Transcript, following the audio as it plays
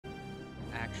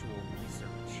actual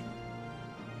research.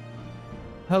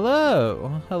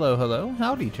 Hello. Hello, hello.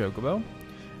 Howdy, Chocobo.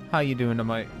 How you doing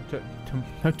tonight?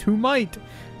 Tonight?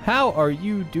 How are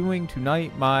you doing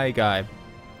tonight, my guy?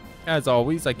 As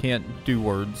always, I can't do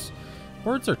words.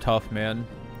 Words are tough, man.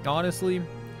 Honestly,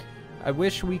 I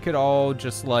wish we could all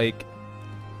just, like,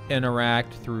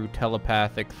 interact through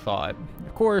telepathic thought.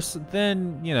 Of course,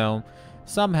 then, you know,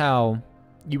 somehow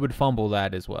you would fumble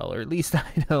that as well. Or at least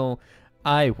I know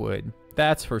I would.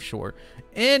 That's for sure.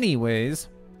 Anyways,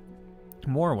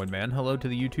 Morrowind, man. Hello to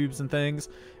the YouTubes and things.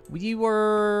 We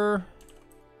were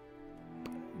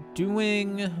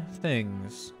doing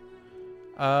things.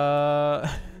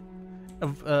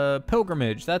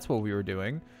 Pilgrimage. That's what we were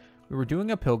doing. We were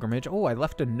doing a pilgrimage. Oh, I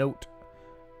left a note.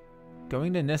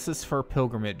 Going to Nissus for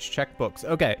pilgrimage. Check books.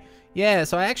 Okay. Yeah,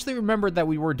 so I actually remembered that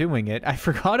we were doing it. I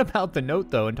forgot about the note,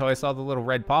 though, until I saw the little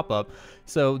red pop-up.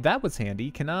 So that was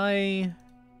handy. Can I,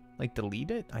 like,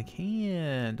 delete it? I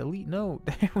can. Delete note.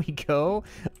 There we go.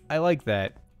 I like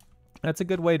that. That's a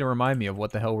good way to remind me of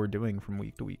what the hell we're doing from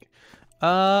week to week.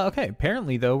 Okay.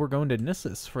 Apparently, though, we're going to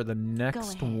Nissus for the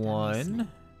next one.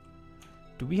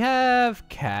 Do we have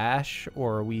cash,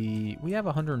 or are we have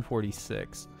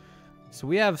 146. So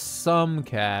we have some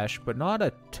cash, but not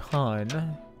a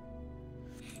ton.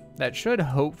 That should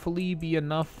hopefully be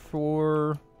enough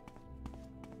for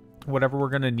whatever we're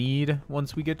going to need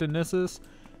once we get to Nissus.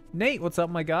 Nate, what's up,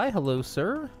 my guy? Hello,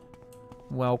 sir.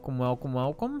 Welcome, welcome,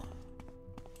 welcome.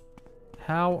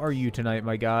 How are you tonight,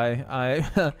 my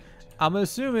guy? I'm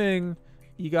assuming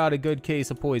you got a good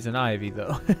case of poison ivy,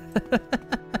 though.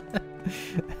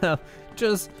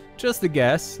 Just a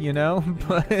guess, you know,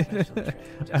 but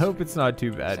I hope it's not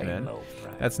too bad, man.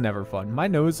 That's never fun. My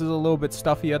nose is a little bit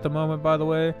stuffy at the moment, by the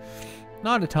way.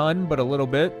 Not a ton, but a little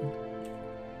bit.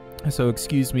 So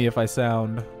excuse me if I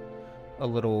sound a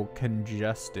little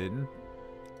congested.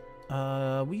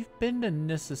 We've been to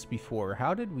Nissus before.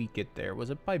 How did we get there? Was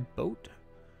it by boat?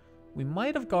 We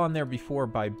might have gone there before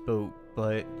by boat,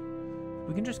 but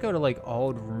we can just go to, like,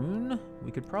 Aldrune.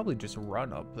 We could probably just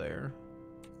run up there.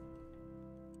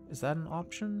 Is that an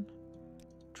option?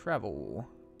 Travel.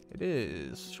 It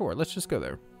is. Sure, let's just go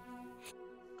there.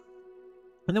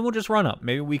 And then we'll just run up.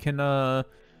 Maybe we can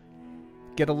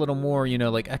get a little more, you know,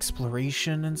 like,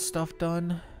 exploration and stuff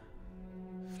done.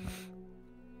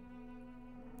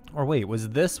 Or wait, was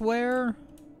this where?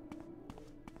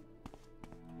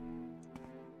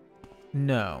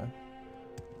 No.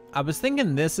 I was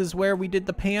thinking this is where we did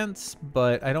the pants,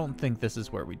 but I don't think this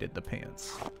is where we did the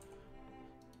pants.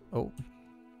 Oh.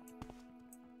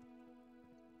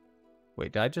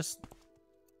 Wait, did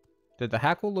the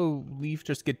Hackalo leaf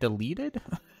just get deleted?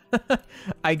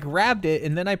 I grabbed it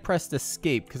and then I pressed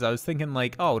escape because I was thinking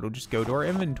like, oh, it'll just go to our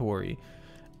inventory.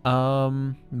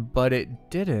 But it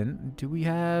didn't. Do we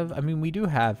have, I mean, we do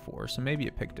have 4, so maybe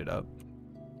it picked it up.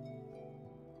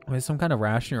 Wait, some kind of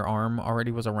rash in your arm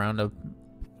already was around a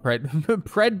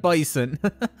pred bison.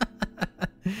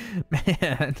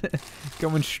 Man,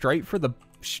 going straight for the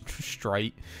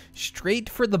straight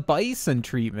for the bison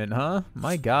treatment, huh?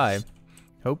 My guy.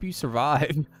 Hope you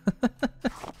survive.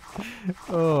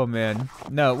 Oh man.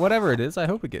 No, whatever it is, I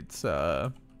hope it gets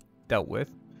dealt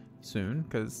with soon,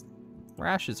 because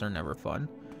rashes are never fun.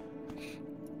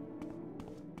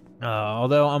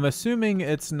 Although I'm assuming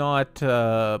it's not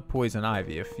poison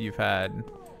ivy if you've had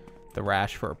the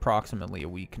rash for approximately a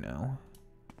week now.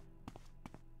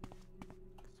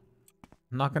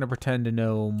 I'm not going to pretend to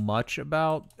know much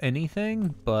about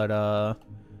anything, but I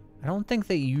don't think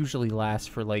they usually last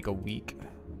for like a week.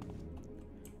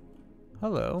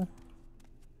 Hello.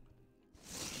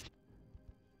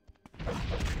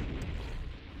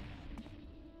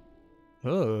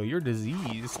 Oh, you're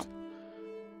diseased.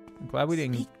 I'm glad we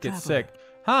didn't get sick.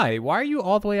 Hi, why are you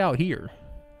all the way out here?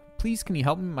 Please, can you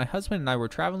help me? My husband and I were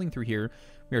traveling through here.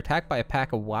 We were attacked by a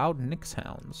pack of wild Nyx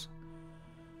hounds.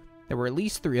 There were at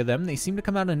least 3 of them. They seemed to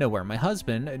come out of nowhere. My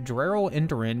husband, Drerel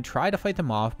Enderin, tried to fight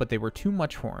them off, but they were too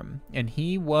much for him, and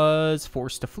he was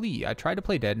forced to flee. I tried to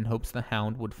play dead in hopes the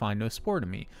hound would find no sport in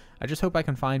me. I just hope I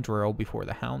can find Drerel before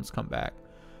the hounds come back.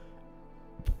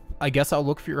 I guess I'll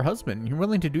look for your husband. You're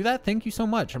willing to do that? Thank you so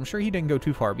much. I'm sure he didn't go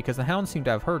too far because the hounds seemed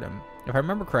to have hurt him. If I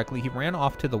remember correctly, he ran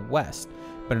off to the west,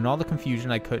 but in all the confusion,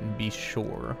 I couldn't be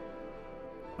sure.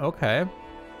 Okay.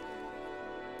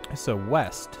 So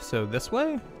west. So this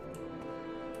way?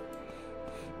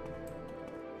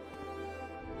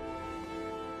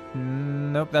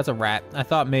 Nope, that's a rat. I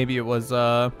thought maybe it was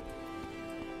a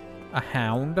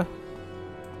hound.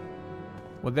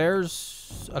 Well,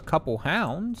 there's a couple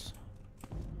hounds.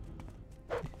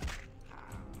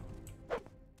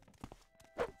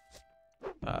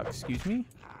 Excuse me?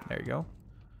 There you go.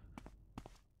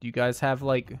 Do you guys have,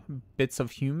 like, bits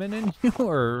of human in you?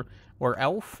 Or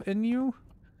elf in you?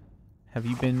 Have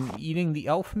you been eating the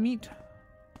elf meat?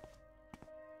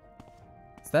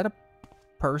 Is that a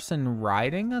person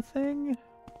riding a thing?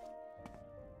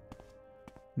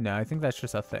 No, I think that's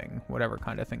just a thing. Whatever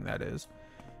kind of thing that is.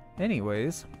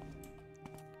 Anyways.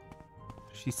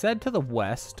 She said to the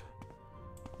west.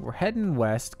 We're heading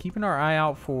west, keeping our eye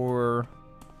out for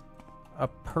a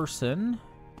person.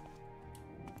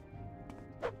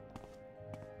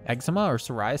 Eczema or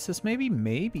psoriasis, maybe?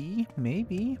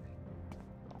 Maybe.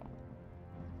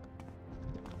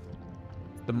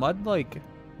 The mud, like...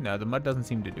 No, the mud doesn't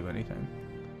seem to do anything.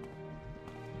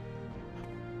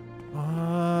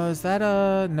 Is that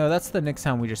a... No, that's the Nyx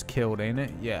hound we just killed, ain't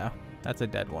it? Yeah, that's a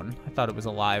dead one. I thought it was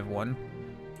a live one.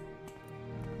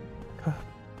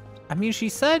 I mean, she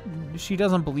said she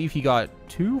doesn't believe he got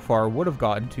too far, would have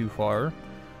gotten too far,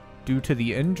 due to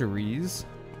the injuries.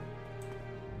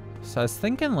 So I was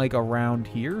thinking, like, around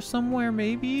here somewhere,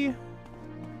 maybe?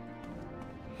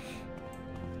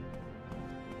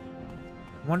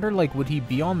 Wonder, like, would he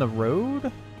be on the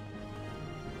road?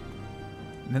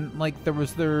 And then, like, there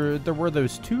were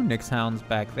those two Nyx hounds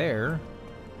back there.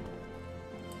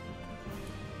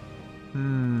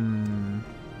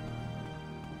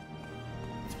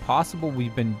 It's possible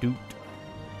we've been duped.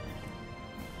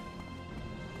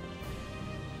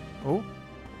 Oh.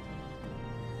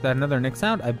 Is that another Nyx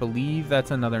hound? I believe that's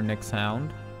another Nyx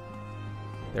hound.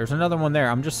 There's another one there.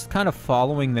 I'm just kind of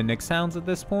following the Nyx hounds at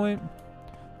this point.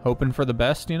 Hoping for the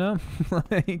best, you know?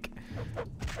 Like...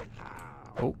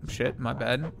 Oh, shit. My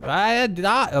bad. I had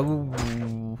not...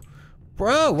 Oh.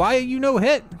 Bro, why are you no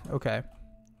hit? Okay.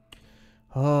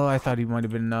 Oh, I thought he might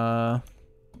have been,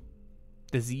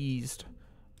 diseased.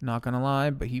 Not gonna lie,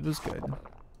 but he was good.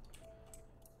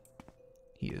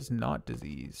 He is not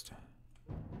diseased.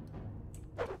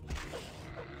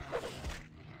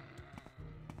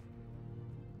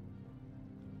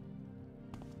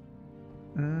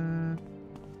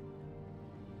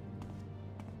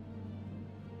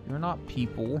 You're not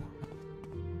people.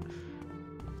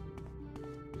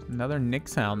 Another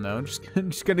Nyx hound, though.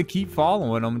 Just gonna keep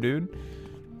following him, dude.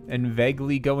 And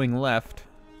vaguely going left.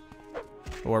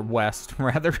 Or west,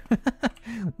 rather.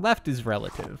 Left is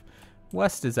relative.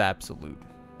 West is absolute.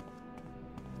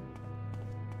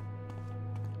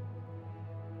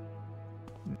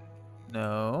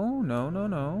 No.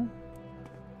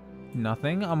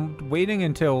 Nothing. I'm waiting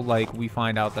until, like, we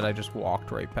find out that I just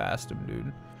walked right past him,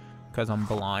 dude. Because I'm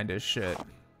blind as shit.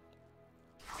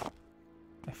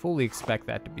 I fully expect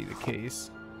that to be the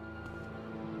case.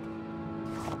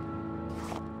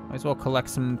 Might as well collect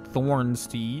some thorns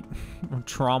to eat. Or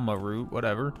trauma root,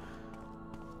 whatever.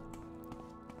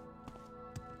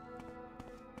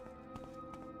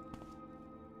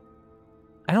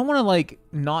 I don't want to, like,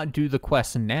 not do the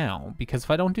quest now. Because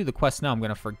if I don't do the quest now, I'm going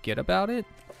to forget about it.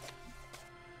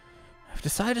 I've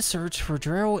decided to search for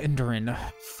Drero Indarin.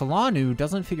 Falanu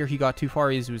doesn't figure he got too far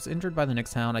as he was injured by the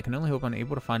Nyx hound. I can only hope I'm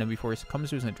able to find him before he succumbs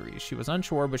to his injuries. She was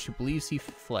unsure, but she believes he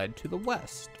fled to the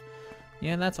west.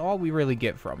 Yeah, and that's all we really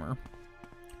get from her.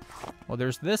 Well,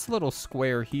 there's this little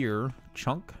square here,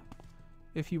 chunk,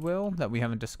 if you will, that we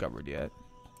haven't discovered yet.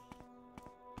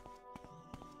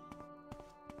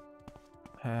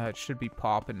 It should be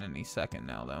popping any second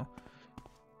now, though.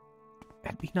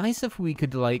 It'd be nice if we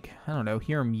could, like, I don't know,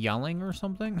 hear him yelling or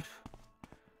something.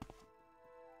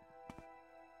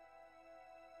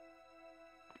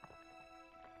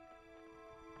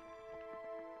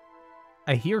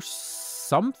 I hear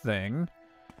something,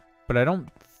 but I don't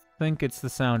think it's the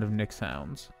sound of Nyx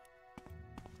hounds.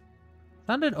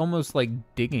 Sounded almost like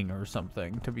digging or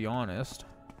something, to be honest.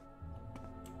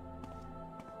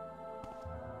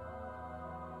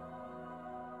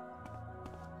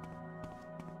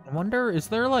 I wonder, is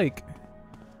there, like...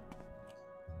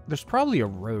 There's probably a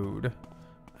road.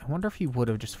 I wonder if he would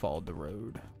have just followed the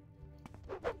road.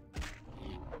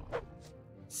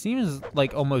 Seems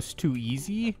like almost too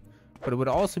easy, but it would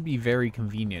also be very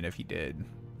convenient if he did.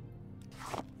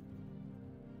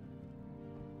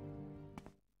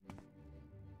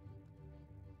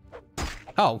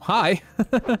 Oh, hi!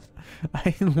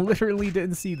 I literally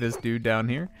didn't see this dude down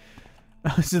here.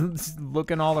 I was just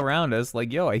looking all around us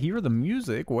like, yo, I hear the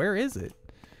music. Where is it?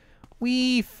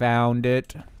 We found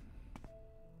it.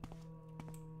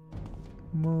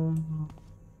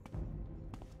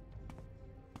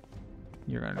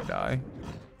 You're gonna die.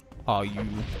 Oh,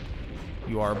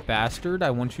 you are a bastard,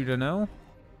 I want you to know.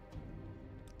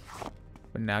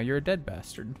 But now you're a dead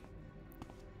bastard.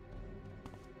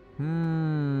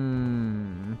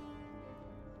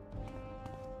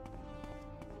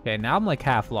 Okay, now I'm like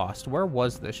half lost. Where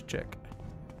was this chick?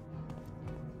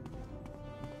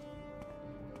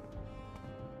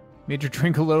 Made your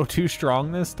drink a little too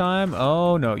strong this time?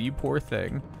 Oh no, you poor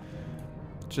thing.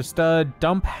 Just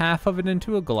dump half of it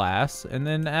into a glass and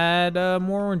then add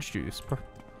more orange juice.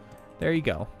 There you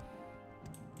go.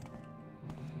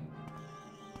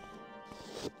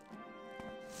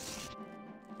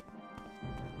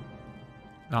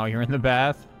 Oh, you're in the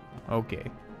bath? Okay.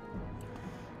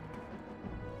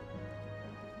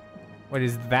 Wait,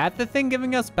 is that the thing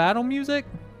giving us battle music?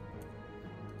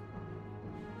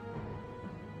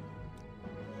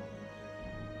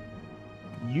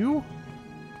 You?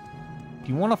 Do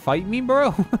you want to fight me,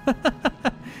 bro?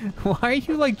 Why are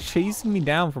you, like, chasing me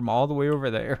down from all the way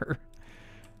over there?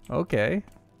 Okay.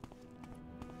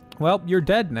 Well, you're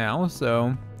dead now,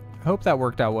 so I hope that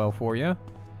worked out well for you.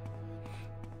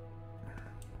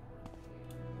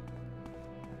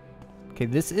 Okay,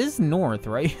 this is north,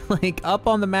 right? Like, up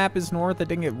on the map is north. It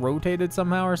didn't get rotated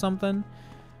somehow or something.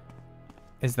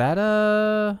 Is that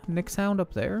a Nick sound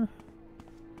up there?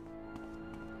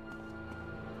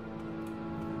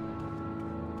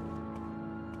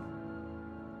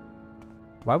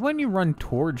 Why wouldn't you run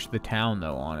towards the town,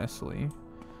 though, honestly?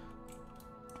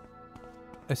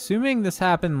 Assuming this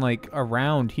happened, like,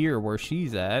 around here where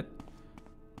she's at,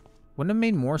 wouldn't it have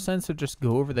made more sense to just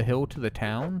go over the hill to the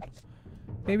town?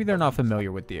 Maybe they're not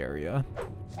familiar with the area.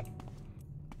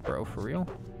 Bro, for real?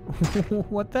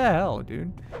 What the hell,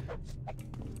 dude?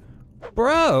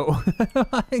 Bro!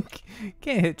 I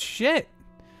can't hit shit.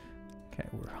 Okay,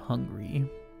 we're hungry.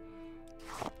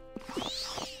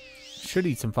 Should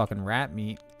eat some fucking rat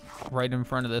meat right in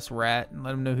front of this rat and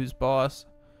let him know who's boss.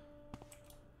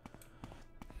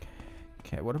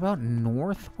 Okay, what about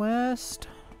northwest?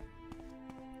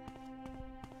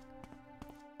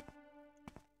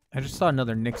 I just saw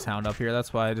another Nick's hound up here.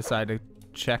 That's why I decided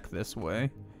to check this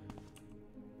way.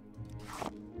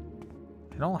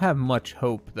 I don't have much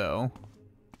hope, though,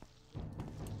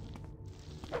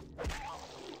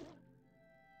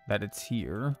 that it's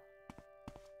here.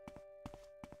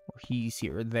 Or he's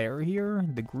here. They're here?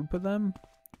 The group of them?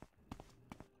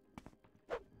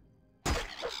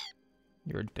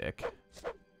 You're a dick.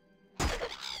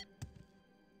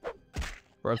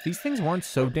 Bro, if these things weren't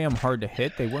so damn hard to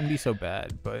hit, they wouldn't be so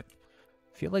bad, but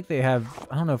I feel like they have,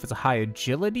 I don't know if it's a high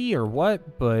agility or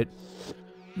what, but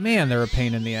man, they're a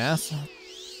pain in the ass.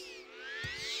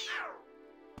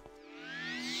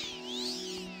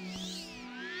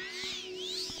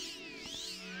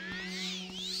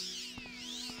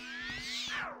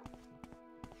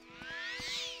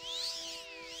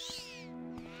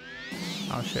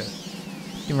 Oh shit.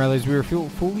 Didn't realize we were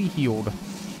fully healed.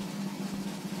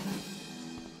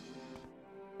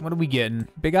 What are we getting?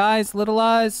 Big eyes? Little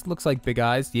eyes? Looks like big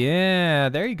eyes. Yeah,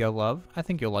 there you go, love. I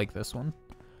think you'll like this one.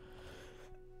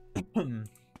 Ooh,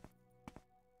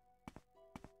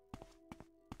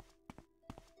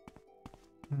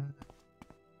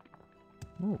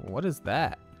 what is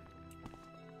that?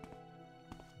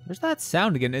 There's that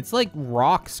sound again. It's like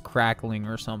rocks crackling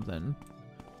or something.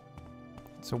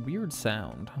 It's a weird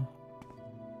sound.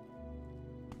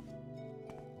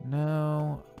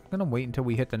 No, I'm gonna wait until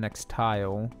we hit the next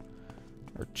tile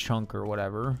or chunk or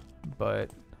whatever,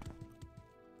 but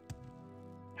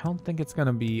I don't think it's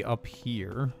gonna be up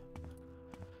here.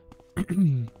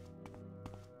 Maybe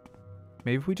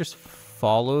if we just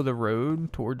follow the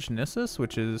road towards Nissus,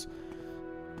 which is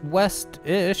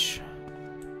west-ish,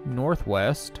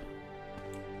 northwest.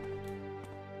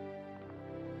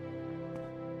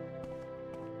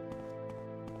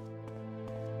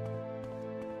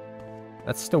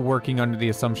 That's still working under the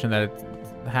assumption that it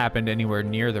happened anywhere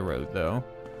near the road, though.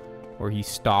 Or he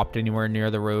stopped anywhere near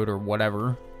the road, or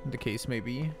whatever the case may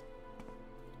be.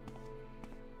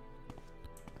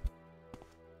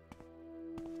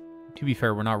 To be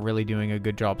fair, we're not really doing a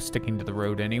good job sticking to the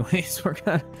road anyways.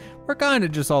 We're kind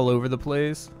of just all over the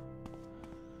place.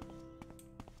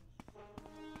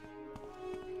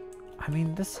 I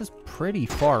mean, this is pretty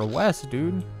far west,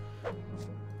 dude.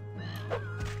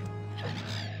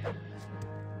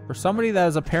 For somebody that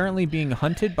is apparently being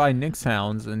hunted by Nyx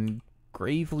hounds and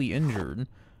gravely injured,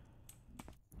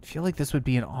 I feel like this would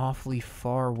be an awfully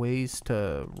far ways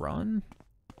to run.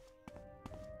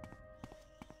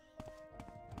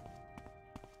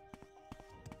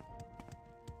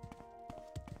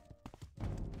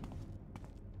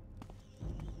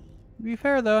 To be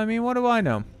fair, though, I mean, what do I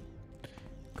know?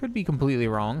 Could be completely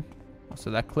wrong.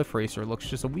 Also, that cliff racer looks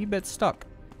just a wee bit stuck.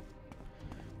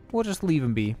 We'll just leave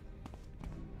him be.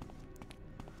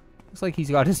 Looks like he's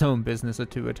got his own business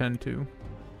to attend to.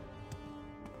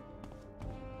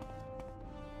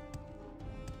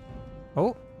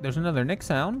 Oh, there's another Nick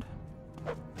sound.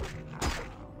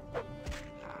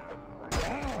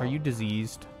 Are you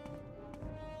diseased?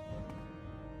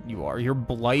 You are. You're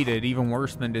blighted, even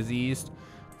worse than diseased.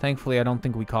 Thankfully, I don't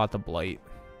think we caught the blight.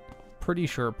 Pretty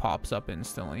sure it pops up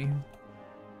instantly.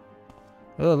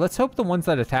 Ugh, let's hope the ones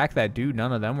that attack that dude,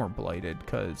 none of them were blighted,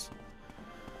 because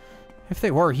if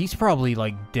they were, he's probably,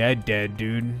 like, dead,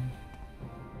 dude.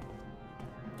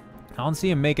 I don't see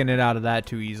him making it out of that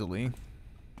too easily.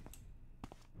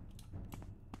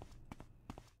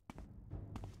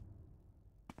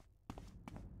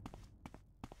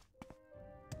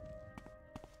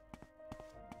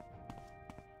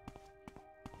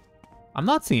 I'm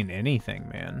not seeing anything,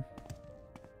 man.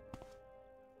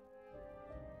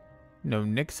 No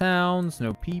Nick sounds,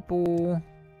 no people.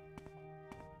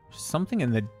 There's something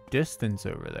in the distance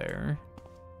over there.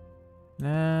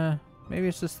 Nah, maybe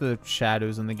it's just the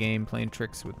shadows in the game playing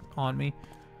tricks on me.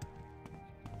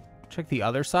 Check the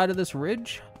other side of this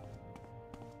ridge.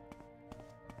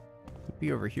 Could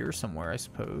be over here somewhere, I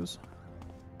suppose.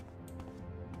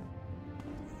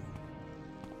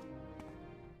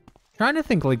 Trying to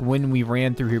think like when we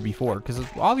ran through here before, because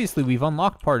obviously we've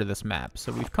unlocked part of this map,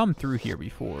 so we've come through here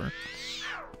before.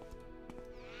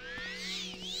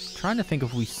 Trying to think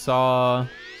if we saw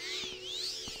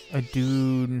a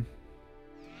dude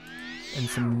and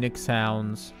some Nick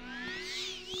sounds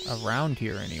around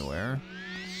here anywhere.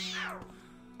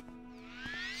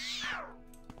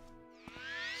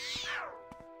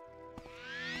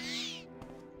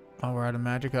 Oh, we're out of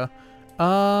magicka.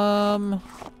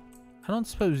 I don't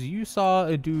suppose you saw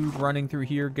a dude running through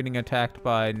here getting attacked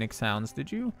by Nick sounds,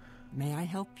 did you? May I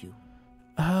help you?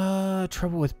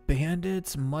 Trouble with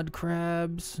bandits, mud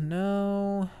crabs,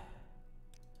 no.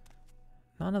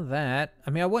 None of that. I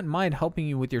mean, I wouldn't mind helping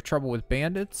you with your trouble with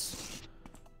bandits.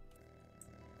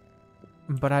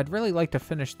 But I'd really like to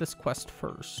finish this quest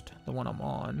first, the one I'm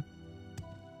on.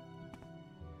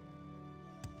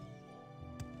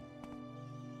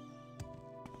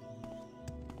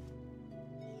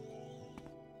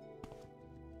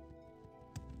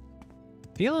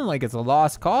 Feeling like it's a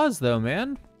lost cause, though,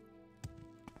 man.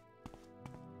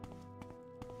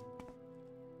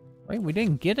 Right, we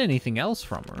didn't get anything else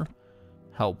from her,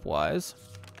 help-wise.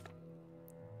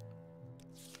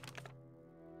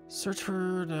 Search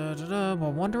for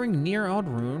While wandering near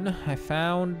Aldrune, I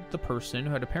found the person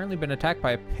who had apparently been attacked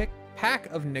by a pack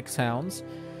of Nyx hounds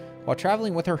while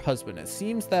traveling with her husband. It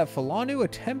seems that Falanu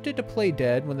attempted to play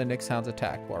dead when the Nyx hounds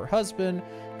attacked, while her husband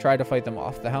tried to fight them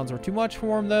off. The hounds were too much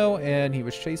for him, though, and he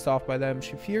was chased off by them.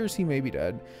 She fears he may be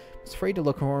dead. Is afraid to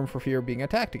look for him for fear of being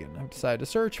attacked again. I've decided to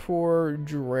search for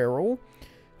Jurerl.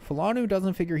 Falanu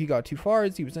doesn't figure he got too far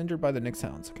as he was injured by the Nyx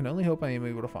hounds. I can only hope I am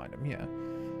able to find him. Yeah.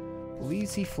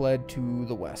 Believes he fled to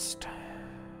the west.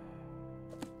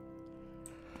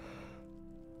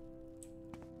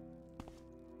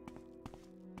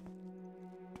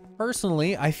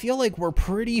 Personally, I feel like we're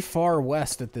pretty far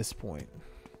west at this point.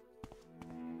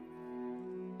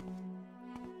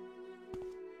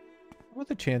 What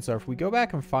the chances are if we go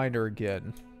back and find her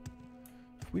again?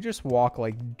 If we just walk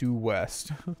like due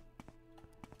west. I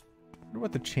wonder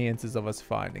what the chances of us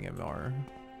finding him are.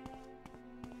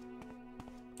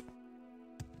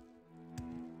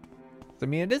 I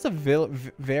mean, it is a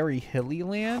very hilly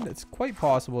land. It's quite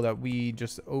possible that we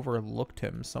just overlooked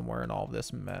him somewhere in all of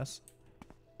this mess.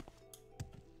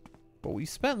 But we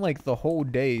spent like the whole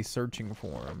day searching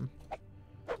for him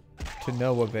to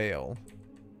no avail.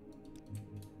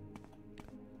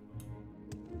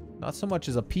 Not so much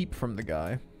as a peep from the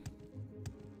guy.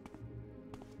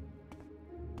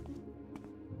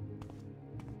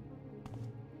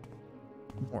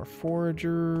 More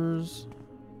foragers.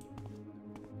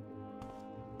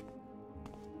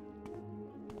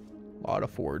 A lot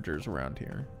of foragers around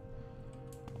here.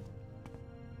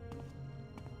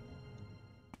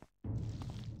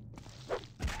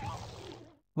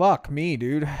 Fuck me,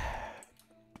 dude.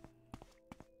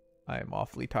 I am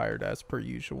awfully tired as per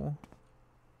usual.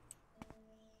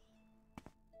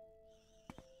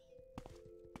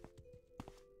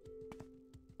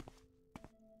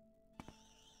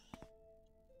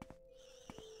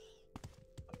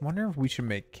 I wonder if we should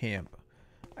make camp.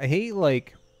 I hate,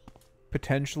 like,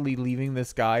 potentially leaving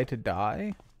this guy to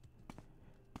die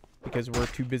because we're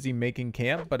too busy making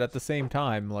camp, but at the same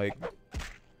time, like,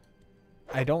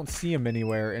 I don't see him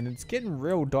anywhere, and it's getting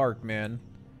real dark, man.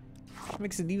 It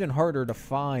makes it even harder to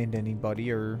find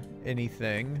anybody or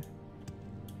anything.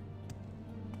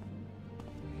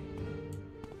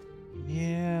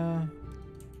 Yeah.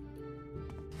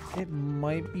 It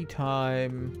might be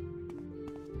time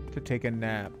to take a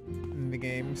nap in the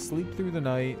game. Sleep through the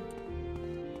night.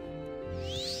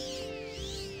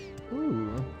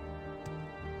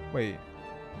 Wait.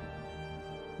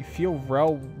 You feel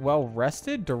well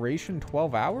rested? Duration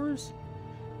 12 hours?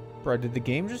 Bro, did the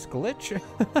game just glitch?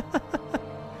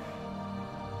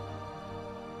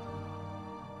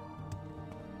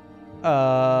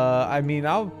 I mean,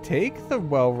 I'll take the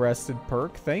well-rested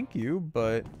perk, thank you,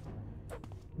 but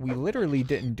we literally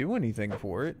didn't do anything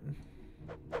for it.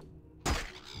 Get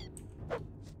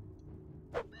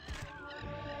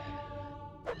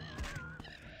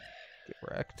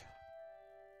wrecked.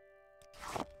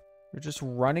 We're just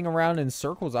running around in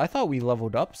circles. I thought we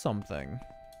leveled up something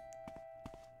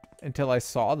until I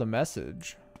saw the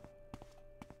message.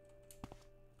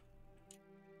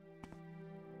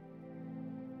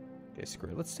 Okay, screw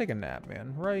it. Let's take a nap,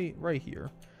 man. Right here.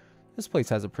 This place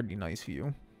has a pretty nice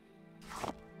view.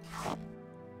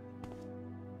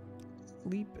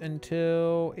 Sleep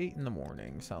until 8 in the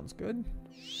morning. Sounds good.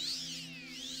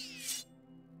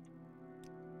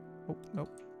 Oh, nope.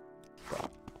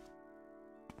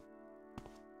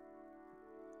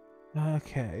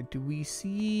 Okay, do we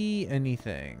see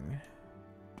anything?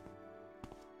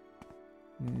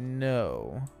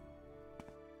 No.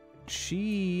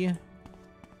 She, if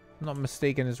I'm not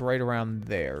mistaken, is right around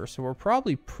there. So we're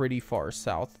probably pretty far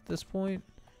south at this point.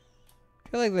 I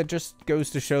feel like that just goes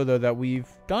to show, though, that we've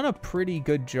done a pretty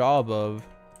good job of,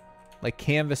 like,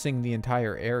 canvassing the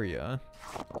entire area.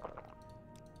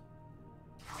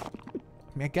 I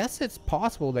mean, I guess it's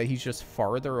possible that he's just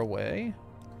farther away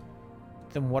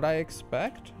than what I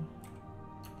expect.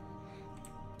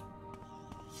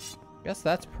 Guess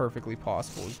that's perfectly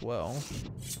possible as well.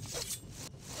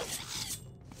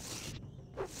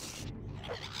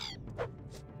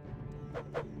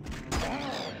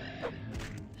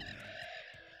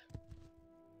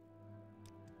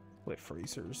 Cliff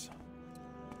racers.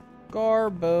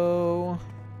 Garbo.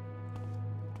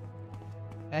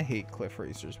 I hate cliff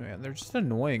racers, man. They're just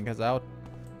annoying because well,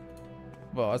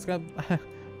 I was gonna I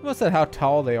almost said how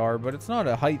tall they are, but it's not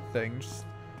a height thing. Just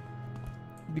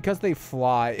because they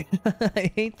fly.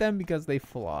 I hate them because they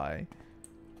fly.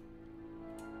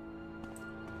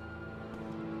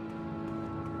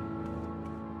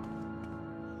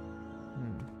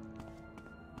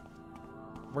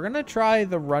 We're gonna try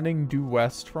the running due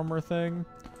west from her thing.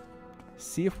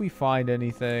 See if we find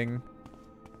anything.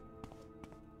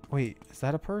 Wait, is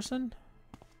that a person?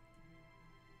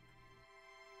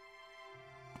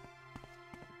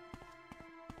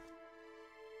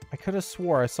 I could have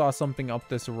swore I saw something up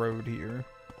this road here.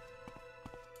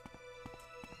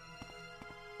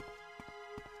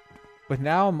 But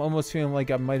now I'm almost feeling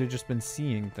like I might have just been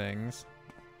seeing things.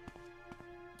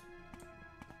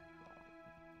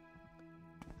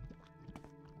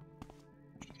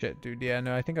 Shit, dude. Yeah,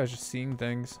 no, I think I was just seeing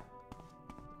things.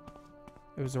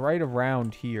 It was right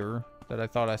around here that I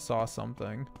thought I saw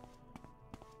something.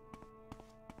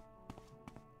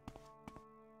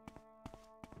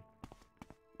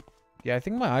 Yeah, I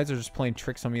think my eyes are just playing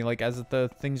tricks on me, like, as the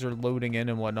things are loading in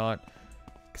and whatnot.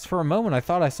 Because for a moment, I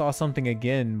thought I saw something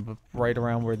again, right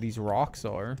around where these rocks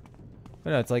are.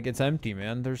 But no, it's like, it's empty,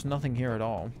 man. There's nothing here at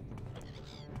all.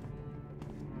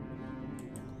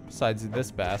 Besides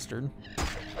this bastard.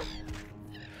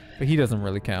 But he doesn't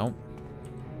really count.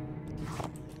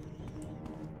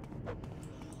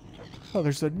 Oh,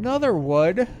 there's another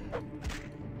wood.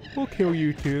 We'll kill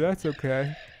you too, that's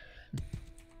okay.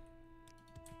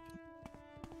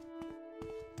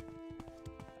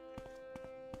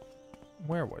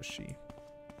 Where was she?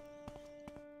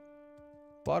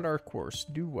 Plot our course,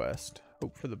 due west.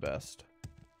 Hope for the best.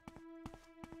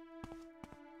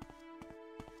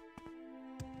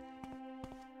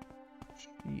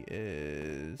 She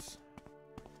is...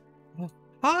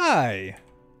 Hi!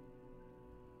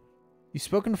 You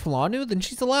spoken to Falanu? Then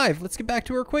she's alive. Let's get back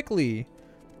to her quickly.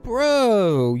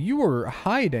 Bro, you were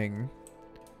hiding.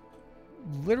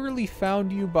 Literally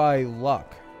found you by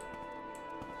luck.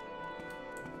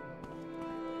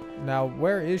 Now,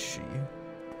 where is she?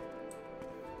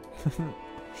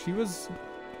 She was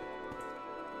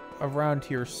around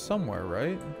here somewhere,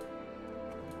 right?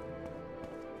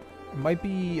 It might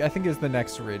be, I think it's the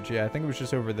next ridge. Yeah, I think it was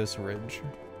just over this ridge.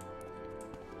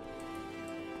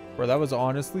 Bro, that was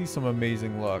honestly some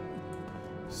amazing luck.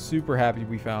 Super happy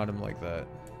we found him like that.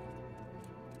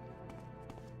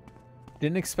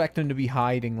 Didn't expect him to be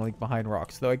hiding, like, behind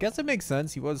rocks. Though I guess it makes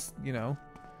sense. He was, you know,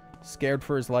 scared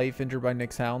for his life, injured by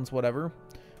Nick's hounds, whatever.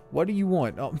 What do you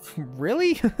want? Oh,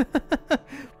 really?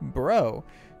 Bro.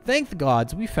 Thank the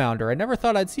gods, we found her. I never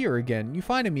thought I'd see her again. You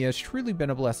finding me has truly been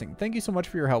a blessing. Thank you so much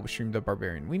for your help, Stream the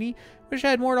Barbarian Weenie. Wish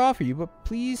I had more to offer you, but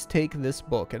please take this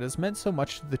book. It has meant so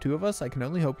much to the two of us. I can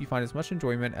only hope you find as much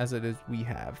enjoyment as it is we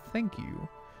have. Thank you.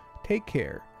 Take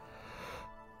care.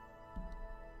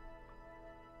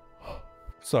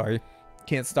 Sorry.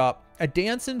 Can't stop. A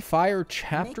Dance in Fire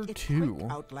Chapter 2.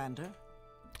 Quick, Outlander.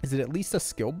 Is it at least a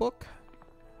skill book?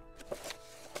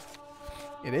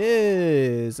 It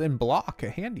is. And block, a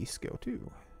handy skill too.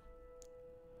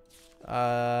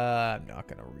 I'm not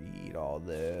going to read all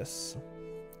this.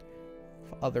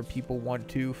 If other people want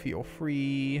to, feel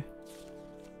free.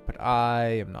 But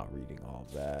I am not reading all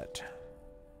of that.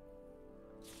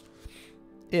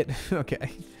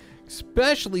 Okay.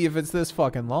 Especially if it's this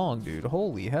fucking long, dude.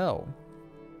 Holy hell.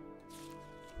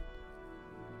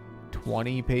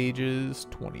 20 pages,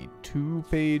 22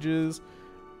 pages.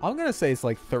 I'm gonna say it's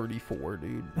like 34,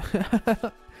 dude.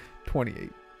 28.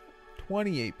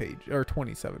 28 pages, or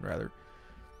 27 rather.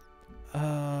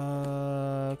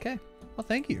 Okay. Well,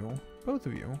 thank you, both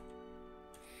of you.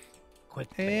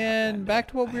 And back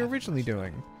to what we were originally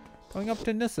doing. Going up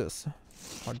to Nissus.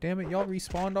 Oh, damn it, y'all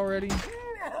respawned already?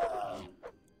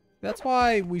 That's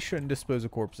why we shouldn't dispose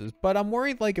of corpses. But I'm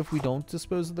worried, like, if we don't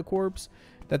dispose of the corpse,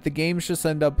 that the games just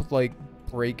end up, like,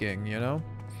 breaking, you know?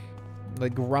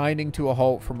 Like, grinding to a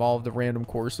halt from all of the random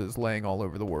corpses laying all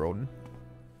over the world.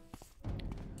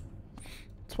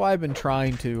 That's why I've been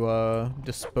trying to,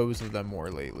 dispose of them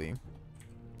more lately.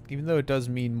 Even though it does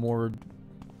mean more...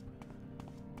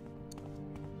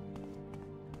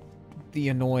 the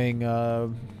annoying,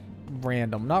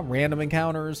 random... not random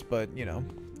encounters, but, you know...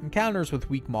 encounters with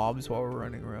weak mobs while we're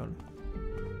running around.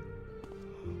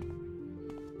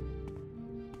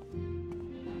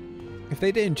 If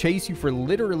they didn't chase you for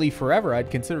literally forever, I'd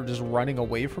consider just running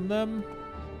away from them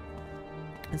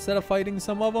instead of fighting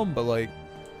some of them. But like,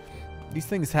 these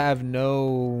things have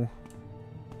no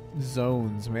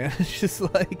zones, man. It's just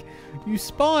like, you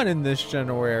spawn in this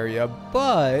general area,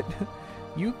 but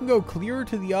you can go clear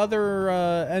to the other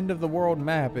end of the world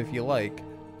map if you like.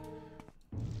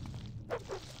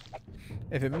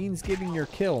 If it means getting your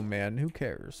kill, man, who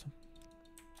cares?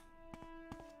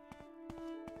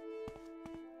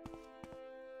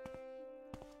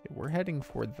 We're heading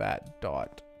for that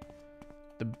dot.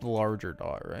 The larger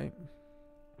dot, right?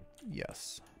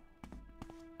 Yes.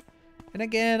 And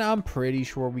again, I'm pretty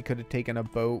sure we could have taken a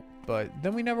boat, but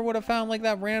then we never would have found like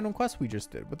that random quest we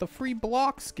just did with a free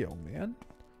block skill, man.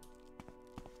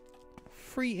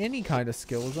 Free any kind of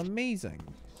skill is amazing.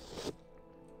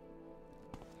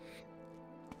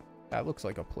 That looks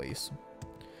like a place.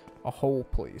 A whole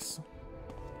place.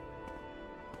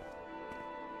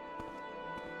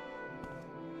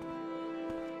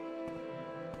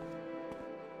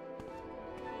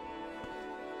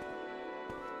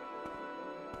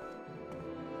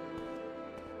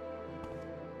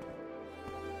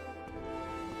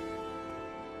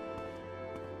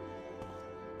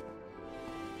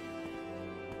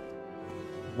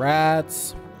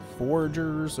 Rats,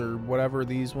 foragers, or whatever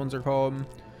these ones are called.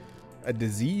 A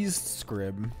diseased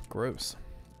scrib. Gross.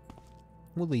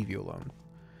 We'll leave you alone.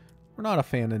 We're not a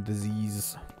fan of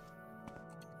disease.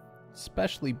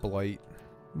 Especially blight.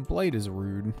 Blight is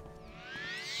rude.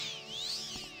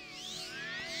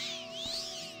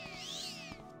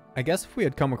 I guess if we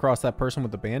had come across that person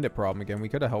with the bandit problem again, we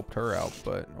could have helped her out,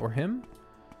 but... or him?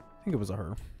 I think it was a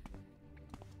her.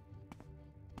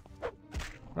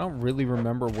 I don't really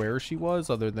remember where she was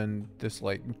other than this,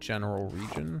 like, general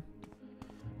region.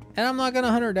 And I'm not going to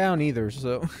hunt her down either,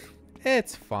 so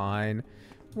it's fine.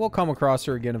 We'll come across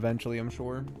her again eventually, I'm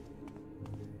sure.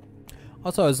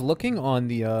 Also, I was looking on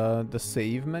the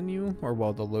save menu, or,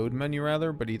 well, the load menu,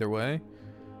 rather, but either way.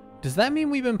 Does that mean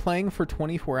we've been playing for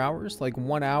 24 hours? Like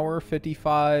 1 hour,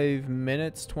 55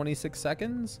 minutes, 26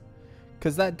 seconds?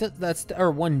 Because that's,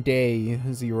 or 1 day,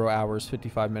 0 hours,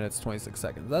 55 minutes, 26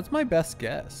 seconds. That's my best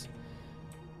guess.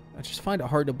 I just find it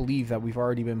hard to believe that we've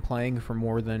already been playing for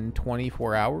more than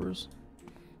 24 hours.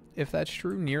 If that's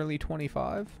true, nearly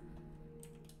 25.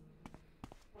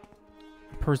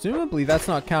 Presumably, that's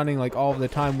not counting like all of the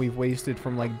time we've wasted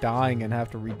from like dying and have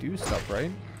to redo stuff,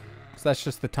 right? Because that's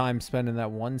just the time spent in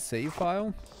that one save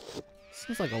file.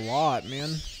 Seems like a lot, man.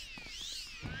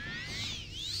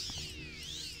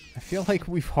 I feel like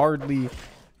we've hardly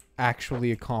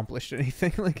actually accomplished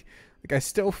anything. Like I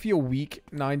still feel weak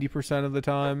 90% of the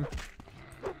time.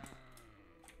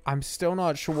 I'm still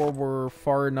not sure we're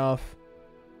far enough,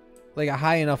 like a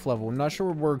high enough level. I'm not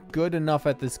sure we're good enough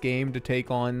at this game to take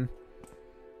on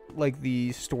like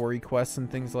the story quests and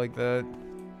things like that.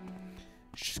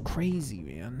 It's just crazy,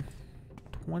 man.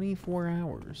 24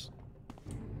 hours.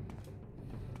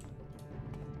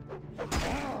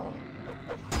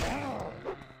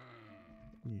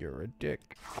 You're a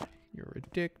dick. You're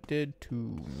addicted to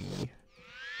me.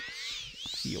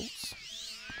 Heals.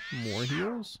 More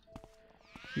heals.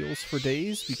 Heals for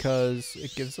days because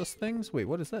it gives us things. Wait,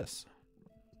 what is this?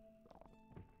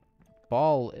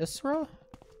 Ball Isra?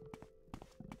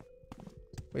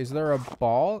 Wait, is there a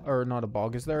ball? Or not a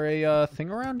bog. Is there a thing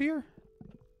around here?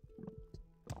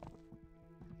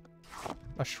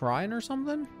 A shrine or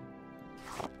something?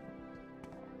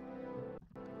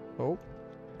 Oh.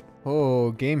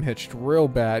 Oh, game hitched real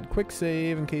bad. Quick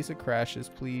save in case it crashes,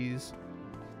 please.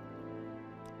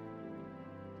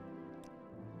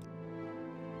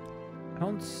 I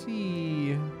don't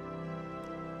see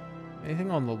anything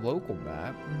on the local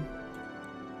map.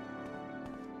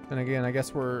 And again, I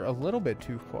guess we're a little bit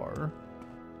too far.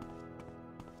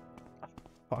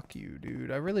 Fuck you,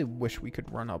 dude. I really wish we could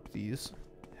run up these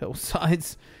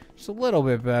hillsides just a little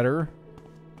bit better.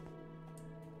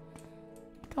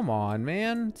 Come on,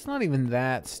 man. It's not even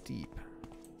that steep.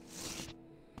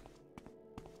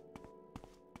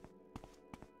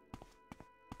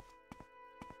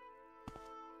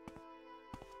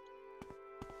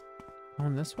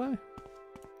 On this way?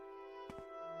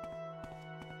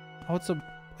 Oh,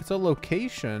 it's a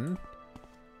location.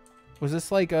 Was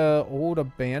this like a old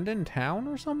abandoned town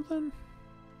or something?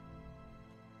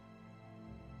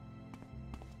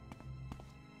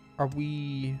 Are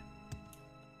we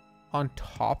on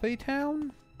top a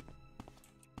town?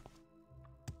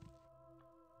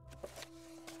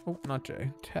 Oh, not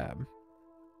J. Tab.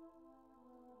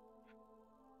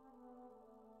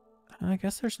 I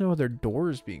guess there's no other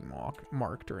doors being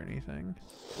marked or anything.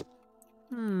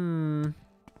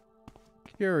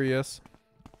 Curious.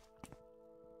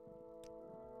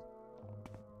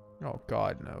 Oh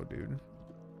god, no, dude.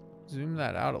 Zoom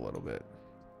that out a little bit.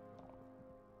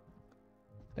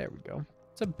 There we go.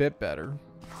 It's a bit better.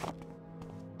 I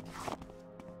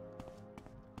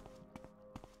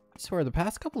swear, the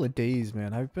past couple of days,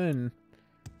 man, I've been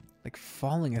like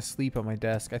falling asleep at my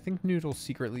desk. I think Noodle's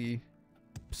secretly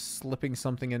slipping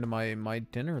something into my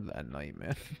dinner that night,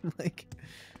 man. Like,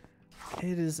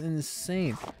 it is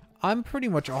insane. I'm pretty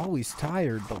much always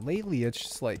tired, but lately it's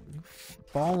just like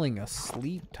falling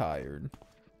asleep tired,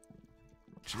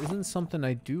 which isn't something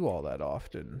I do all that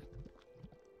often.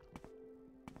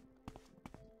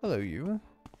 Hello, you.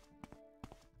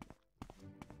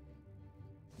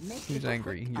 Who's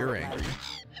angry? You're angry.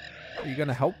 Are you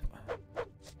gonna help?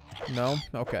 No?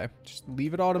 Okay. Just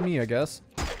leave it all to me, I guess.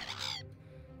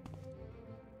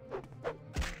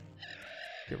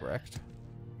 Get wrecked.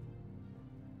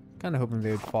 Kinda hoping they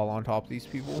would fall on top of these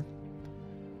people.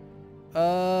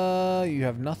 You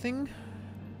have nothing?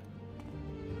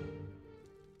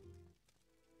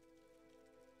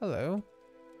 Hello.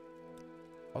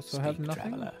 Also have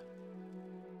nothing?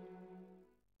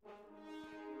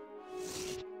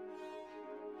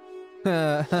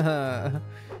 Traveler.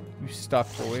 You stuck,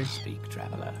 boy. Speak,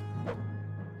 traveler.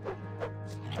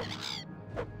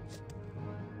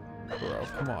 Bro,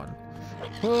 come on.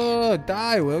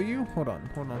 Die, will you? Hold on.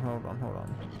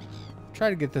 Try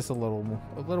to get this a little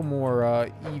more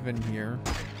even here.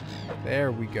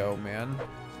 There we go, man.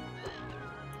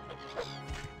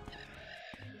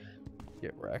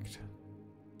 Get wrecked.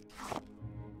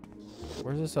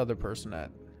 Where's this other person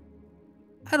at?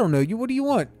 I don't know you. What do you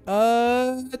want?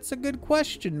 That's a good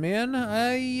question, man.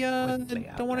 I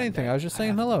don't want anything. I was just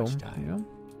saying hello. You know,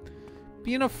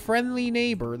 being a friendly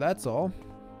neighbor. That's all.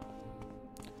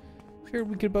 Figured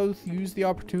we could both use the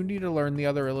opportunity to learn the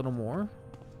other a little more.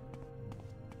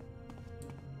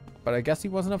 But I guess he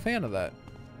wasn't a fan of that.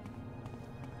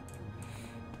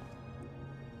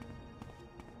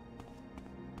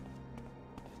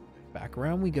 Back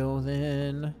around we go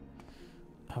then.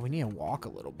 Oh, we need to walk a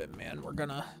little bit, man. We're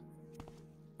gonna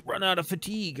run out of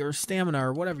fatigue or stamina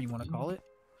or whatever you want to call it.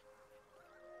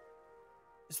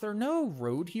 Is there no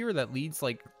road here that leads,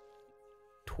 like,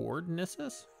 toward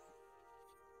Nissus?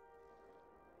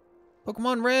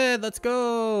 Pokemon Red, let's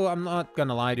go! I'm not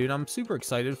gonna lie, dude. I'm super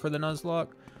excited for the Nuzlocke.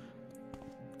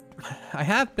 I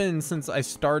have been since I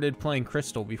started playing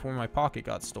Crystal before my pocket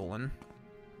got stolen.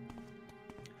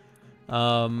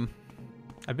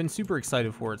 I've been super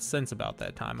excited for it since about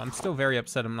that time. I'm still very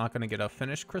upset I'm not going to get a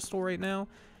finished Crystal right now.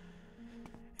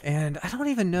 And I don't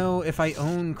even know if I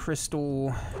own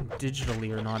Crystal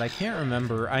digitally or not. I can't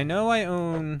remember. I know I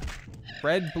own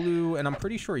Red, Blue, and I'm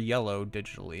pretty sure Yellow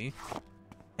digitally.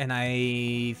 And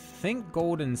I think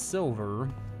Gold and Silver.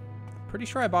 Pretty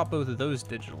sure I bought both of those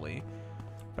digitally.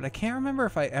 But I can't remember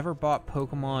if I ever bought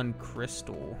Pokemon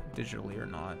Crystal digitally or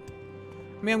not.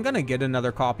 I mean, I'm gonna get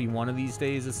another copy one of these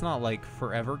days. It's not like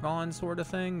forever gone sort of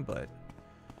thing, but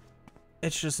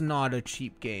it's just not a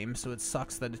cheap game, so it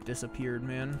sucks that it disappeared,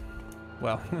 man.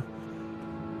 Well,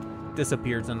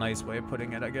 disappeared's a nice way of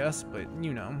putting it, I guess, but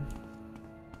you know.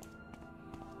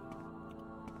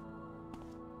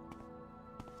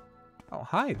 Oh,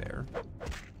 hi there.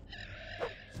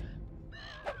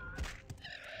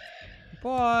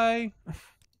 Bye.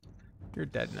 You're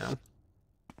dead now.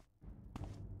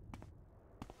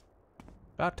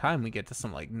 About time we get to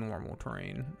some, like, normal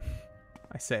terrain.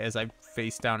 I say as I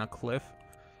face down a cliff.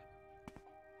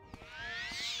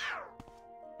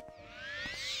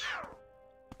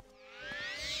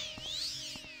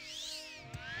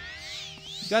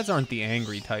 You guys aren't the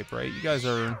angry type, right? You guys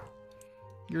are...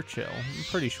 You're chill. I'm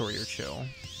pretty sure you're chill.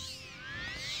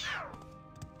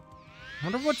 I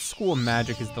wonder what school of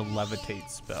magic is the levitate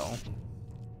spell.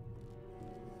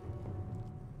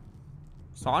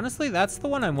 So honestly, that's the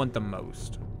one I want the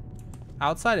most.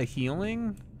 Outside of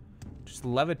healing, just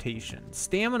levitation.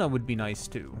 Stamina would be nice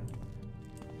too.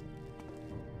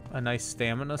 A nice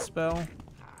stamina spell.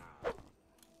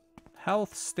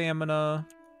 Health, stamina.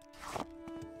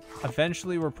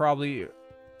 Eventually, we're probably...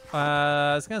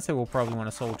 I was gonna say we'll probably want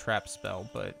a soul trap spell,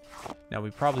 but no,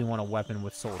 we probably want a weapon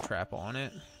with soul trap on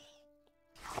it.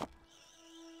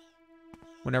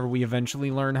 Whenever we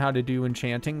eventually learn how to do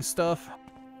enchanting stuff.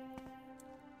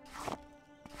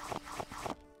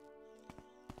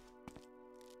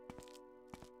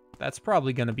 That's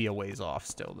probably going to be a ways off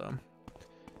still, though.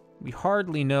 We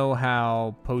hardly know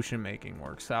how potion making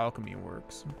works, how alchemy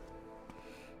works.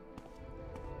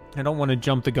 I don't want to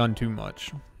jump the gun too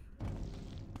much.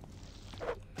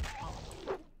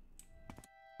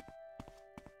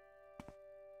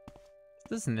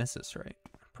 This is Nissus, right?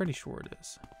 I'm pretty sure it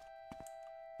is.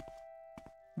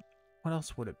 What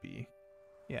else would it be?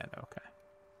 Yeah, no, okay.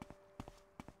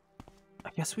 I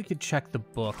guess we could check the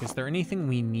book. Is there anything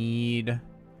we need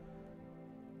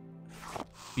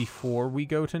before we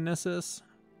go to Nissus?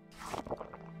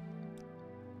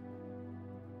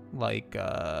 Like,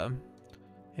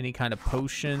 any kind of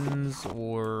potions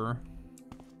or...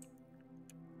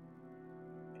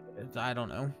 I don't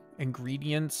know.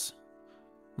 Ingredients?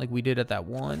 Like we did at that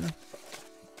one?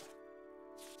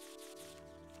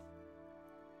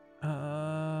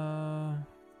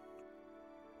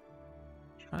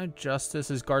 Shrine of Justice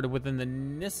is guarded within the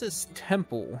Nissus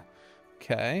Temple.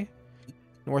 Okay.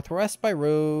 Northwest by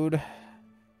road.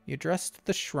 You address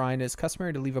the shrine. It is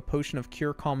customary to leave a potion of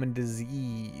cure common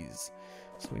disease.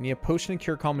 So we need a potion of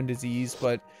cure common disease,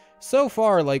 but so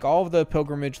far, like, all of the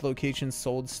pilgrimage locations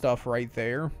sold stuff right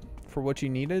there for what you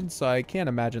needed, so I can't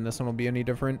imagine this one will be any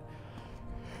different.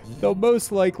 They'll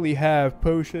most likely have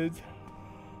potions.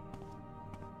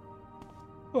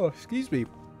 Oh, excuse me.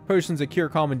 Potions that cure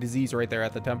common disease right there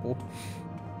at the temple.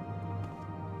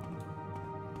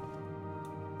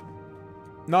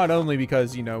 Not only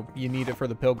because, you know, you need it for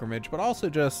the pilgrimage, but also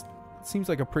just it seems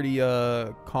like a pretty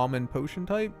common potion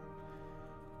type.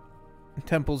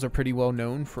 Temples are pretty well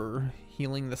known for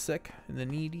healing the sick and the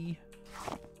needy.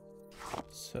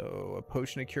 So a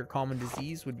potion to cure common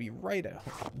disease would be right at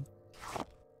home.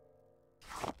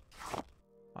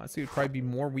 Honestly, it would probably be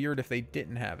more weird if they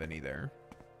didn't have any there.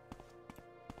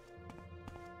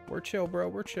 We're chill, bro.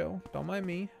 We're chill. Don't mind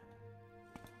me.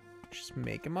 Just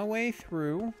making my way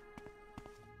through.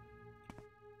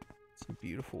 Some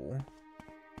beautiful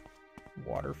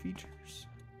water features.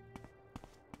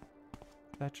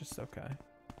 That's just okay.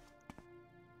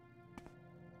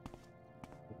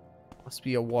 Must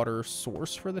be a water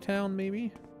source for the town,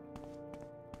 maybe?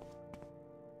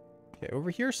 Okay, over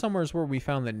here somewhere is where we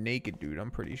found the naked dude,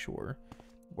 I'm pretty sure.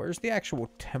 Where's the actual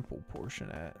temple portion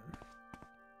at?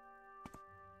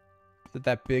 Is it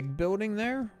that big building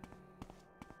there?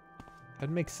 That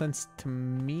makes sense to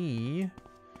me.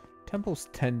 Temples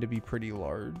tend to be pretty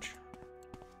large.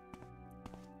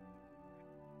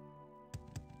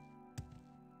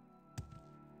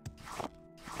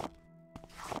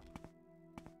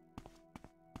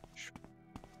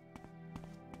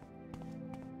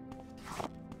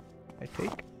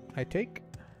 I take.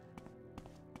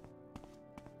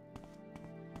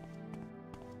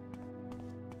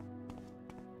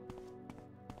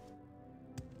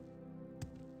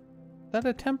 Is that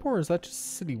a temple or is that just a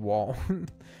city wall? It'd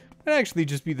actually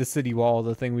just be the city wall,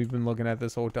 the thing we've been looking at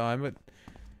this whole time, but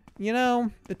you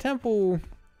know, the temple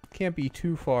can't be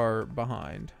too far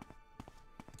behind.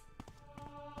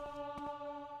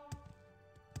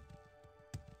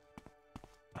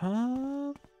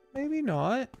 Maybe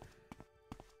not.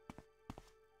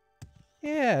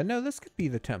 Yeah, no, this could be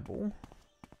the temple.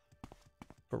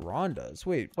 Verandas.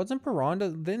 Wait, wasn't Veranda?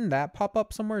 Didn't that pop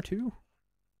up somewhere too?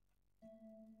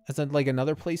 Is that like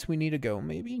another place we need to go,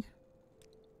 maybe?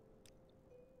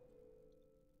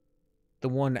 The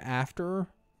one after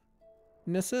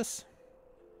Nissus?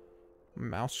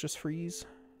 Mouse just freeze?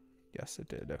 Yes, it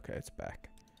did. Okay, it's back.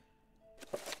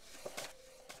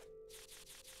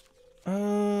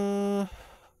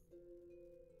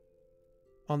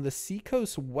 On the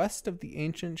seacoast west of the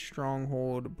ancient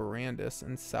stronghold Barandus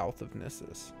and south of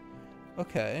Nissus.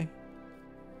 Okay.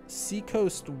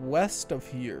 Seacoast west of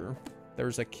here,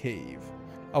 there's a cave.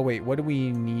 Oh wait, what do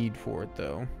we need for it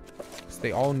though? Because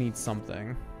they all need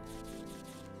something.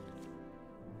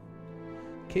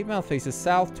 Cave mouth faces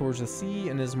south towards the sea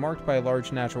and is marked by a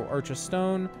large natural arch of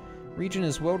stone. Region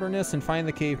is wilderness, and finding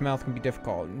the cave mouth can be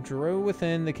difficult. Drow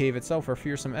within the cave itself are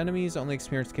fearsome enemies. Only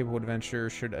experienced capable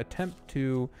adventurers should attempt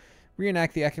to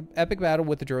reenact the epic battle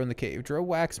with the Drow in the cave. Drow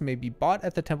wax may be bought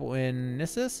at the temple in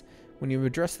Nissus. When you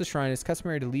address the shrine, it's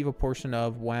customary to leave a portion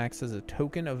of wax as a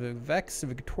token of a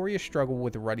victorious struggle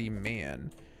with a ruddy man.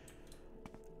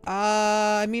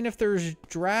 I mean, if there's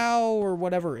drow or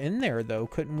whatever in there, though,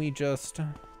 couldn't we just... I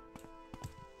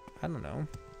don't know.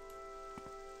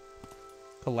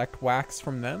 Collect wax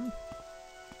from them?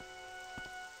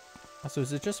 Also,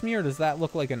 is it just me, or does that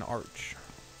look like an arch?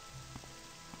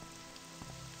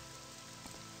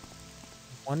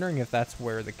 I'm wondering if that's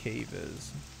where the cave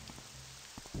is.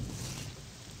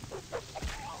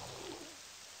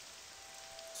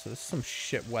 So this is some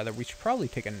shit weather. We should probably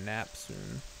take a nap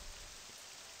soon.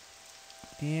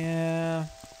 Yeah.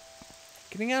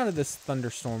 Getting out of this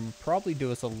thunderstorm would probably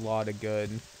do us a lot of good.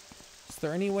 Is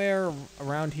there anywhere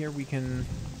around here we can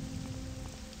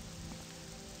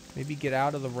maybe get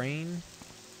out of the rain?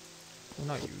 Well,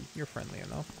 not you. You're friendly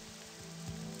enough.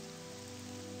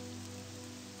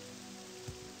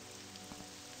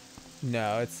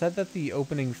 No, it said that the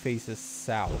opening faces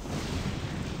south.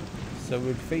 So it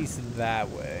would face that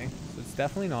way. So it's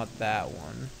definitely not that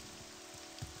one.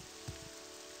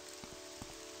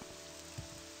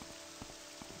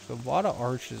 There's a lot of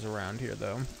arches around here,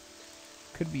 though.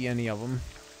 Could be any of them.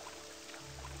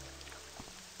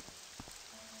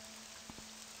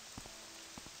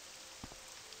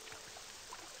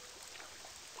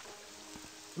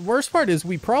 The worst part is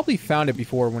we probably found it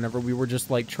before whenever we were just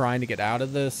like trying to get out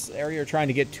of this area or trying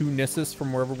to get to Nissus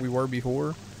from wherever we were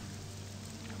before.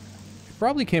 We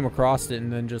probably came across it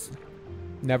and then just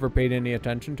never paid any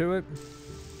attention to it.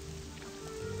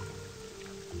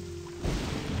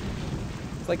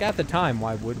 It's like at the time,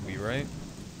 why would we, right?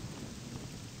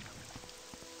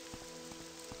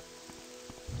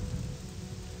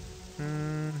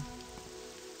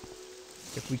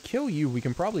 If we kill you, we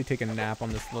can probably take a nap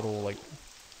on this little, like,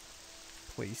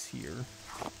 place here.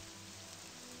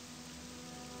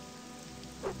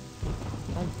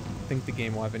 I don't think the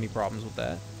game will have any problems with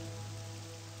that.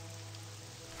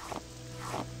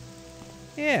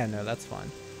 Yeah, no, that's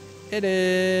fine. It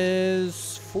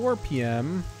is 4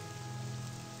 p.m.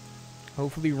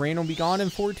 Hopefully rain will be gone in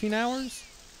 14 hours.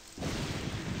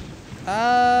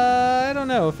 I don't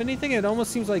know. If anything, it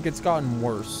almost seems like it's gotten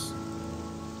worse.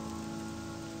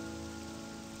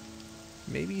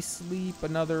 Maybe sleep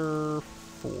another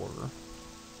 4.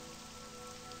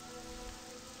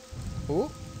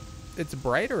 Oh, it's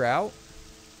brighter out.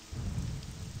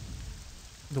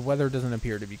 The weather doesn't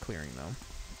appear to be clearing, though.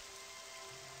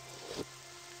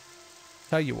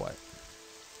 Tell you what.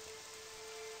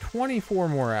 24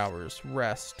 more hours.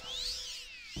 Rest.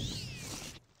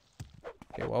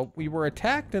 Okay, well, we were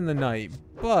attacked in the night,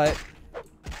 but...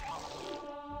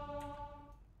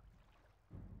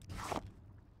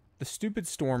 the stupid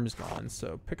storm's gone,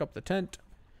 so pick up the tent.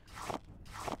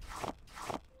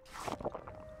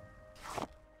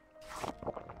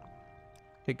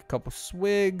 Take a couple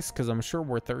swigs, because I'm sure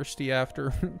we're thirsty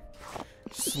after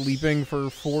sleeping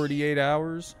for 48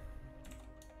 hours.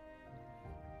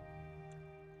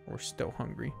 We're still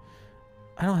hungry.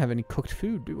 I don't have any cooked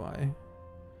food, do I?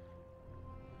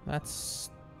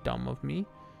 That's dumb of me.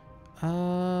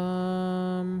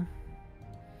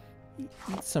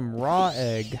 Eat some raw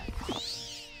egg.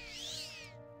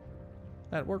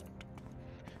 That worked.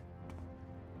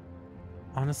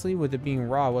 Honestly, with it being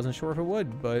raw, I wasn't sure if it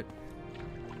would, but...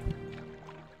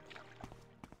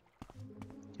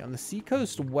 on the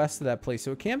seacoast west of that place,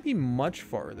 so it can't be much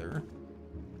farther.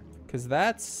 Because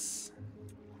that's...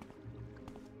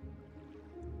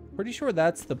 pretty sure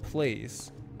that's the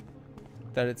place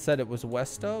that it said it was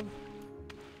west of.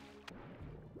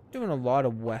 Doing a lot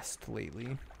of west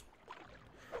lately.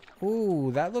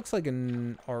 Ooh, that looks like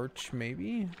an arch,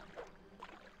 maybe?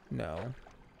 No.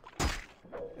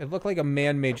 It looked like a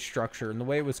man-made structure, and the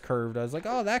way it was curved, I was like,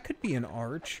 oh, that could be an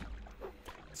arch.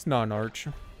 It's not an arch.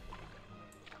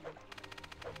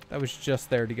 That was just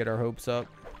there to get our hopes up.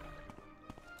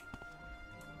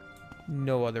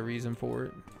 No other reason for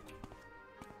it.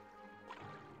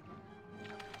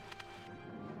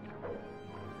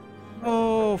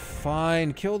 Oh,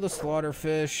 fine. Kill the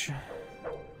slaughterfish.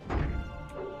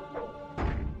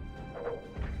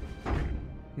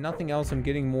 nothing else, I'm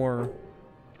getting more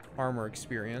armor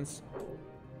experience.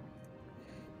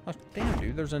 Oh, damn,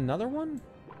 dude. There's another one?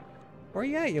 Where are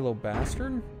you at, you little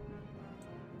bastard?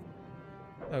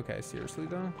 Okay, seriously,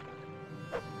 though?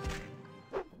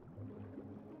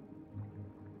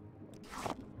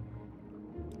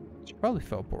 Should probably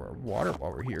fill up our water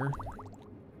while we're here.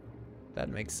 That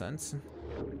makes sense.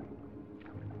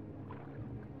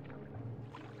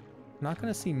 Not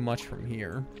gonna see much from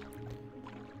here.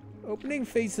 Opening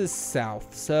faces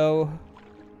south, so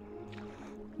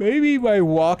maybe by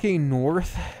walking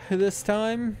north this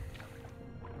time,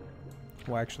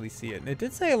 we'll actually see it. And it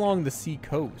did say along the sea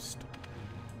coast,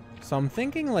 so I'm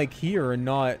thinking like here and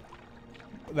not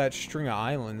that string of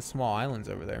islands, small islands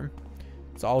over there.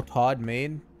 It's all Todd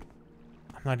made.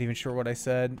 I'm not even sure what I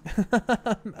said.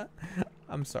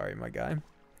 I'm sorry, my guy.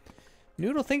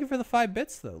 Noodle, thank you for the 5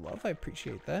 bits, though, love. I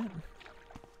appreciate that.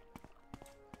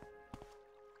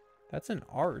 That's an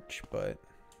arch, but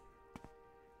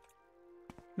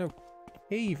no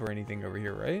cave or anything over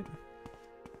here, right?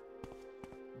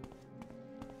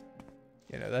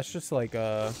 You know, that's just like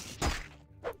an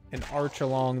arch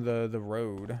along the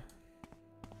road.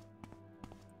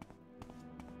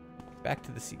 Back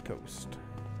to the seacoast.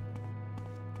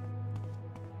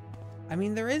 I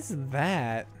mean, there is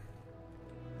that.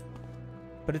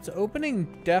 But its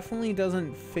opening definitely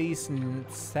doesn't face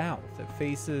south. It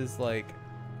faces, like,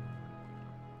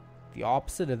 the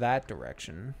opposite of that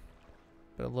direction.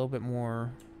 But a little bit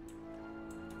more...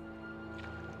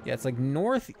 Yeah, it's like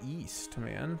northeast,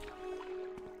 man.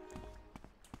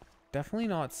 Definitely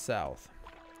not south.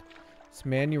 So,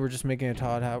 man, you were just making a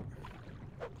Todd out.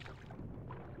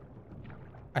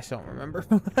 I still don't remember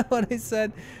what I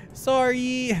said.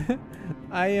 Sorry.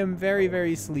 I am very,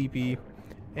 very sleepy.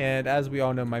 And as we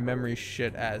all know, my memory's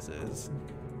shit as is.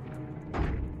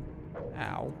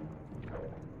 Ow.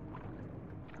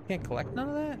 Can't collect none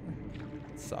of that?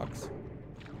 It sucks.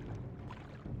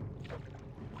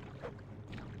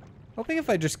 Hoping if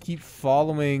I just keep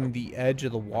following the edge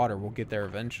of the water, we'll get there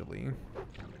eventually.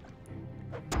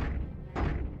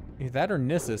 Either that or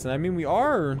Nissus. And I mean, we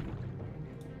are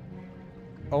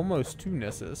almost to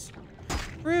Nissus.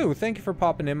 Rue, thank you for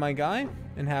popping in, my guy.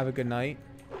 And have a good night.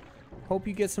 Hope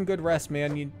you get some good rest,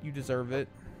 man. You deserve it.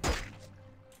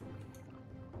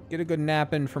 Get a good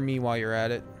nap in for me while you're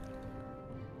at it.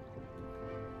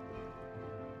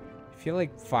 I feel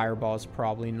like Fireball is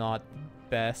probably not the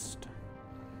best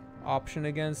option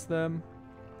against them.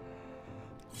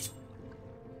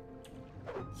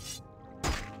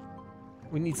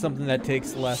 We need something that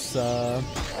takes less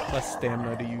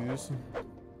stamina to use.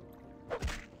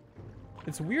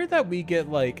 It's weird that we get,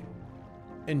 like,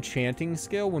 enchanting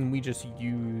skill when we just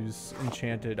use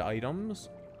enchanted items.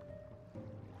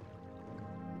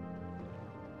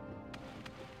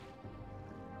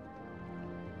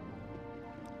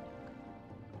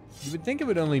 You would think it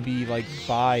would only be like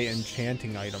buy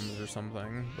enchanting items or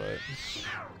something, but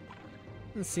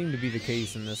doesn't seem to be the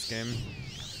case in this game.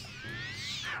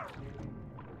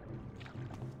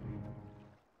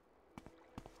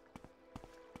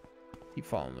 Keep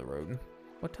following the road.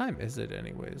 What time is it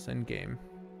anyways in game?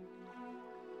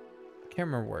 Can't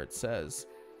remember where it says.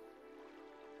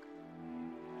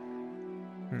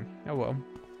 Oh well.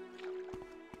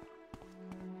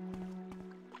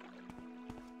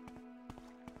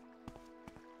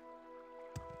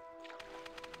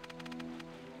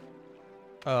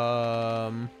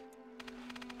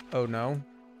 Oh no.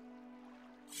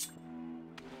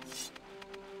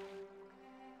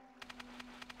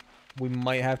 We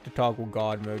might have to toggle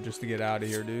God mode just to get out of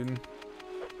here, dude.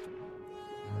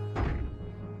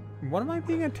 What am I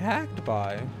being attacked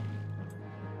by?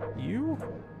 You?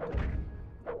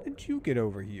 How did you get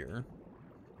over here?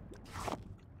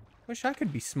 Wish I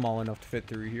could be small enough to fit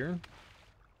through here.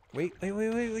 Wait.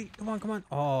 Come on.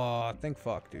 Oh, thank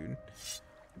fuck, dude.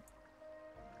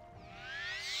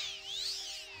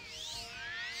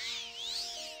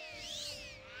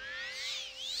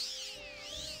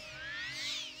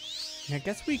 I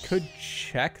guess we could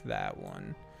check that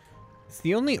one. It's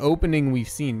the only opening we've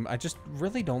seen. I just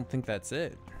really don't think that's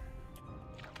it.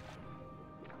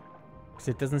 Because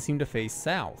it doesn't seem to face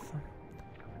south.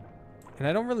 And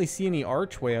I don't really see any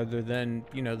archway other than,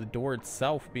 you know, the door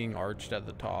itself being arched at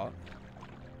the top.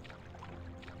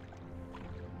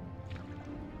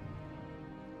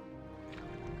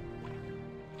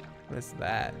 What is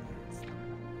that?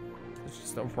 It's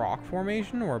just a rock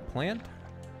formation or a plant?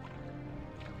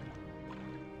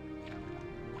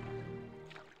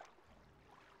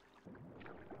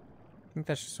 I think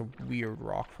that's just a weird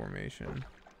rock formation.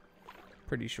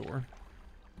 Pretty sure.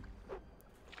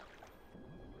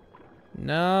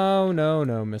 No, no,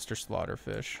 no, Mr.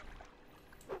 Slaughterfish.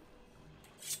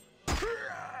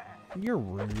 You're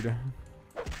rude.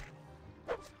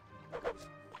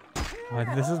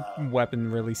 This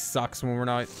weapon really sucks when we're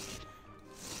not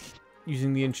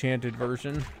using the enchanted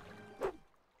version.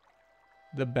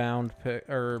 The bound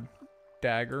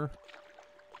dagger.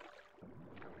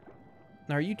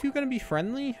 Now, are you two gonna be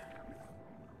friendly?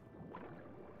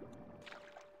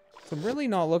 So I'm really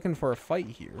not looking for a fight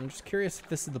here. I'm just curious if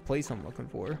this is the place I'm looking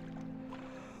for.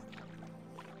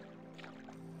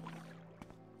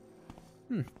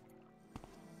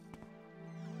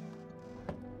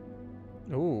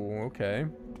 Oh, okay.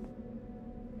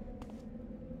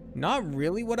 Not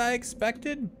really what I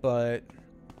expected, but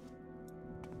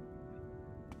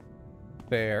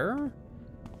fair.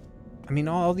 I mean,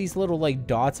 all these little, like,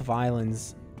 dots of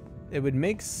islands, it would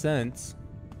make sense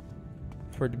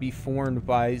for it to be formed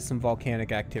by some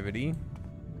volcanic activity.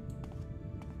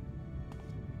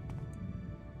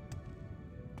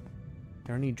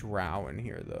 There are any drow in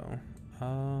here, though.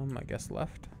 I guess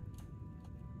left.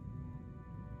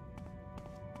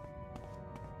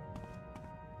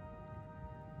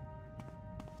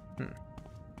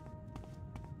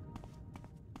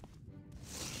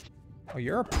 Oh,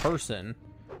 you're a person.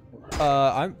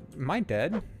 Am I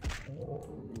dead?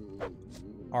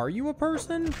 Are you a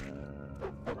person?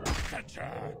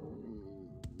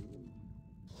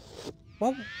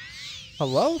 Well,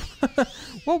 hello?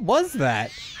 What was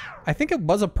that? I think it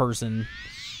was a person.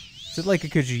 Is it like a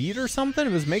Khajiit or something?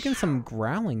 It was making some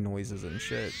growling noises and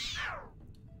shit.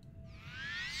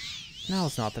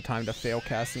 Now's not the time to fail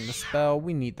casting the spell.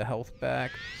 We need the health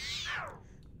back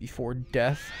before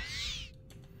death.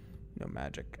 No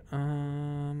magic. I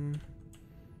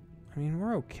mean,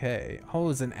 we're okay. Oh,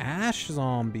 it's an ash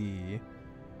zombie.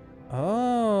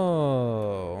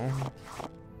 Oh.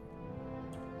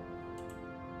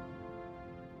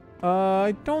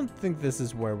 I don't think this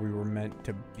is where we were meant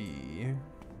to be.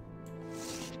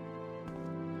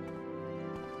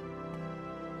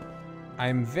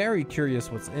 I'm very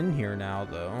curious what's in here now,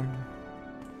 though.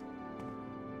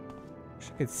 Wish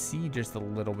I could see just a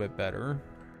little bit better.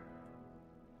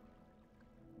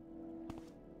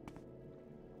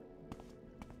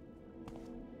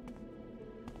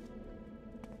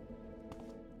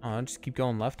 Just keep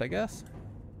going left, I guess.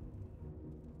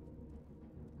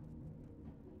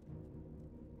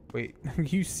 Wait,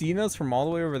 you seen us from all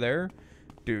the way over there?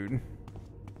 Dude.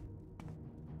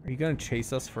 Are you gonna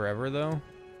chase us forever, though?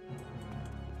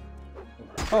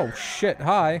 Oh, shit,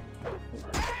 hi.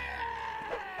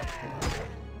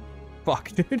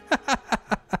 Fuck, dude.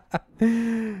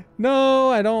 No,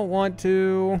 I don't want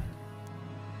to.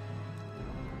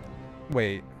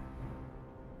 Wait.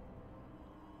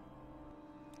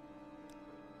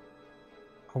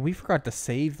 Oh, we forgot to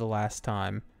save the last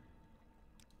time.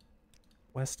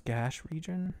 West Gash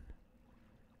region?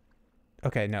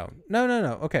 Okay, no.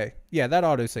 No. Okay. Yeah, that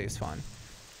autosave is fine.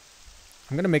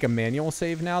 I'm going to make a manual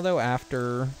save now, though,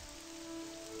 after...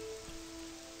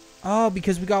 Oh,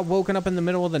 because we got woken up in the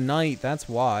middle of the night. That's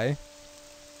why.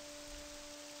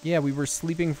 Yeah, we were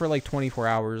sleeping for like 24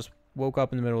 hours. Woke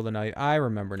up in the middle of the night. I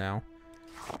remember now.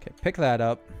 Okay, pick that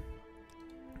up.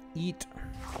 Eat.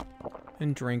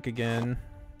 And drink again.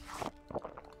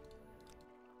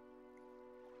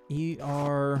 Eat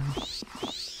our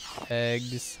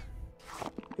eggs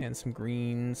and some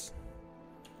greens.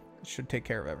 Should take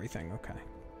care of everything. Okay.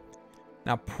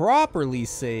 Now properly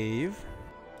save.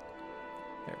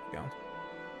 There we go.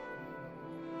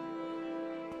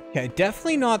 Okay,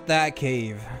 definitely not that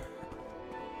cave.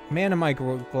 Man, am I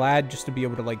glad just to be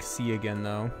able to like see again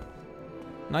though.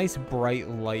 Nice bright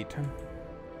light.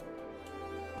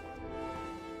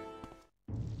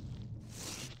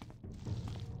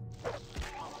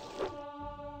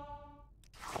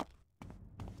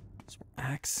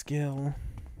 Axe skill.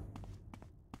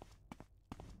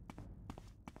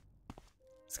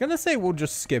 I was gonna say we'll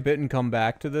just skip it and come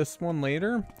back to this one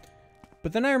later.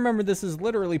 But then I remember this is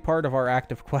literally part of our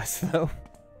active quest though.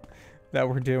 That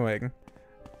we're doing.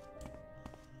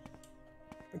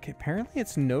 Okay, apparently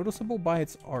it's noticeable by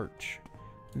its arch.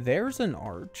 There's an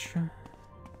arch.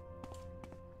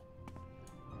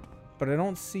 But I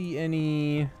don't see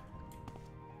any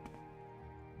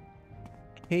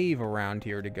cave around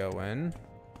here to go in.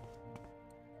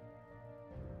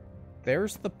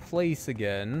 There's the place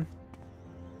again.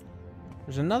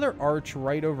 There's another arch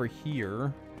right over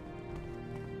here.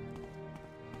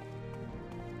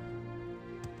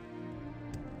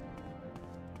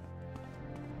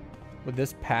 Would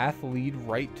this path lead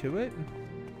right to it?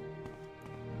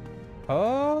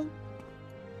 Oh,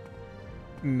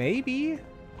 maybe.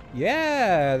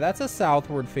 Yeah, that's a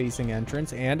southward facing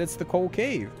entrance, and it's the coal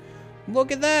cave.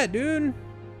 Look at that, dude.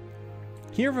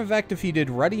 Here Vivek defeated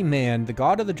Ruddy Man, the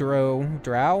god of the drow.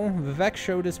 Vivek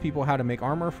showed his people how to make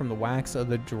armor from the wax of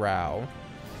the drow.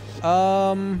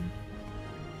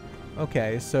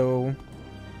 Okay, so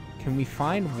can we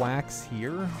find wax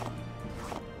here?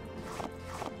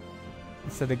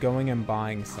 Instead of going and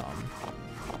buying some.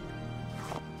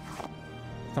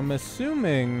 I'm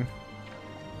assuming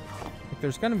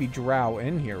there's gonna be drow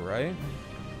in here, right?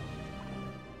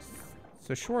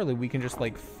 So surely we can just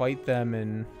like fight them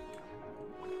and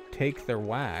take their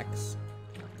wax.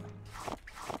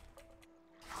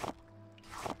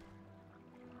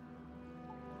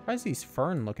 Why is these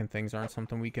fern looking things aren't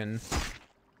something we can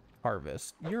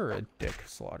harvest? You're a dick,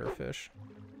 slaughterfish.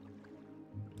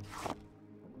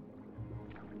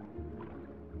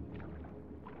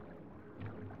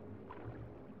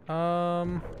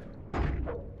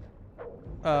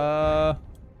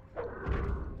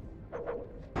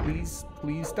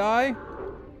 Please die.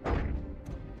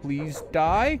 Please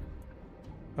die.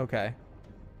 Okay.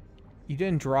 You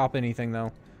didn't drop anything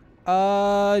though.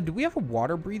 Do we have a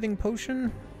water breathing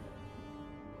potion?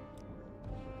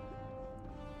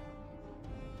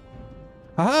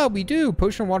 Haha, we do.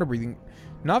 Potion of water breathing.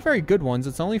 Not very good ones.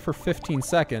 It's only for 15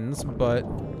 seconds, but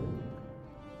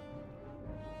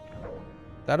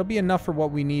that'll be enough for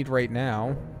what we need right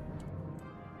now.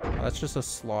 Oh, that's just a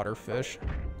slaughterfish.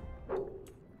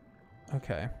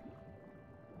 Okay.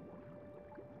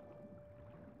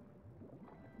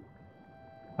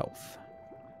 Health.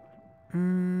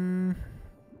 10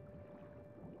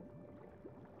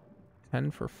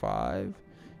 for 5.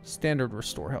 Standard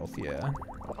restore health, yeah.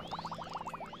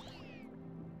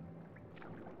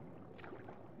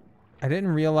 I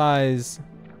didn't realize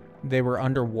they were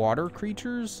underwater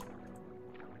creatures.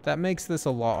 That makes this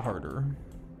a lot harder.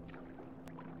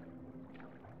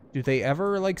 Do they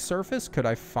ever, like, surface? Could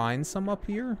I find some up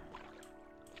here?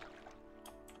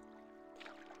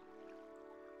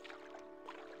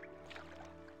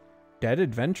 Dead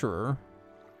adventurer.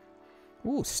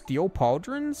 Ooh, steel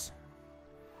pauldrons?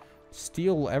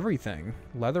 Steel everything.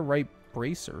 Leatherite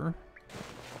bracer.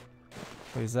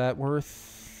 Is that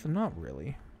worth... Not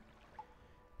really.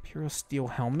 Imperial steel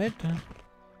helmet.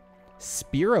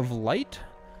 Spear of light?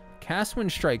 Cast when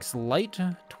strikes light.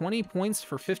 20 points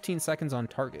for 15 seconds on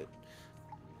target.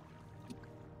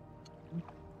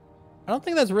 I don't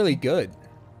think that's really good.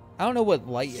 I don't know what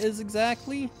light is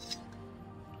exactly.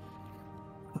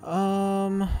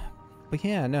 But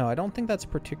yeah, no, I don't think that's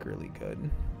particularly good.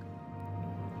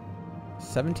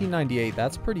 1798,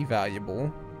 that's pretty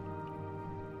valuable.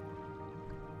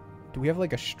 Do we have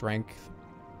like a strength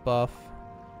buff?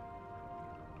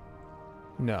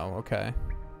 No, okay.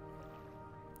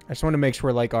 I just want to make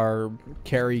sure like our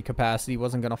carry capacity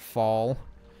wasn't gonna fall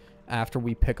after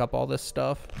we pick up all this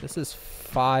stuff. This is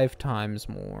 5 times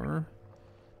more.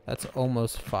 That's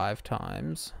almost 5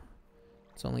 times.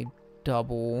 It's only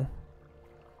double.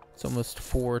 It's almost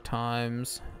 4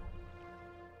 times.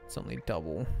 It's only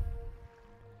double.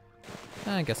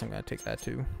 I guess I'm gonna take that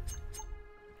too.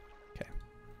 Okay.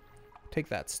 Take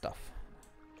that stuff.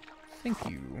 Thank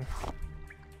you.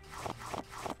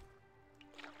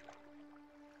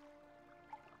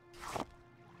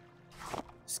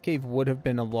 This cave would have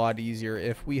been a lot easier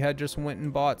if we had just went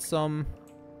and bought some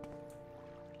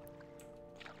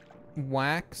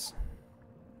wax.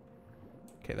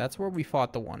 Okay, that's where we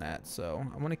fought the one at, so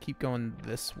I'm gonna keep going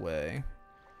this way.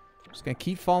 Just gonna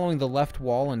keep following the left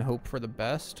wall and hope for the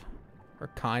best. Or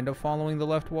kind of following the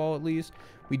left wall at least.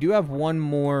 We do have one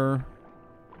more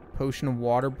potion of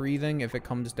water breathing if it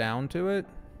comes down to it.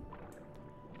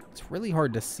 It's really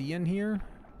hard to see in here.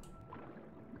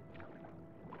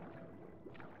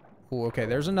 Oh, okay,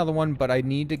 there's another one, but I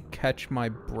need to catch my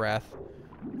breath.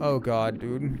 Oh god,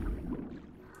 dude.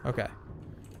 Okay.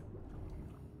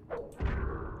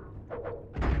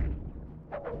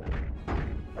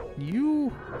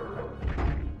 You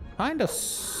kind of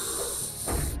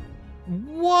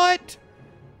what?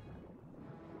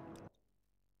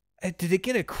 Did it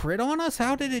get a crit on us?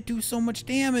 How did it do so much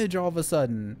damage all of a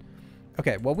sudden?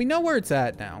 Okay, well, we know where it's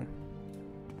at now.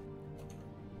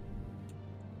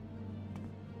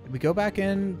 Did we go back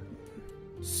in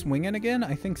swinging again?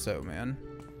 I think so, man.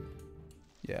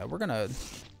 Yeah, we're gonna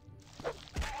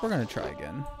try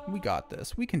again. We got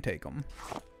this. We can take them.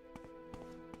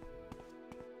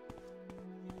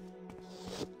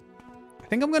 I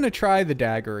think I'm gonna try the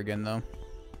dagger again, though.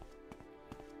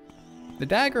 The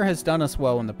dagger has done us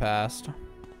well in the past.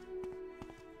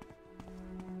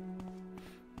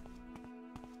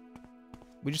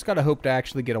 We just gotta hope to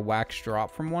actually get a wax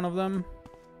drop from one of them.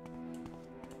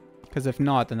 Because if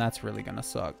not, then that's really gonna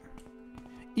suck.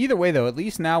 Either way, though, at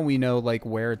least now we know, like,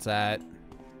 where it's at.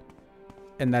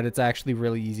 And that it's actually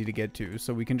really easy to get to.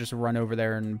 So we can just run over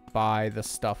there and buy the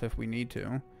stuff if we need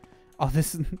to. Oh,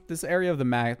 this area of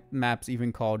the map's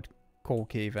even called Coal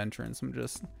Cave Entrance. I'm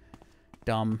just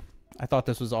dumb. I thought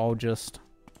this was all just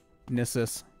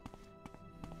Nissus.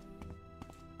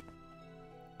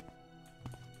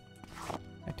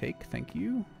 I take, thank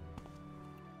you.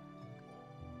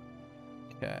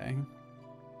 Okay.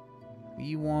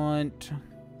 We want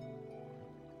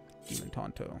Demon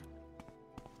Tonto.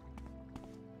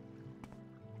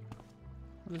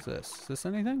 What is this? Is this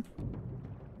anything?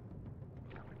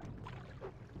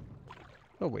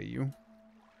 Oh, wait, you.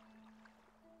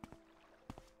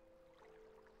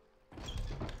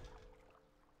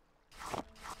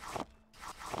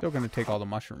 Still gonna take all the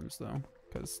mushrooms, though.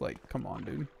 Because, like, come on,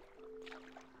 dude.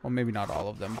 Well, maybe not all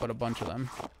of them, but a bunch of them.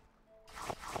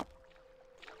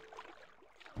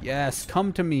 Yes,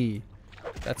 come to me.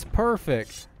 That's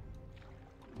perfect.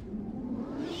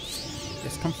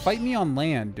 Yes, come fight me on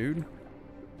land, dude.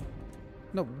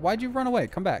 No, why'd you run away?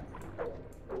 Come back.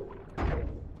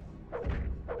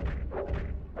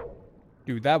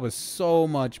 Dude, that was so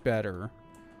much better.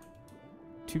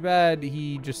 Too bad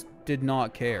he just did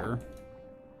not care.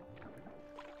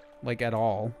 Like, at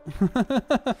all.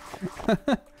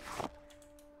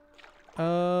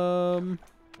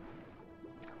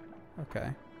 Okay.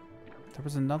 There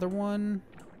was another one.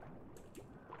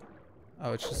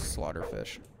 Oh, it's just a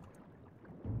slaughterfish.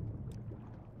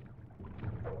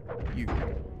 You.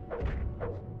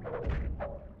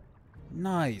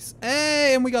 Nice.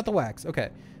 Hey, and we got the wax. Okay.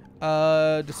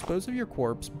 Dispose of your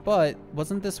corpse. But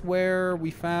wasn't this where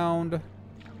we found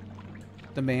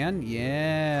the man?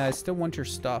 Yeah, I still want your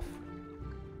stuff.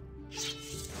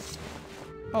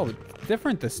 Oh, it's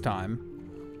different this time.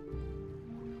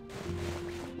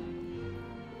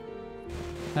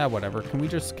 Ah, whatever. Can we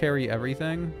just carry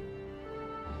everything?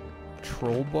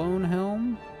 Trollbone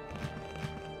helm?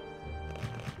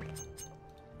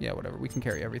 Yeah, whatever. We can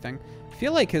carry everything. I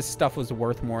feel like his stuff was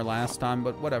worth more last time,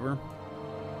 but whatever.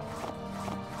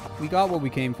 We got what we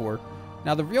came for.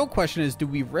 Now, the real question is, do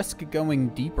we risk going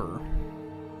deeper?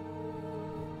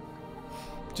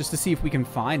 Just to see if we can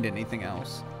find anything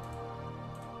else.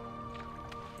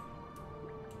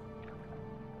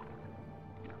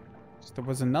 So there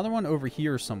was another one over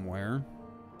here somewhere.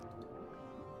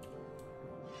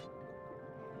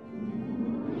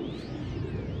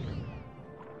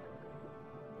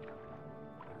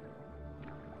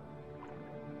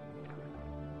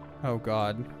 Oh,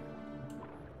 God.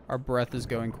 Our breath is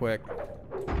going quick.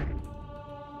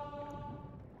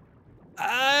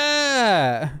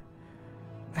 Ah!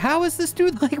 How is this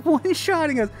dude, like,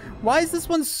 one-shotting us? Why is this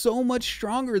one so much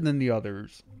stronger than the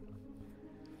others?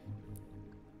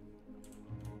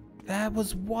 That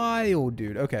was wild,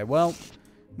 dude. Okay, well,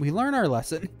 we learn our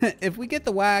lesson. If we get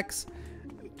the wax,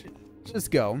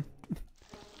 just go.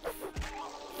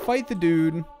 Fight the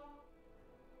dude.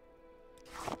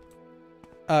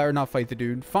 Or not fight the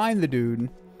dude. Find the dude.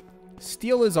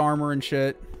 Steal his armor and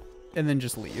shit. And then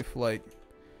just leave. Like,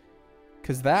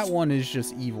 because that one is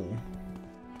just evil.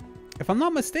 If I'm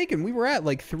not mistaken, we were at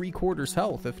like 3/4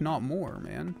 health, if not more,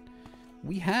 man.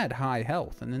 We had high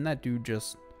health, and then that dude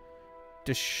just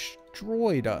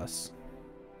destroyed us.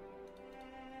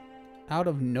 Out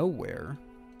of nowhere.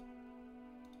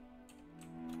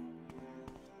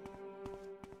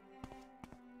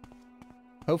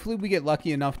 Hopefully we get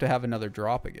lucky enough to have another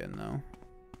drop again, though.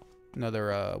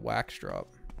 Another wax drop.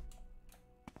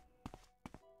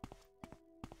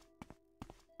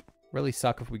 Really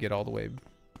suck if we get all the way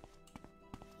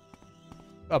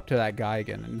up to that guy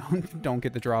again and don't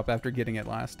get the drop after getting it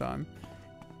last time.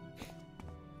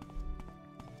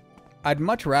 I'd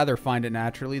much rather find it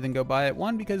naturally than go buy it.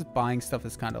 One, because buying stuff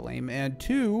is kind of lame. And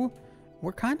two,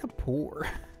 we're kind of poor.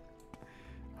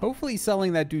 Hopefully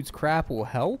selling that dude's crap will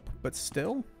help, but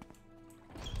still.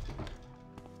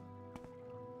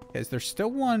 Is there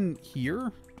still one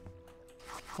here?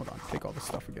 Hold on, take all this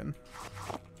stuff again.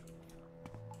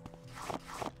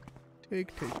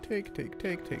 Take.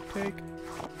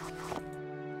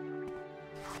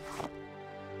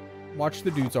 Watch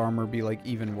the dude's armor be like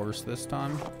even worse this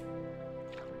time.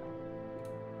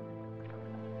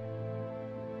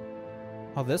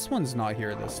 Oh, this one's not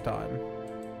here this time.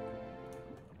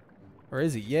 Or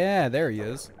is he? Yeah, there he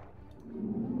is.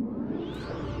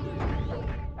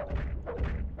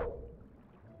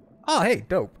 Oh, hey,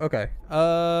 dope. Okay.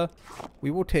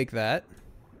 We will take that.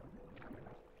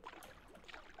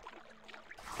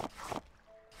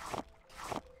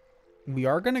 We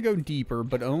are going to go deeper,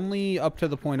 but only up to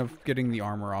the point of getting the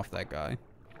armor off that guy.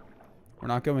 We're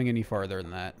not going any farther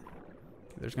than that.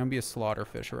 There's going to be a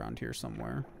slaughterfish around here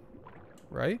somewhere.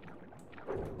 Right?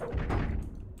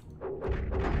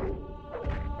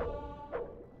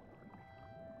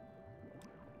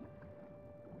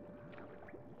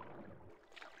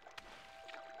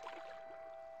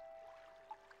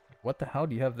 What the hell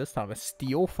do you have this time? A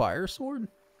steel fire sword?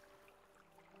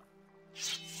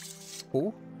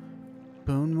 Oh.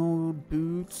 Bone mold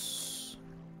boots.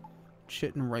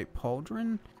 Chitin right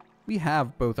pauldron. We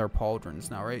have both our pauldrons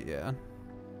now, right? Yeah.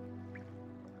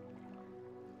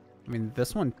 I mean,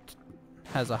 this one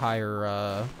has a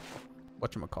higher,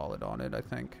 whatchamacallit on it, I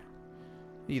think.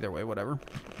 Either way, whatever.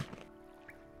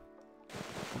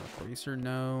 Bracer,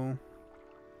 no.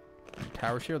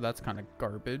 Tower shield, that's kind of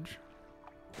garbage.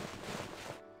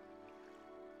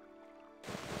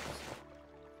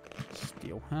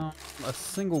 Steel helm, a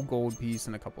single gold piece,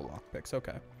 and a couple lockpicks.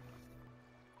 Okay.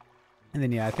 And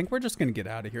then, yeah, I think we're just gonna get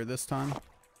out of here this time.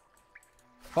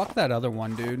 Fuck that other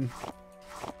one, dude.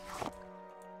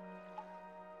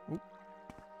 Oop.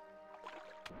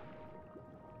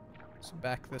 So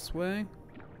back this way.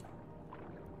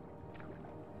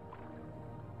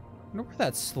 I wonder where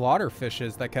that slaughterfish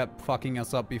is that kept fucking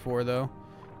us up before, though.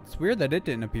 It's weird that it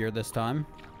didn't appear this time.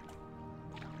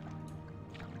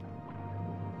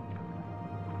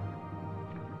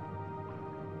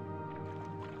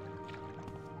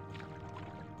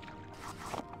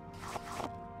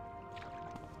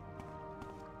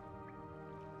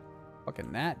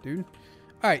 Fucking that, dude.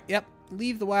 Alright, yep.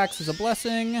 Leave the wax as a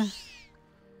blessing.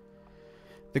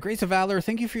 The grace of valor.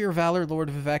 Thank you for your valor, Lord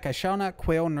Vivek. I shall not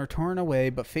quail nor turn away,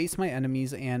 but face my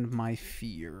enemies and my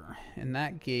fear. And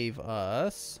that gave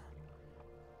us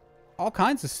all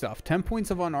kinds of stuff. 10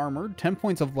 points of unarmored, 10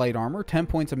 points of light armor, 10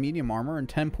 points of medium armor, and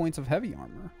 10 points of heavy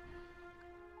armor.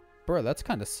 Bro, that's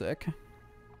kind of sick.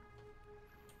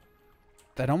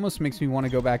 That almost makes me want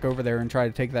to go back over there and try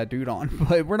to take that dude on.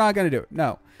 But we're not going to do it.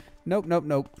 No. Nope, nope,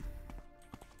 nope.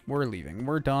 We're leaving.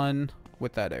 We're done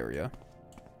with that area.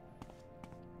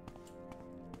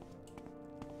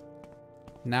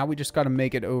 Now we just got to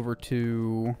make it over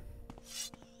to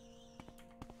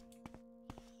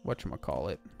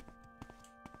whatchamacallit?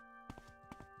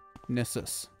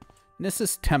 Nissus.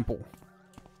 Nissus Temple.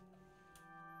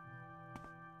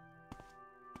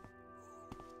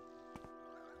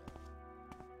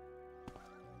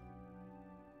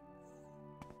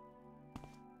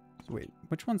 So wait,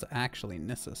 which one's actually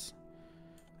Nissus?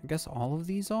 I guess all of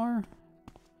these are?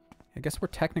 I guess we're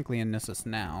technically in Nissus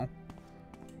now.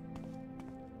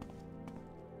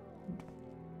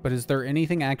 But is there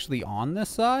anything actually on this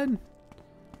side?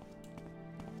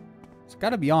 It's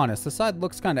gotta be honest, this side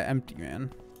looks kind of empty,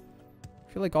 man.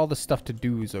 I feel like all the stuff to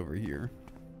do is over here.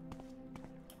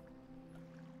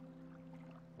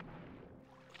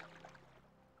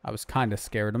 I was kind of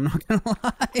scared, I'm not gonna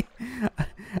lie.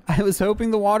 I was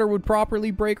hoping the water would properly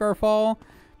break our fall,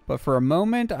 but for a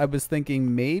moment I was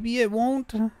thinking maybe it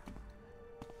won't.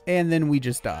 And then we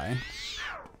just die.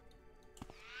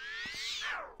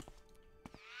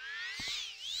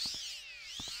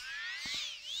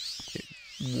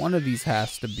 One of these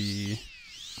has to be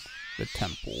the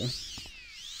temple.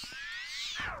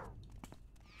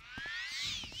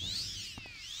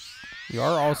 We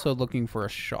are also looking for a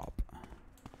shop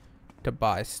to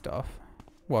buy stuff.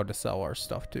 Well, to sell our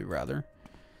stuff to, rather.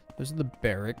 Those are the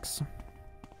barracks.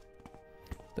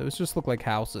 Those just look like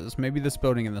houses. Maybe this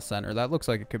building in the center. That looks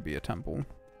like it could be a temple.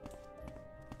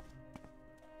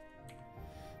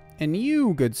 And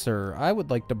you, good sir, I would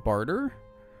like to barter.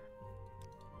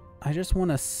 I just want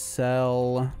to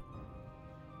sell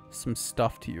some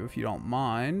stuff to you, if you don't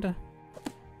mind.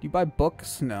 Do you buy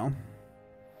books? No.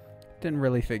 Didn't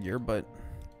really figure, but...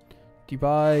 Do you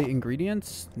buy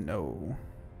ingredients? No.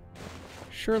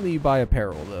 Surely you buy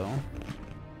apparel, though.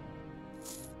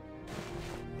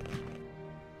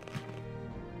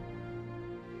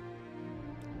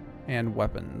 And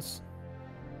weapons.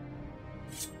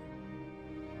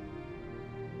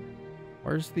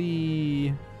 Where's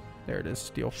the... There it is,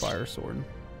 steel fire sword.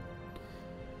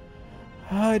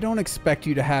 I don't expect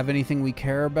you to have anything we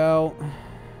care about.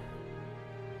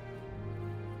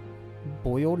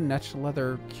 Boiled netched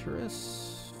leather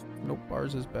cuirass? Nope,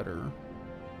 ours is better.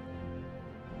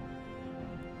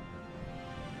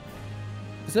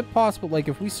 Is it possible, like,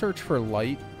 if we search for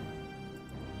light?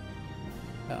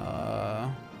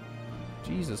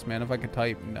 Jesus, man, if I could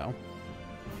type, no.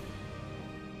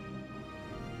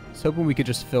 I was hoping we could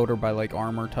just filter by, like,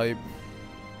 armor type.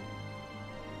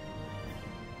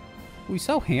 We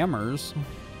sell hammers.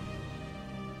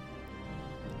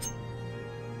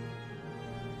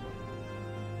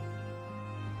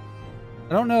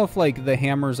 I don't know if, like, the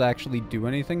hammers actually do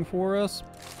anything for us.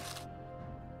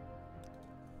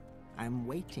 I'm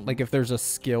waiting. Like, if there's a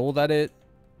skill that it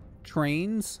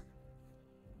trains.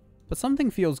 But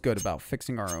something feels good about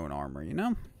fixing our own armor, you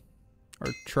know? Or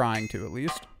trying to, at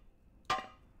least.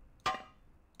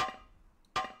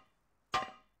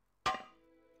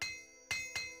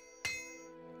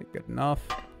 Good enough.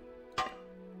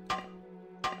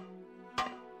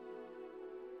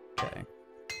 Okay.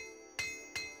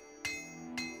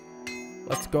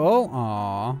 Let's go.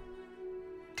 Aww.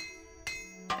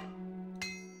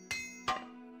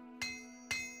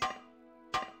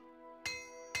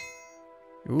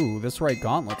 Ooh, this right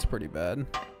gauntlet's pretty bad.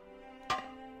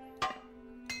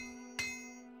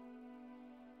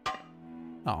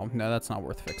 Oh, no, that's not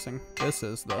worth fixing. This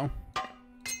is, though.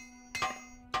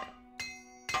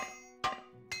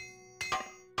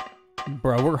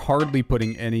 Bro, we're hardly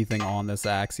putting anything on this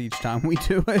axe each time we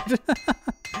do it.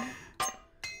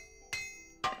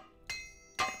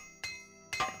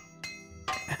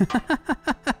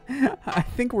 I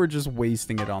think we're just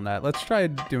wasting it on that. Let's try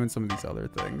doing some of these other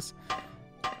things.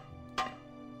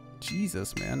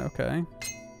 Jesus, man. Okay.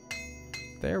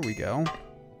 There we go.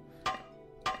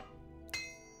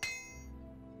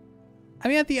 I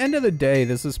mean, at the end of the day,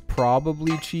 this is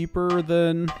probably cheaper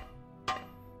than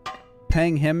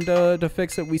paying him to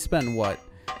fix it. We spent what?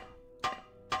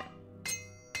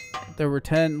 There were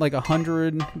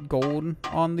 100 gold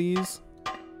on these.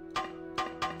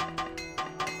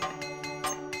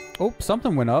 Oh,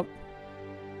 something went up.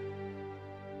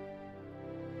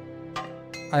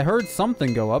 I heard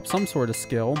something go up, some sort of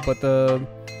skill, but the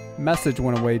message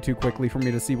went away too quickly for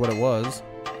me to see what it was.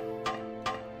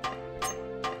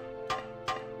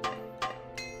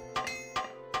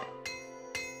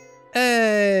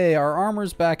 Hey, our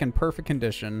armor's back in perfect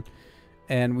condition.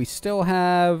 And we still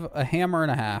have a hammer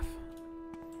and a half.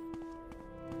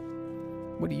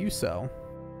 What do you sell?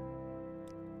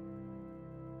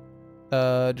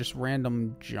 Just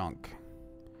random junk.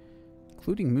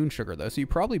 Including moon sugar, though. So you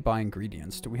probably buy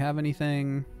ingredients. Do we have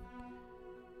anything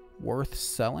worth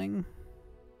selling?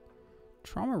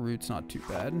 Trauma root's not too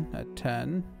bad at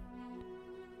 10.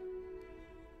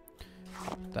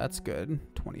 That's good.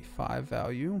 25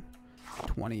 value.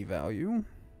 20 value.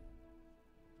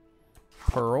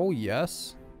 Pearl,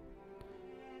 yes.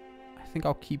 I think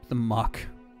I'll keep the muck.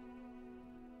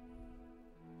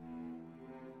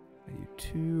 Value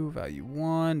 2, value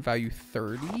 1, value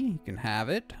 30. You can have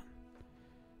it.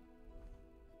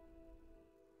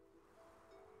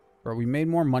 Bro, we made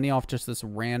more money off just this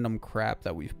random crap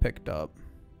that we've picked up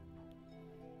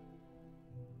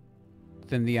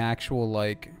than the actual,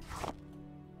 like,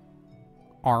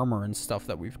 armor and stuff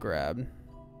that we've grabbed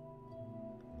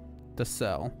to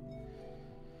sell.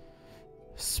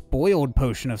 Spoiled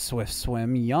potion of swift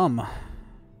swim. Yum.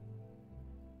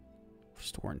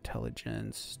 Restore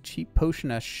intelligence. Cheap potion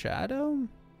as shadow?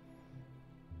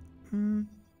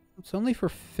 It's only for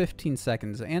 15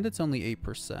 seconds and it's only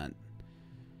 8%.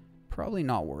 Probably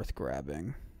not worth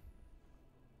grabbing.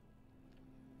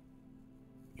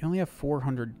 You only have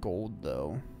 400 gold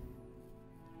though.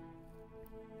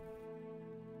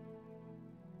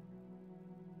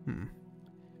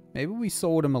 Maybe we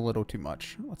sold him a little too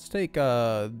much. Let's take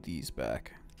these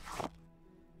back.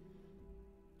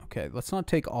 Okay, let's not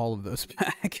take all of those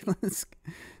back. let's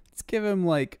give him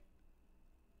like,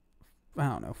 I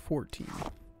don't know, 14.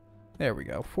 There we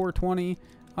go. 420.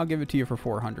 I'll give it to you for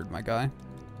 400, my guy.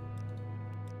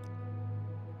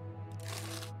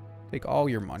 Take all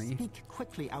your money. Speak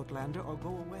quickly, Outlander, or go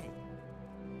away.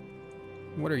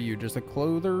 What are you, just a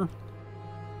clother?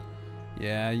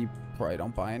 Yeah, you probably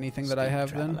don't buy anything that I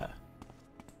have then.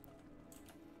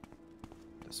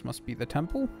 This must be the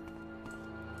temple?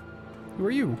 Who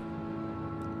are you?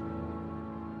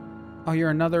 Oh, you're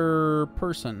another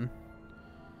person.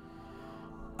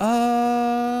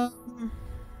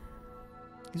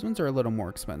 These ones are a little more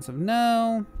expensive.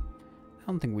 No, I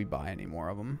don't think we buy any more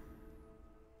of them.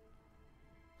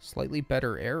 Slightly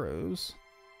better arrows.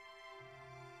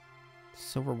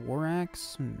 Silver war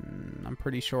axe. I'm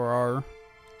pretty sure our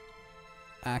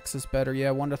axe is better.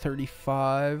 Yeah, 1 to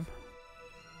 35.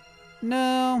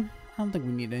 No, I don't think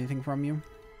we need anything from you.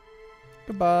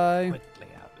 Goodbye. Quickly,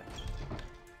 Outlander.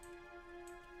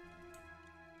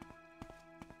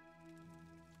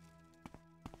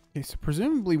 Okay, so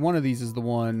presumably one of these is the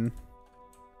one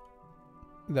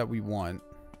that we want.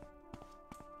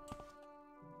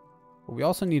 But we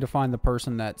also need to find the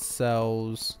person that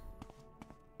sells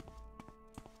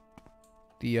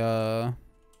the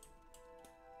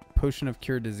potion of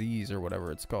cure disease or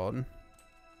whatever it's called.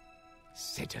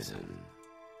 Citizen.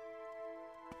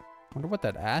 Wonder what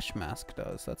that ash mask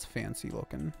does. That's fancy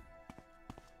looking.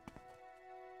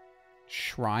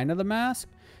 Shrine of the Mask.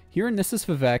 Here, Nissus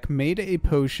Vivek made a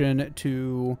potion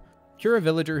to cure a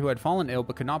villager who had fallen ill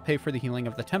but could not pay for the healing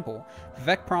of the temple.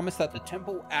 Vivek promised that the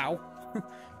temple,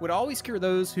 would always cure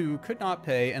those who could not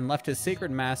pay and left his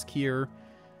sacred mask here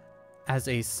as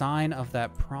a sign of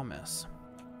that promise.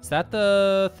 Is that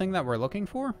the thing that we're looking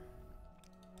for?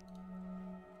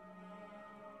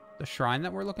 The shrine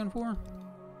that we're looking for?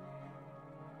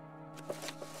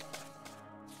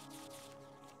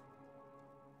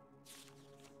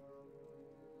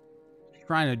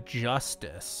 Shrine of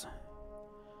Justice.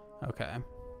 Okay.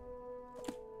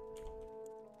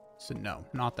 So no,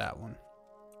 not that one.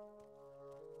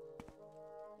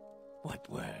 What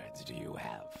words do you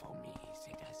have for me,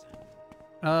 citizen?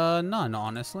 None,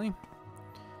 honestly.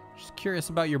 Just curious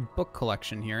about your book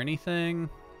collection here. Anything?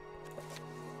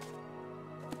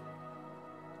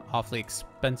 Awfully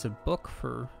expensive book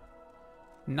for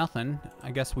nothing.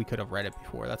 I guess we could have read it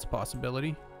before. That's a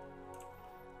possibility.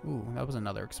 Ooh, that was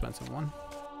another expensive one.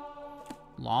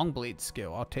 Long blade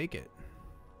skill. I'll take it.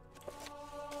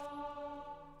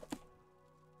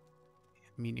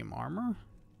 Medium armor.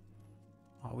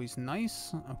 Always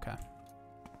nice. Okay.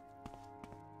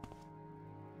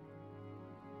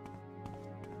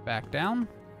 Back down.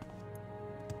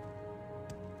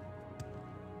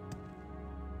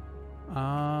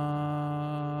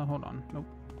 Hold on. Nope.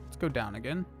 Let's go down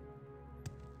again.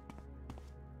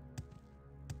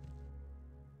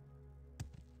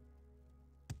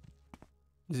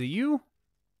 Is it you?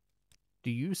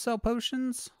 Do you sell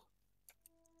potions?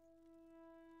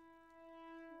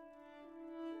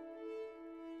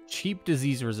 Cheap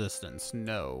disease resistance.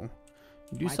 No.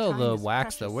 You do sell the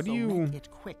wax though. What do you... Make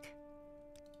it quick.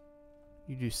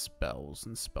 You do spells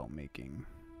and spell making.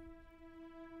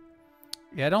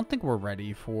 Yeah, I don't think we're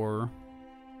ready for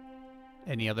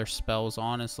any other spells,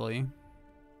 honestly.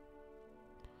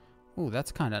 Ooh,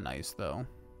 that's kind of nice though.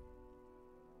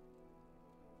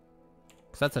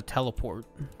 Because that's a teleport.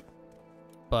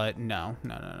 But no.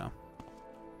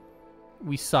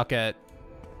 We suck at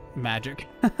magic.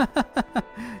 I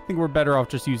think we're better off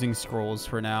just using scrolls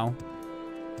for now.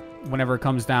 Whenever it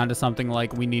comes down to something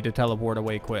like we need to teleport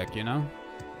away quick, you know?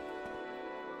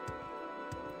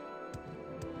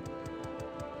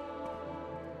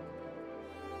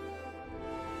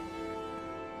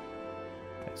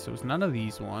 Okay, so it's none of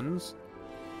these ones.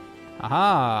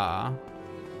 Aha!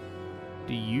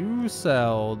 Do you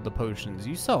sell the potions?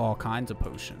 You sell all kinds of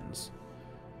potions.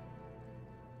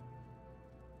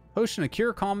 Potion to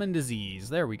cure common disease.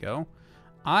 There we go.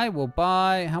 I will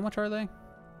buy... How much are they?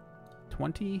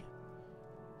 20?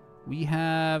 We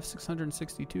have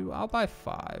 662. I'll buy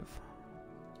 5.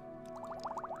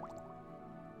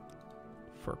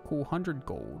 For a cool 100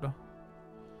 gold.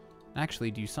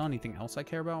 Actually, do you sell anything else I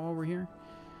care about while we're here?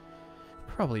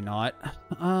 Probably not.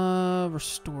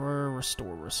 Restore.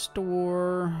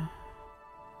 Restore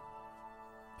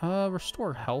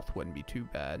health wouldn't be too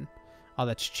bad. Oh,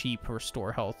 that's cheap.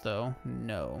 Restore health, though.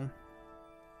 No.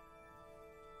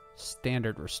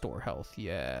 Standard restore health,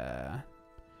 yeah.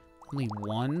 Only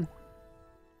one.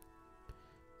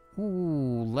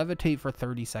 Ooh, levitate for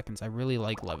 30 seconds. I really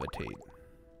like levitate.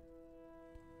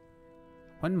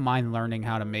 Wouldn't mind learning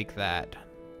how to make that.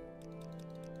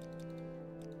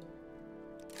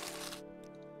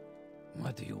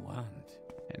 What do you want?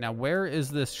 Now, where is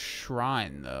this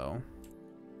shrine, though?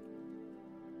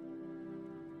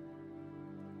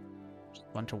 Just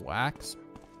a bunch of wax.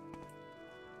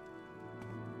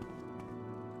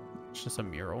 It's just a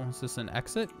mural. Is this an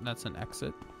exit? That's an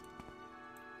exit.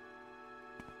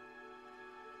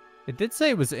 It did say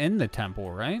it was in the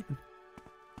temple, right?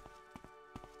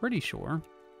 Pretty sure.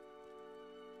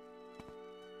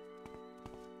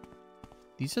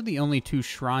 These are the only 2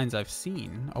 shrines I've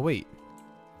seen. Oh, wait.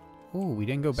 Oh, we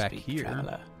didn't go back here.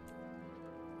 Traveler.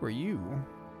 Who are you?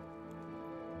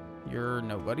 You're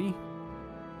nobody?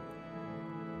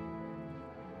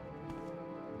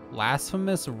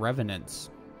 Blasphemous Revenants.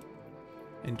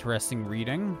 Interesting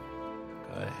reading.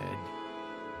 Go ahead.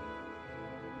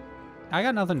 I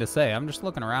got nothing to say. I'm just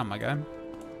looking around, my guy.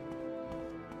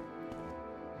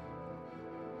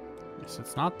 Yes,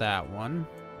 it's not that one.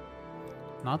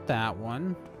 Not that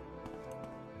one.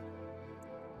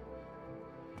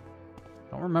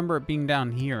 Don't remember it being down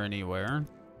here anywhere.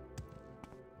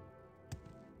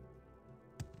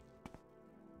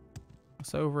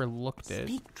 Just overlooked it.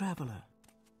 Speak, traveler.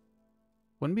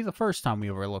 Wouldn't be the first time we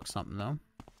overlooked something, though.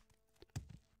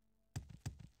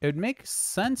 It would make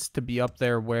sense to be up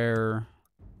there where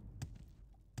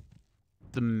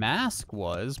the mask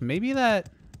was. Maybe that...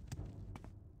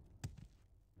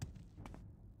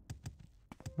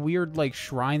 weird, like,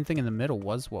 shrine thing in the middle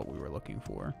was what we were looking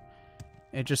for.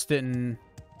 It just didn't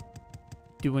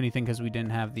do anything because we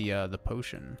didn't have the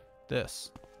potion.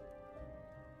 This.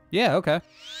 Yeah, okay.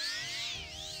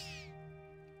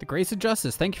 The grace of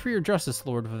justice. Thank you for your justice,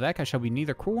 Lord Vivek. I shall be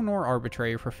neither cruel nor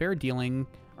arbitrary, for fair dealing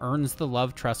earns the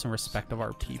love, trust, and respect of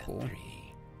our people.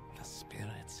 The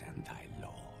spirits and thy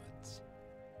lords.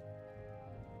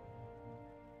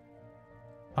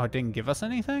 Oh, it didn't give us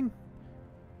anything?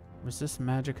 Resist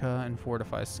magicka and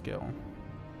fortify skill.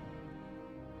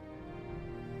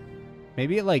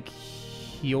 Maybe it, like,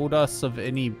 healed us of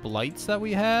any blights that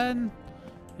we had?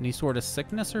 Any sort of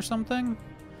sickness or something?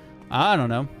 I don't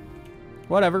know.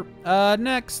 Whatever.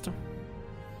 Next.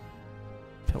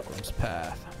 Pilgrim's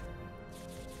Path.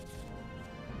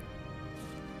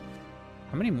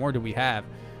 How many more do we have?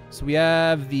 So we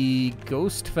have the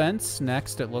Ghost Fence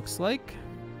next, it looks like.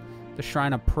 The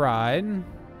Shrine of Pride.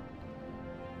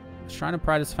 The Shrine of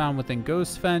Pride is found within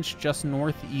Ghost Fence, just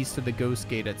northeast of the Ghost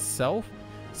Gate itself.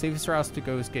 Safest routes to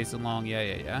Ghost Gates along.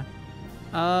 Yeah.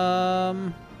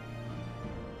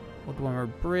 Old Dwemer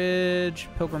Bridge.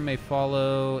 Pilgrim may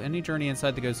follow. Any journey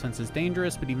inside the Ghost Fence is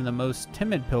dangerous, but even the most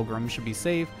timid pilgrim should be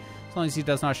safe, as long as he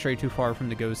does not stray too far from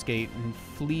the Ghost Gate and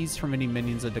flees from any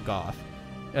minions of Dagoth.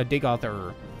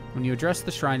 Dagoth. When you address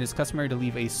the shrine, it is customary to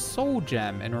leave a soul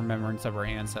gem in remembrance of our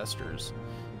ancestors,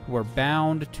 who are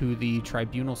bound to the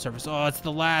tribunal service. Oh, it's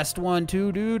the last one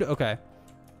too, dude. Okay.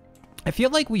 I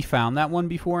feel like we found that one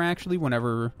before, actually,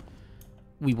 whenever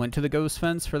we went to the Ghost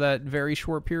Fence for that very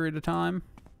short period of time.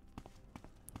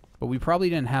 But we probably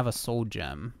didn't have a soul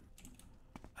gem.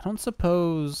 I don't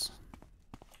suppose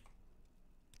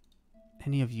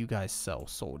any of you guys sell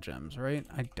soul gems, right?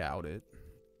 I doubt it.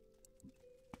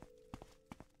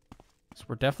 So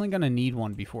we're definitely going to need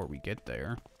one before we get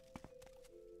there.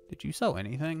 Did you sell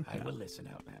anything? I will listen,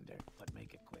 Outlander, but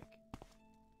make it quick.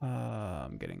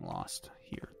 I'm getting lost.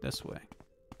 Here, this way.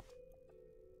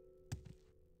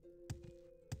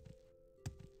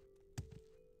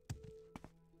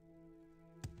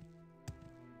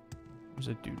 There's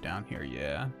a dude down here,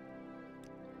 yeah.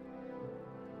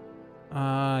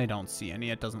 I don't see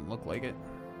any. It doesn't look like it.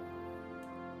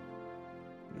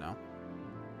 No.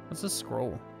 What's this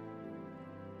scroll?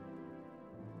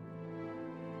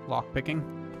 Lockpicking?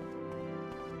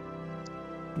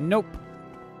 Nope.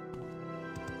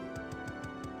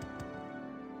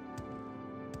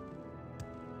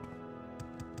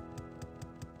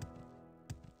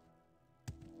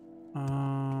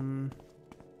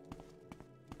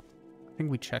 I think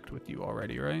we checked with you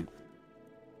already, right?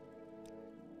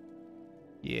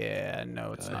 Yeah,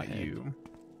 no, it's not you.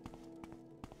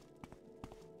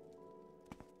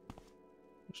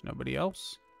 There's nobody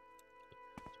else.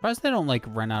 Surprised they don't, like,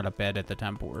 rent out a bed at the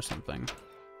temple or something.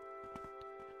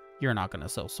 You're not gonna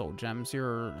sell soul gems.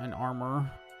 You're an armorer.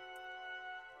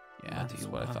 Yeah, that's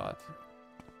what I thought.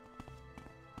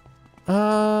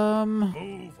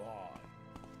 Move on.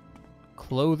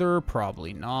 Clother,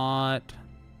 probably not.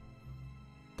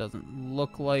 Doesn't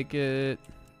look like it.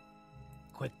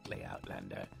 Quickly,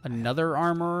 Outlander. Another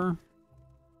armorer.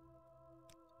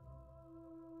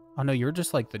 Oh no, you're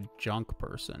just like the junk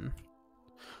person.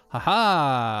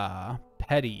 Haha!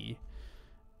 Petty.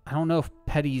 I don't know if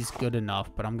Petty's good enough,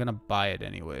 but I'm gonna buy it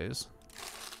anyways.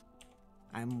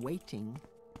 I'm waiting.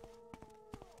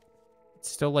 It's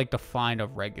still like to find a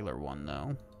regular one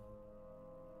though.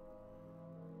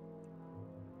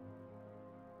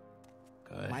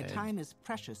 Go ahead. My time is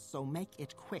precious, so make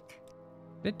it quick.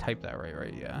 Did type that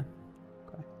right? Yeah.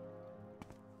 Okay.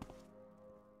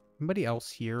 Anybody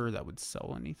else here that would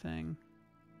sell anything?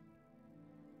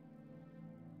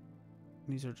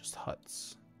 These are just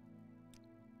huts.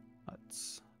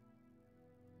 Huts.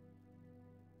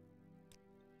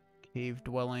 Cave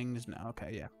dwellings. No,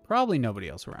 okay, yeah. Probably nobody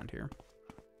else around here.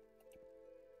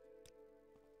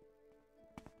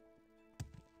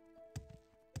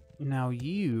 Now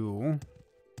you...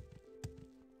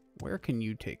 Where can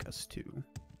you take us to?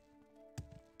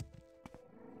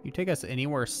 You take us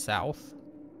anywhere south?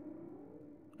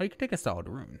 Oh, you can take us to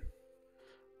Aldrune.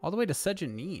 All the way to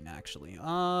Sejanine, actually.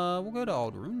 We'll go to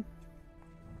Aldrune.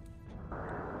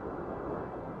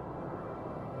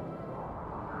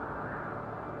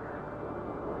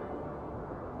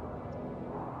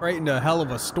 Right into a hell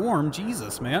of a storm.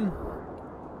 Jesus, man.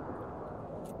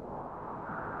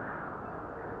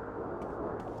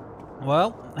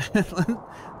 Well,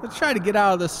 let's try to get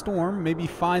out of the storm. Maybe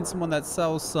find someone that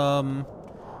sells some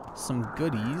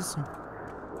goodies.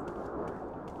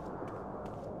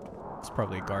 It's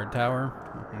probably a guard tower.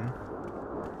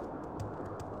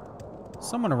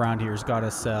 Someone around here's got to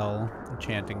sell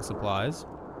enchanting supplies.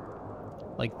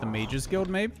 Like the Mages Guild,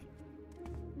 maybe?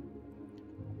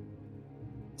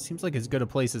 Seems like as good a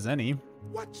place as any.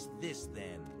 What's this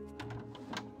then?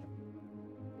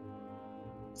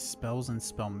 Spells and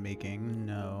spell making,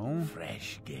 no.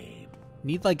 Fresh game.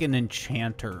 Need like an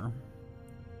enchanter.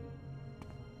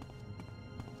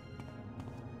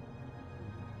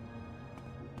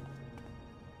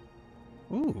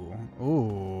 Ooh,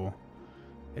 ooh.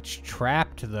 It's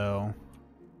trapped though.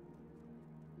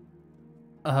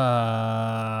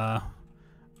 I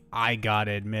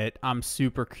gotta admit, I'm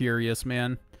super curious,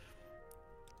 man.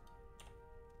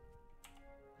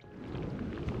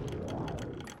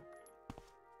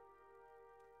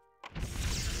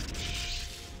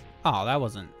 Oh, that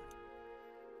wasn't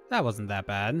that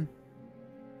bad.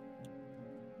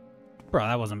 Bro,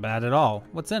 that wasn't bad at all.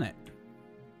 What's in it?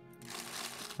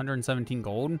 117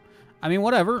 gold. I mean,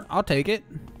 whatever. I'll take it.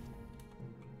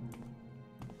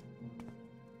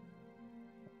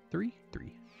 3.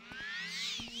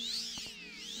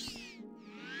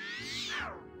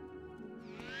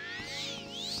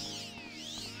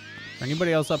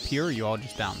 Anybody else up here, or are you all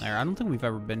just down there? I don't think we've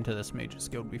ever been to this Mages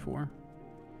Guild before.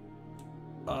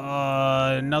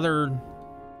 Another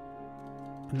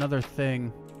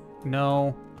thing.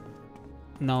 No,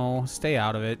 stay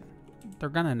out of it. They're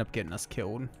gonna end up getting us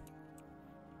killed.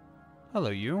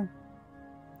 Hello, you.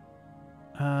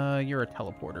 You're a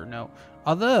teleporter. No.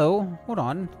 Although, hold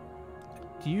on.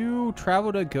 Do you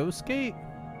travel to Ghost Gate?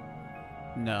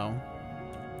 No.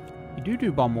 You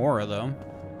do Balmora, though.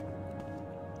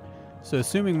 So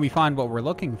assuming we find what we're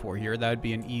looking for here, that would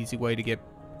be an easy way to get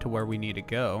to where we need to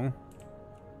go.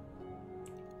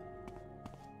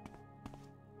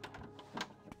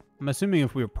 I'm assuming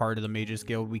if we were part of the Mages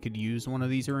Guild, we could use one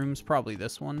of these rooms. Probably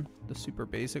this one, the super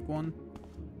basic one.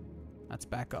 Let's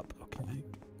back up. Okay.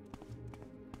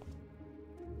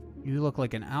 You look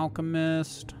like an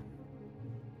alchemist.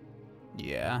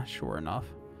 Yeah, sure enough.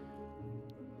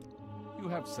 You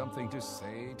have something to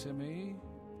say to me?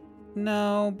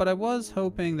 No, but I was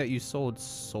hoping that you sold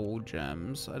soul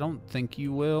gems. I don't think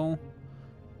you will,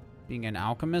 being an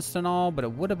alchemist and all, but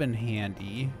it would have been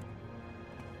handy.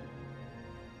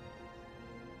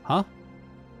 Huh?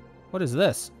 What is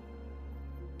this?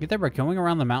 Get there by going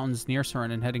around the mountains near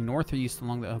Surin and heading north or east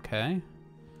along the... Okay.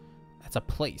 That's a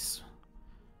place.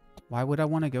 Why would I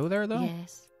want to go there, though?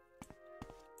 Yes.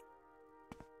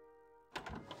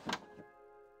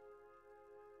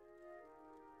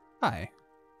 Hi.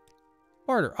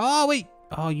 Order. Oh, wait.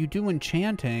 Oh, you do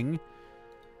enchanting,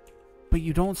 but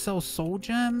you don't sell soul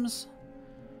gems?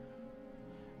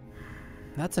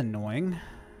 That's annoying.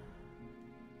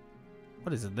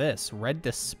 What is this? Red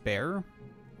Despair?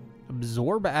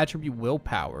 Absorb attribute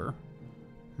willpower.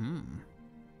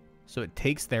 So it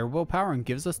takes their willpower and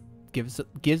gives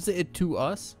it to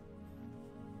us.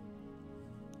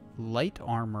 Light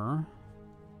armor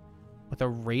with a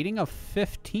rating of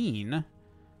 15.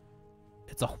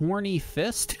 It's a horny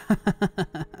fist.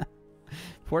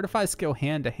 Fortify skill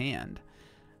hand to hand.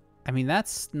 I mean,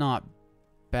 that's not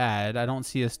bad. I don't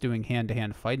see us doing hand to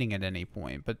hand fighting at any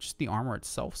point, but just the armor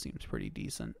itself seems pretty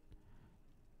decent.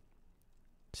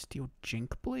 Steel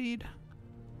Jink Blade?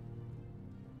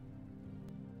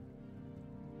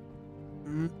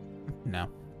 No.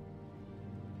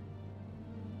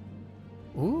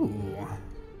 Ooh.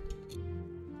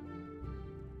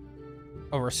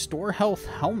 A Restore Health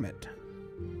Helmet.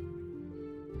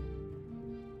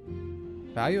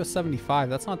 Value of 75.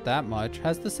 That's not that much.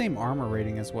 Has the same armor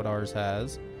rating as what ours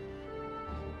has.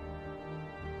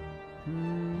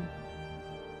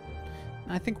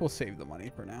 I think we'll save the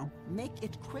money for now. Make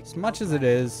it quick. As much as it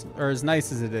is, or as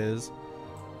nice as it is,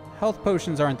 health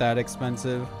potions aren't that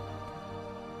expensive.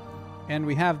 And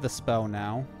we have the spell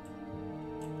now.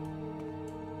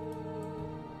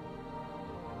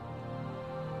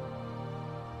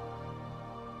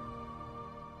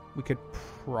 We could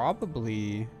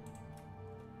probably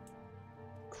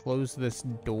close this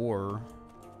door.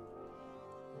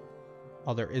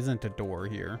 Oh, there isn't a door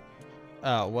here.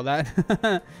 Oh, well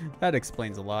that that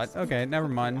explains a lot. Okay, never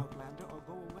mind.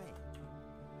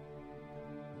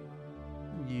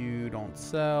 You don't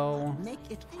sell.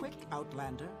 Make it quick,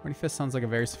 Outlander. Horny Fist sounds like a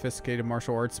very sophisticated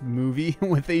martial arts movie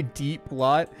with a deep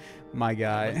plot. My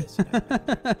guy.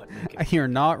 You're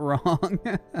not wrong.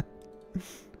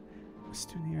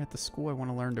 Student here at the school, I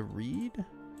want to learn to read.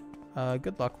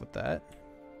 Good luck with that.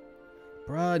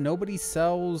 Bruh, nobody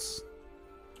sells...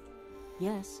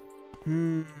 Yes.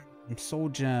 Soul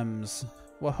gems.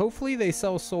 Well, hopefully they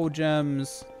sell soul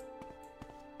gems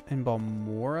in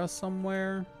Balmora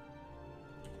somewhere.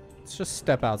 Let's just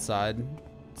step outside.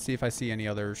 See if I see any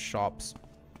other shops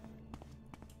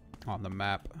on the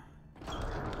map.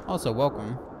 Also,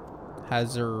 welcome.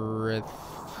 Hazarthius.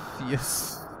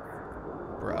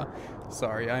 Bruh.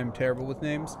 Sorry, I am terrible with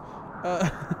names.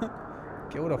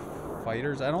 Guild of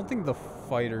Fighters. I don't think the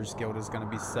Fighters Guild is going to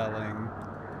be selling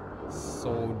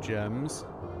soul gems.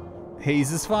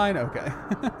 Haze is fine? Okay.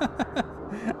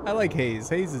 I like Haze.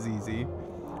 Haze is easy.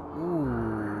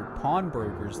 Ooh,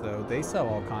 pawnbrokers, though. They sell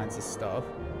all kinds of stuff.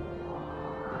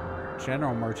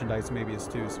 General merchandise maybe is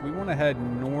too. So we want to head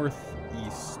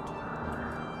northeast.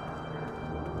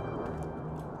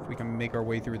 If we can make our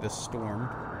way through this storm.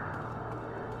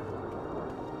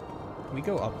 Can we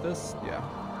go up this? Yeah.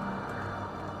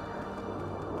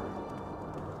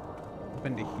 Up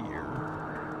into here.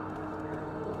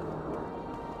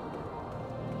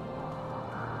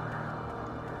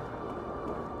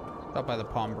 Stop by the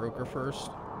pawnbroker first.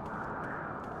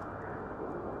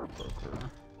 Broker.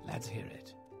 Let's hear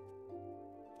it.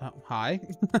 Oh, hi.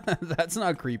 That's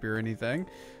not creepy or anything.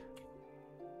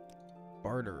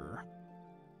 Barter.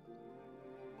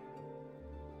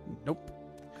 Nope.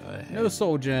 Go ahead. No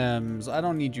soul gems. I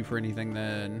don't need you for anything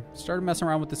then. Started messing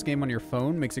around with this game on your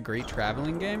phone. Makes a great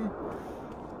traveling game.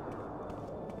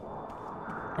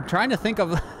 I'm trying to think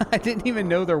of... I didn't even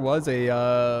know there was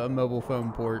a mobile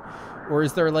phone port. Or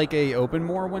is there like a open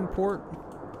Morrowind port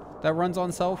that runs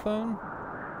on cell phone?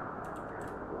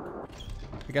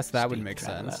 I guess that would make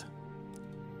sense.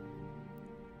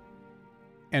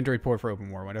 Android port for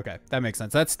open Morrowind. Okay, that makes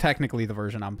sense. That's technically the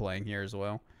version I'm playing here as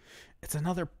well. It's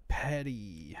another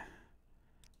petty.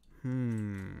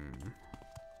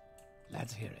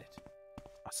 Let's hear it.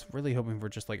 I was really hoping for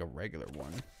just like a regular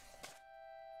one.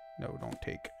 No, don't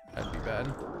take. That'd be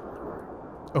bad.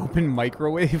 Open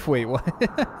microwave? Wait, what?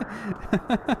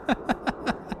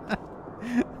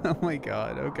 Oh my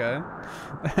god, okay.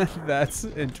 That's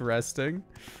interesting.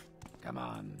 Come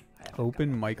on.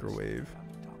 Open microwave.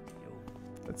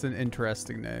 That's an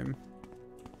interesting name.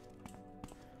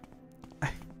 I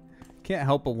can't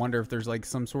help but wonder if there's like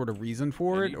some sort of reason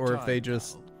for it, or if they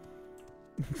just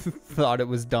thought it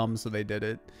was dumb so they did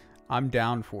it. I'm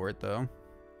down for it though.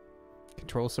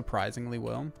 Controls surprisingly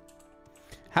well.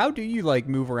 How do you like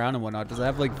move around and whatnot? Does it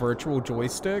have like virtual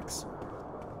joysticks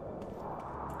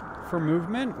for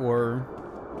movement, or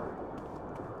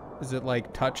is it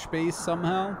like touch based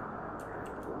somehow?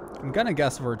 I'm gonna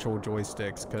guess virtual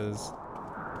joysticks because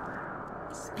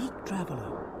Speak,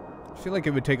 traveler. I feel like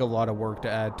it would take a lot of work to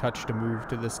add touch to move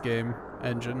to this game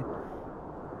engine.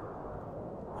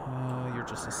 You're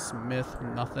just a smith,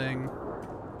 nothing.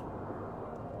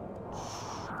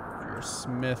 You're a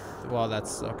smith. Well,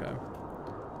 that's okay.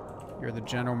 You're the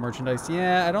general merchandise.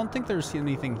 Yeah, I don't think there's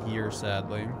anything here,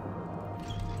 sadly.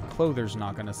 Clother's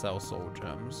not going to sell soul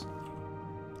gems.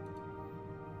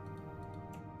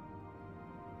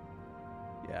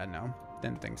 Yeah, no.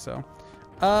 Didn't think so.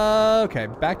 Okay,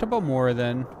 back to Balmora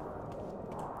then.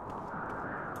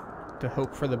 To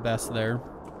hope for the best there.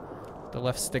 The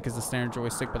left stick is the standard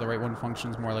joystick, but the right one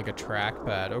functions more like a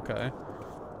trackpad. Okay.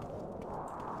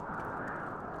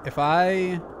 If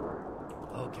I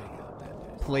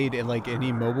played in like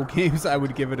any mobile games, I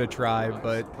would give it a try,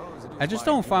 but I just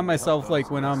don't find myself like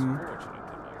when I'm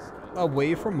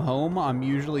away from home, I'm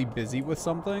usually busy with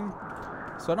something.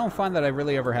 So I don't find that I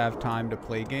really ever have time to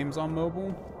play games on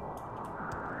mobile.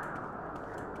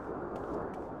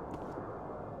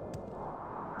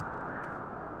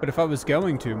 But if I was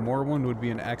going to, Morrowind would be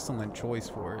an excellent choice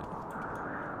for it.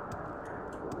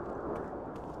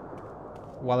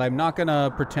 While I'm not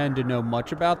gonna pretend to know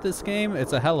much about this game,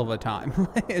 it's a hell of a time.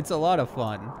 It's a lot of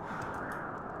fun.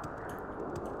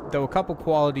 Though a couple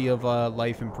quality of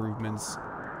life improvements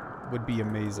would be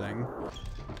amazing.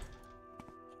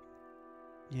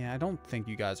 Yeah, I don't think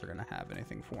you guys are gonna have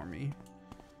anything for me.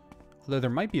 Although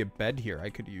there might be a bed here I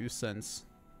could use since...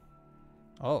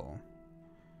 Oh.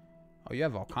 Oh, you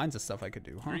have all kinds of stuff I could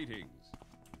do, huh? Greetings.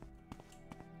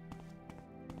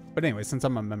 But anyway, since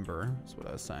I'm a member, that's what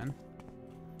I was saying.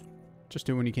 Just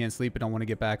do when you can't sleep and don't want to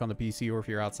get back on the PC, or if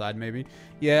you're outside, maybe.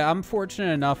 Yeah, I'm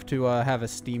fortunate enough to have a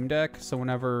Steam Deck, so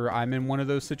whenever I'm in one of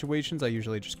those situations, I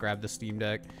usually just grab the Steam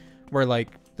Deck. Where, like,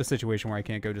 the situation where I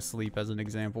can't go to sleep, as an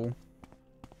example.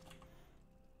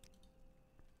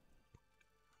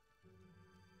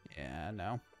 Yeah,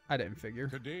 no. I didn't figure.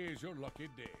 Today is your lucky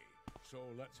day, so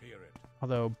let's hear it.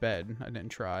 Although, bed, I didn't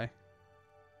try.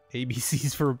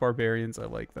 ABCs for barbarians, I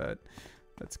like that.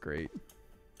 That's great.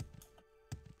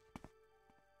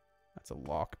 That's a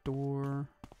locked door.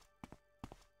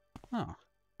 Oh.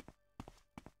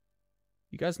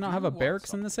 You guys not have a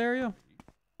barracks in this area?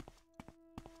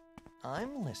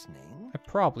 I'm listening. I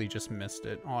probably just missed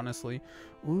it, honestly.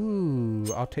 Ooh,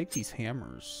 I'll take these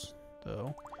hammers,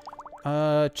 though.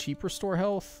 Cheap restore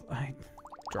health. I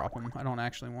drop them. I don't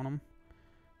actually want them.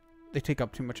 They take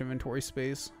up too much inventory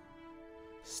space.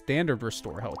 Standard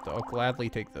restore health, though. I'll gladly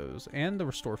take those. And the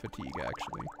restore fatigue,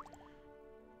 actually.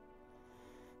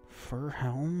 Fur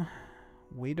helm.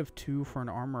 Weight of 2 for an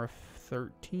armor of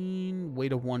 13.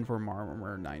 Weight of 1 for an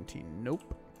armor of 19.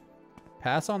 Nope.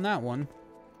 Pass on that one.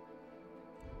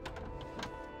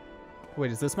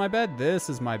 Wait, is this my bed? This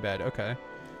is my bed. Okay.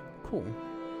 Cool.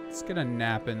 Let's get a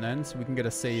nap in then so we can get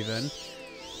a save in.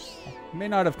 May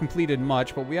not have completed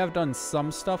much, but we have done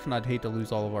some stuff, and I'd hate to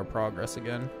lose all of our progress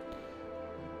again.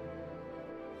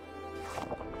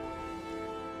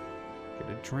 Get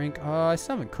a drink. I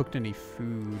still haven't cooked any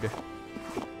food.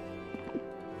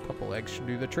 A couple eggs should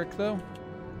do the trick, though.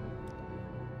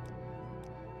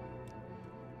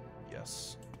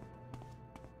 Yes.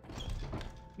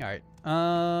 Alright.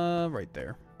 Right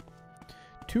there.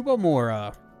 To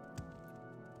Balmora.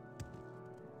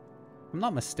 I'm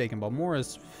not mistaken,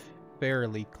 Balmora's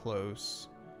fairly close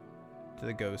to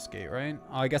the Ghost Gate, right?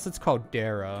 Oh, I guess it's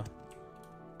Caldera.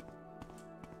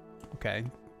 Okay.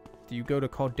 Do you go to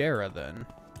Caldera, then?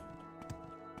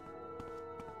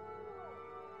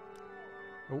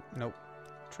 Oh, nope.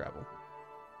 Travel.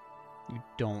 You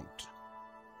don't.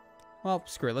 Well,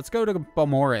 screw it. Let's go to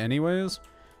Balmora anyways.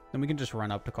 Then we can just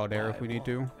run up to Caldera if we need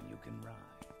to. You can ride.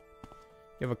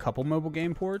 You have a couple mobile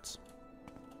game ports?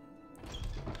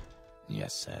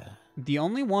 Yes, sir. The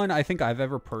only one I think I've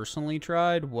ever personally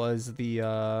tried was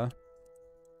the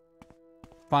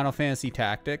Final Fantasy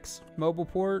Tactics mobile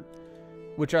port,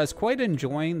 which I was quite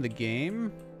enjoying the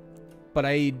game, but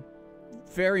I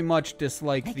very much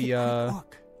dislike the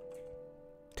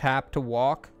tap to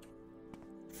walk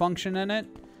function in it.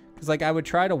 Because, like, I would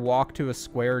try to walk to a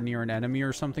square near an enemy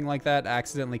or something like that,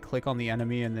 accidentally click on the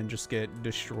enemy, and then just get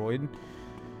destroyed.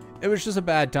 It was just a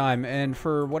bad time, and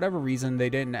for whatever reason, they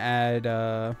didn't add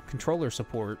controller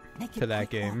support to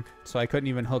that game. So I couldn't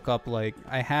even hook up, like,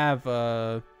 I have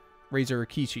Razer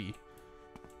Kishi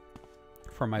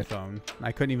from my phone.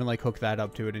 I couldn't even, like, hook that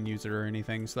up to it and use it or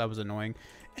anything, so that was annoying.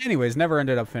 Anyways, never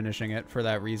ended up finishing it for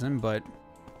that reason, but...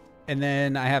 And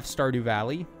then I have Stardew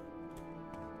Valley.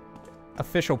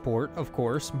 Official port, of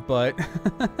course, but...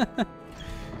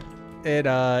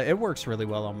 it works really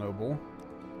well on mobile.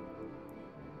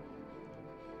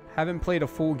 Haven't played a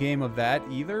full game of that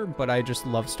either, but I just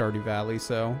love Stardew Valley,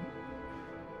 so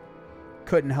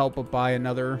couldn't help but buy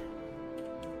another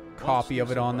copy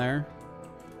of it on there.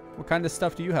 What kind of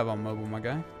stuff do you have on mobile, my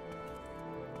guy?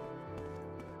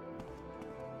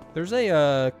 There's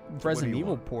a Resident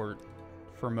Evil port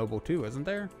for mobile too, isn't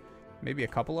there? Maybe a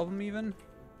couple of them even?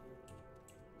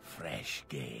 Fresh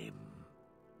game.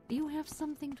 You have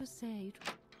something to say?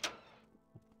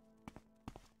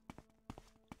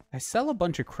 I sell a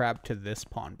bunch of crap to this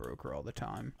pawnbroker all the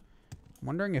time. I'm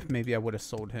wondering if maybe I would have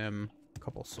sold him a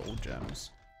couple soul gems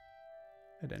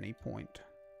at any point.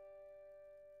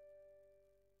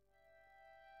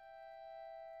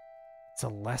 It's a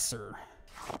lesser.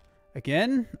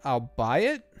 Again, I'll buy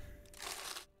it.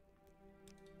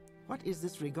 What is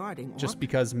this regarding? Just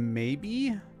because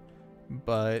maybe,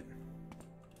 but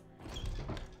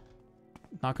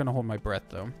not gonna hold my breath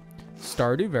though.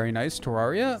 Stardew, very nice.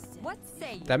 Terraria, What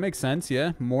say you? that makes sense,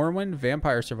 yeah. Morrowind,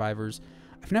 Vampire Survivors.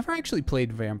 I've never actually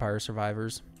played Vampire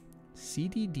Survivors.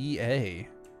 CDDA.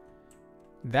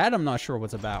 That I'm not sure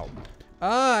what's about.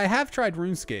 I have tried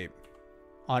RuneScape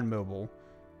on mobile.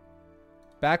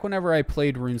 Back whenever I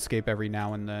played RuneScape every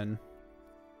now and then.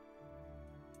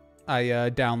 I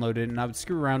downloaded it and I would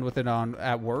screw around with it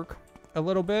at work a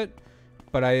little bit.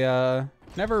 But I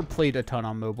never played a ton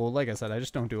on mobile. Like I said, I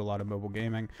just don't do a lot of mobile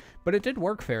gaming. But it did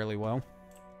work fairly well.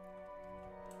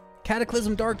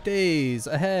 Cataclysm Dark Days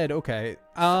ahead. Okay.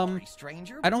 Sorry,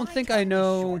 stranger, I don't my think time I is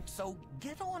know. short, so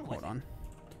get on with Hold it. on.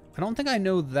 I don't think I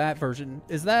know that version.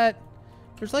 Is that...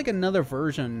 There's like another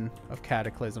version of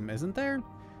Cataclysm, isn't there?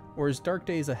 Or is Dark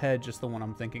Days Ahead just the one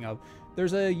I'm thinking of?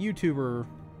 There's a YouTuber,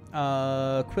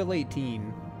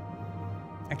 Quill18.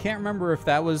 I can't remember if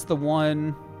that was the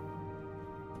one...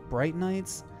 Bright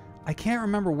Nights? I can't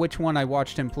remember which one I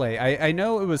watched him play. I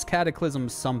know it was Cataclysm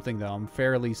something, though. I'm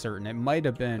fairly certain. It might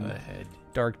have been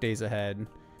Dark Days Ahead.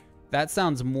 That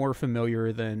sounds more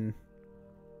familiar than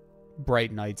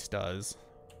Bright Nights does.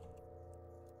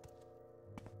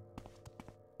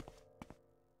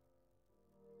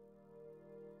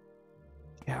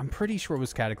 Yeah, I'm pretty sure it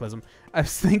was Cataclysm. I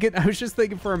was just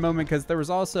thinking for a moment, because there was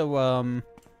also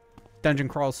Dungeon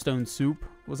Crawl Stone Soup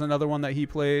was another one that he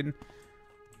played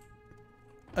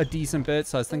a decent bit,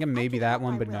 so I was thinking maybe that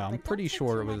one, but no, I'm pretty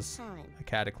sure it was a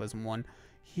Cataclysm one.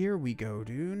 Here we go,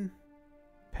 dude.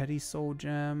 Petty Soul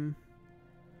Gem.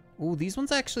 Ooh, these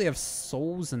ones actually have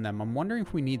souls in them. I'm wondering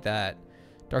if we need that.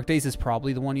 Dark Days is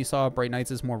probably the one you saw. Bright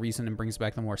Nights is more recent and brings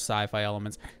back the more sci-fi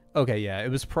elements. Okay, yeah, it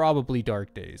was probably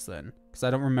Dark Days then. Because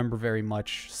I don't remember very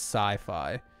much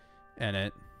sci-fi in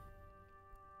it.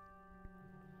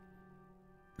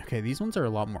 Okay, these ones are a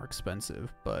lot more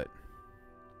expensive, but...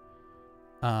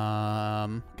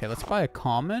 okay, let's buy a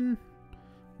common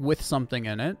with something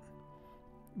in it.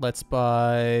 Let's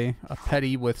buy a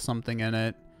petty with something in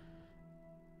it.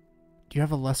 Do you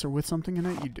have a lesser with something in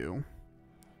it? You do.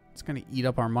 It's going to eat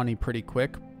up our money pretty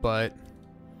quick, but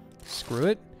screw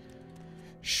it.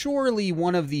 Surely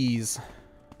one of these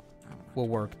will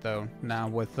work, though. Now,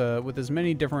 with as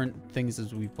many different things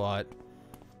as we've bought.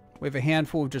 We have a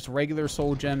handful of just regular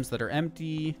soul gems that are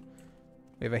empty.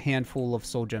 We have a handful of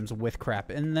soul gems with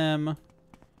crap in them.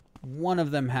 One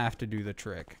of them have to do the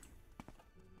trick.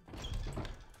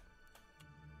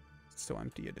 So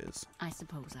empty it is. I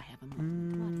suppose I have a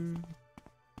moment. What is it?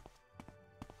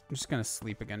 I'm just going to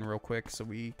sleep again real quick so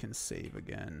we can save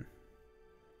again.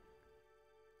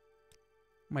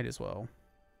 Might as well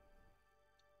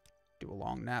do a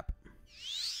long nap.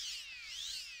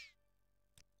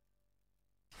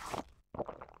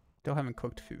 Still haven't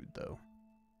cooked food, though.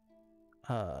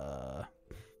 I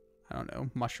don't know.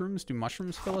 Mushrooms? Do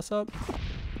mushrooms fill us up?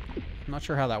 I'm not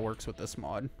sure how that works with this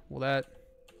mod. Will that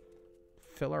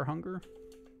fill our hunger?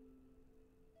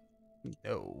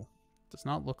 No. Does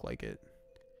not look like it.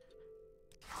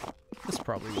 This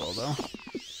probably will, though.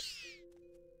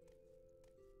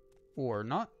 Or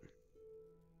not.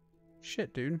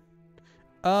 Shit, dude.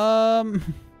 I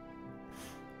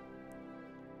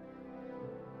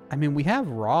mean, we have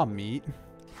raw meat.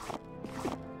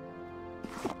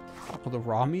 Will the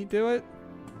raw meat do it?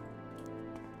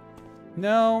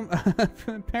 No,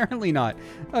 apparently not.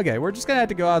 Okay, we're just gonna have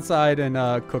to go outside and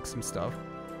cook some stuff.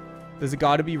 Does it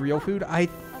gotta be real food? I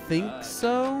think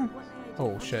so.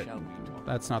 Oh, shit.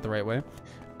 That's not the right way.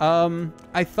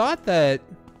 I thought that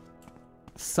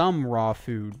some raw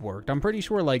food worked. I'm pretty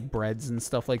sure, like, breads and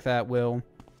stuff like that will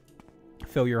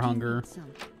fill your hunger.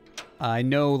 I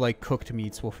know, like, cooked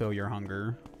meats will fill your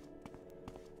hunger.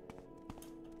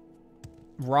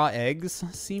 Raw eggs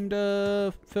seem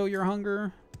to fill your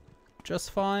hunger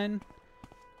just fine.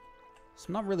 So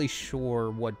I'm not really sure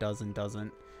what does and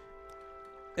doesn't.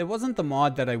 It wasn't the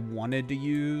mod that I wanted to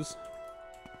use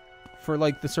for,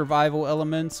 like, the survival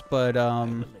elements, but,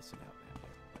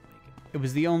 it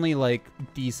was the only, like,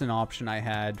 decent option I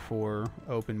had for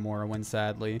Open Morrowind,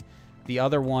 sadly. The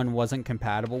other one wasn't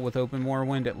compatible with Open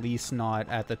Morrowind, at least not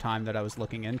at the time that I was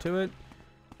looking into it.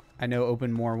 I know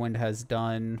Open Morrowind has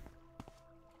done...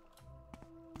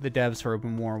 The devs for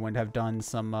Open Morrowind have done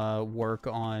some work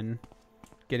on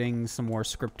getting some more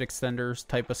script extenders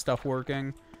type of stuff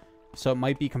working. So it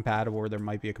might be compatible, or there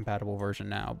might be a compatible version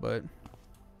now, but...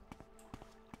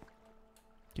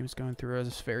 Game's going through a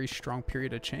very strong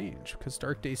period of change, because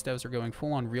Dark Days devs are going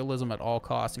full on realism at all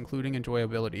costs, including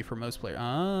enjoyability for most players.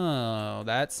 Oh,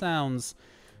 that sounds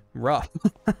rough.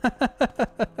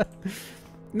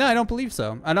 No, I don't believe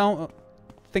so. I don't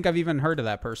think I've even heard of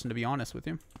that person, to be honest with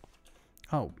you.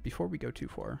 Oh, before we go too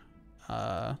far.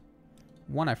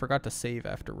 One, I forgot to save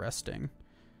after resting.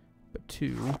 But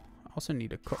two, I also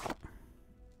need to cook.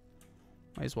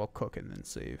 Might as well cook and then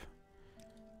save.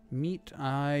 Meat,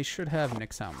 I should have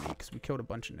Nixhound meat, because we killed a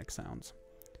bunch of Nixhounds.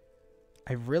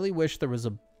 I really wish there was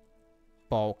a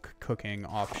bulk cooking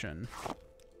option.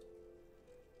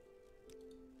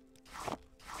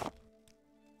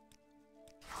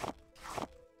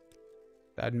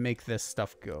 That'd make this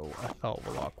stuff go a hell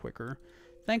of a lot quicker.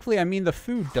 Thankfully, I mean, the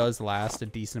food does last a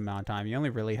decent amount of time. You only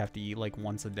really have to eat, like,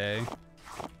 once a day.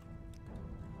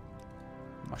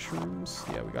 Mushrooms?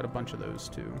 Yeah, we got a bunch of those,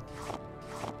 too.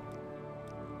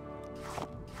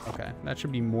 Okay, that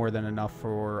should be more than enough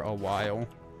for a while.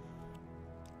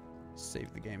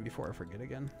 Save the game before I forget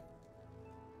again.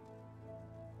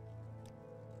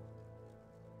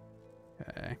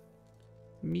 Okay.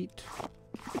 Meat.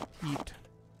 Eat.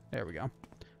 There we go.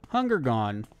 Hunger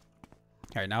gone.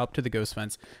 Alright, now up to the ghost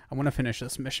fence. I want to finish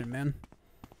this mission, man.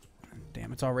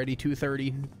 Damn, it's already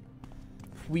 2:30.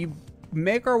 If we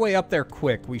make our way up there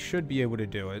quick, we should be able to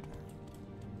do it.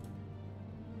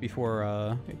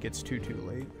 Before it gets too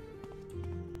late.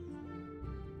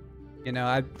 You know,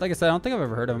 like I said, I don't think I've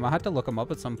ever heard of him. I'll have to look him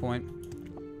up at some point.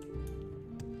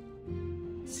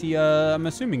 See, I'm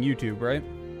assuming YouTube, right?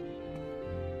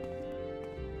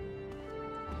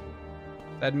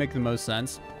 That'd make the most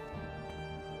sense.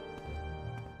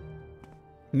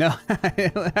 No, like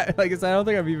I said, I don't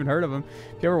think I've even heard of them.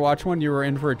 If you ever watch one, you were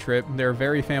in for a trip. They're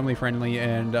very family friendly,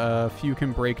 and few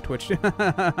can break Twitch.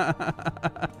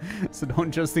 So don't,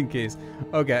 just in case.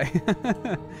 Okay.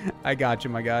 I got you,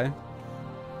 my guy.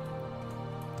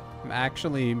 I'm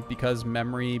actually, because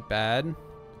memory bad,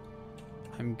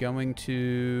 I'm going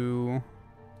to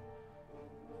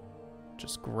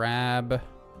just grab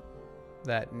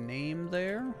that name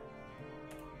there,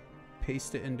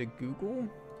 paste it into Google.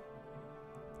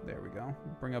 There we go.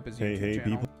 Bring up his YouTube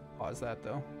channel. People. Pause that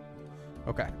though.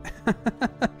 Okay.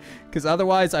 Because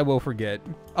otherwise I will forget.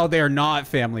 Oh, they are not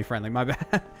family friendly. My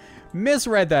bad.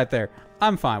 Misread that there.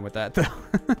 I'm fine with that though.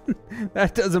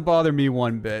 That doesn't bother me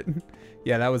one bit.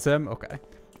 Yeah, that was him? Okay.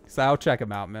 So I'll check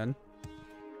him out, man.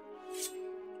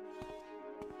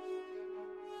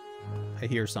 I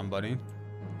hear somebody.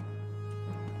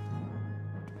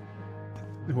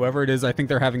 Whoever it is, I think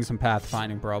they're having some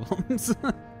pathfinding problems.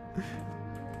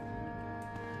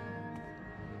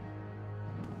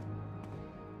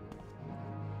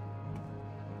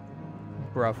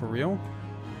 Bruh, for real?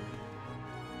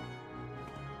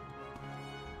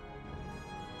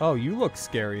 Oh, you look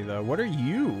scary, though. What are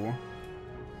you?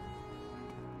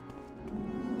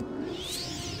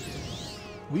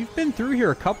 We've been through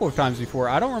here a couple of times before.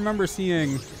 I don't remember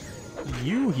seeing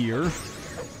you here.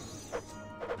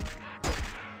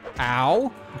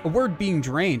 Ow. A word being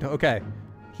drained. Okay.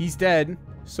 He's dead.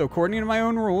 So according to my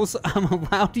own rules, I'm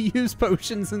allowed to use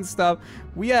potions and stuff.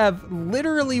 We have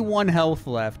literally 1 health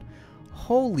left.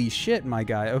 Holy shit, my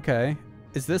guy. Okay.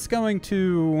 Is this going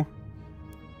to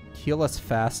heal us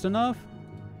fast enough?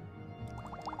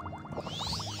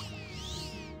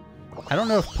 I don't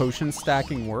know if potion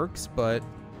stacking works, but...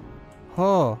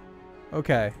 Oh,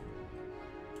 okay.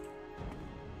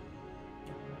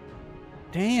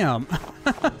 Damn.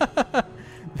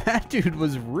 That dude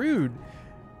was rude.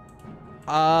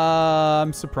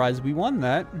 I'm surprised we won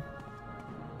that.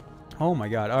 Oh my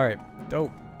god. All right.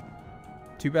 Dope.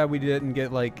 Too bad we didn't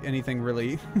get, like, anything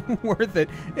really worth it.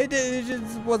 It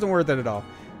just wasn't worth it at all.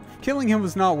 Killing him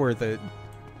was not worth it.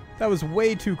 That was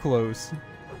way too close.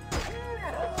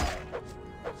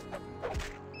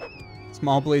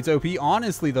 Small Blades OP.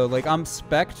 Honestly, though, like, I'm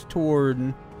spec'd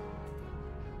toward,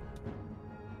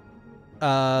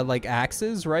 like,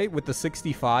 axes, right? With the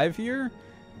 65 here.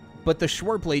 But the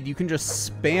short blade, you can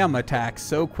just spam attack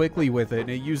so quickly with it.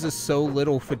 And it uses so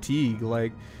little fatigue.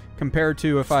 Like... Compared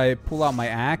to if I pull out my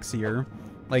axe here,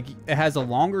 like, it has a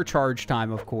longer charge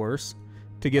time, of course,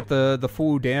 to get the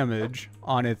full damage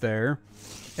on it there.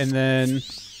 And then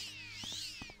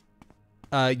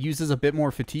uses a bit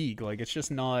more fatigue. Like, it's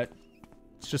just not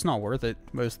worth it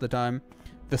most of the time.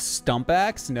 The stump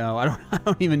axe? No, I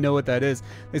don't even know what that is.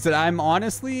 They said I'm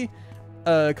honestly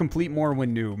a complete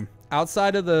Morrowind noob.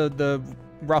 Outside of the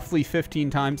roughly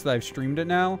 15 times that I've streamed it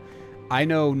now, I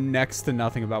know next to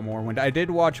nothing about Morrowind. I did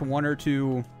watch 1 or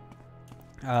 2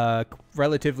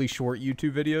 relatively short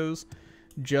YouTube videos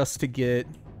just to get,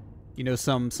 you know,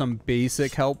 some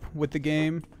basic help with the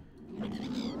game.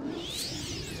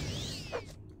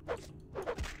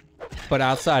 But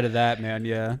outside of that, man,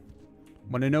 yeah.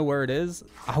 Want to know where it is?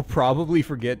 I'll probably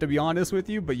forget, to be honest with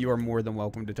you, but you are more than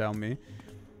welcome to tell me.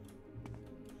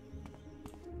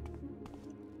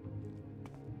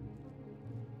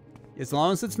 As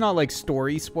long as it's not, like,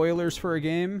 story spoilers for a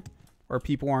game, or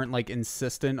people aren't, like,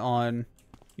 insistent on,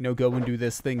 you know, go and do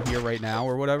this thing here right now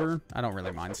or whatever, I don't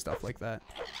really mind stuff like that.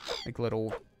 Like,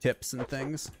 little tips and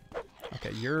things.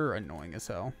 Okay, you're annoying as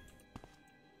hell.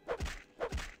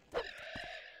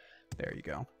 There you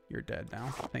go. You're dead now.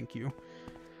 Thank you.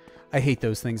 I hate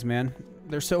those things, man.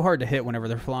 They're so hard to hit whenever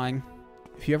they're flying.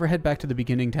 If you ever head back to the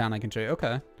beginning town, I can show you.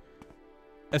 Okay.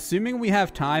 Assuming we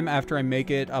have time after I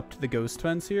make it up to the ghost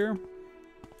fence here,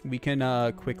 we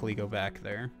can quickly go back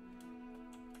there.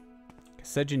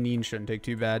 Said Janine shouldn't take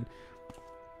too bad.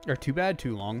 Or too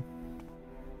long.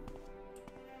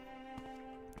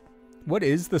 What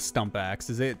is the stump axe?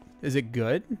 Is it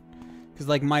good? Because,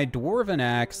 like, my dwarven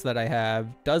axe that I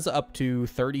have does up to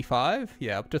 35?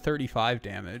 Yeah, up to 35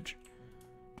 damage.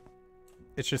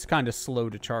 It's just kind of slow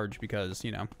to charge because,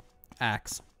 you know,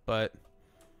 axe. But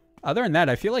other than that,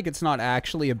 I feel like it's not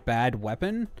actually a bad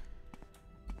weapon.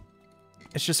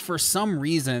 It's just for some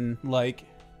reason, like,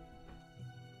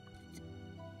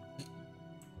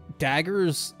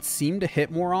 daggers seem to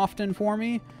hit more often for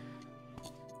me.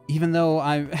 Even though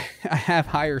I have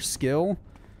higher skill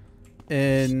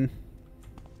in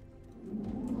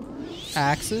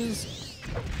axes.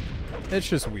 It's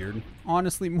just weird.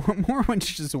 Honestly, Morrowind's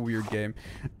just a weird game.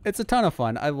 It's a ton of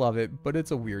fun. I love it, but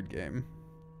it's a weird game.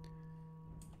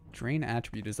 Drain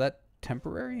attribute. Is that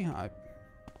temporary?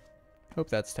 Hope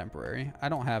that's temporary. I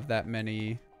don't have that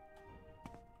many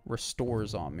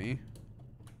restores on me.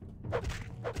 My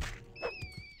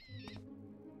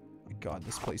God,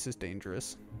 this place is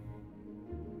dangerous.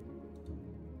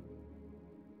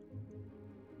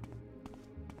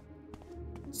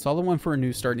 Solid one for a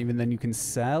new start, and even then you can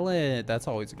sell it. That's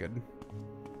always a good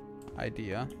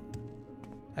idea.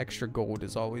 Extra gold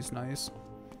is always nice.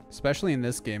 Especially in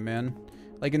this game, man.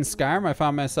 Like in Skyrim, I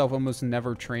found myself almost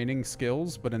never training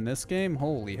skills, but in this game,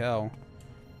 holy hell.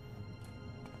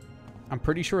 I'm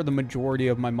pretty sure the majority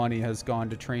of my money has gone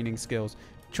to training skills.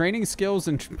 Training skills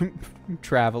and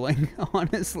traveling,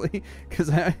 honestly. Because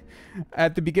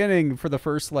at the beginning, for the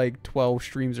first like 12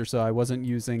 streams or so, I wasn't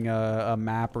using a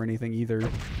map or anything either.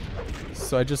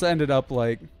 So I just ended up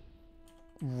like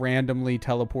randomly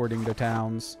teleporting to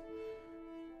towns,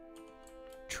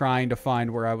 trying to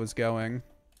find where I was going.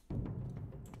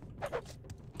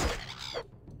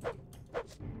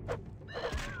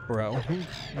 Bro, you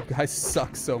guys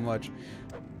suck so much.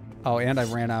 Oh, and I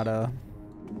ran out of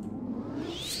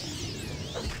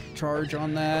charge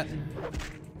on that.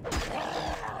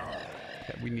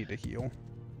 Okay, we need to heal.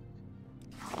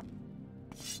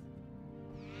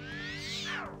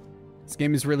 This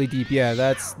game is really deep. Yeah,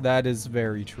 that is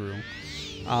very true.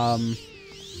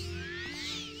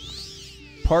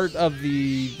 Part of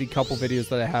the couple videos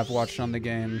that I have watched on the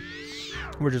game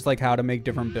were just like how to make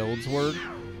different builds work.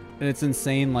 And it's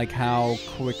insane like how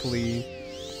quickly,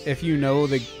 if you know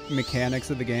the mechanics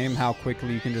of the game, how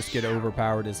quickly you can just get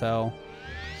overpowered as hell.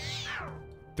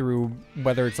 Through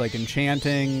whether it's like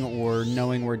enchanting or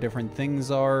knowing where different things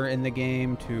are in the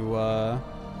game to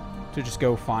just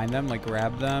go find them, like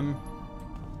grab them.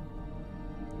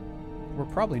 We're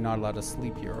probably not allowed to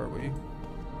sleep here, are we?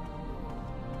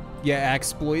 Yeah,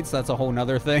 exploits, that's a whole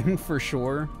nother thing for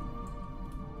sure.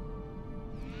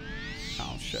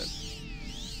 Oh, shit.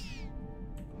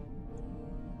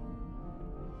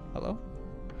 Hello?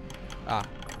 Ah,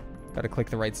 gotta click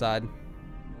the right side.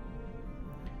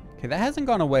 Okay, that hasn't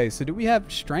gone away. So do we have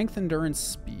strength, endurance,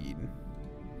 speed?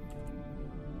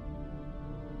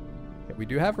 Okay, we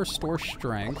do have restore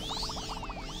strength.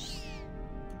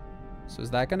 So is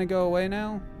that gonna go away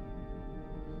now?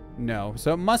 No,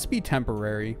 so it must be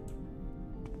temporary.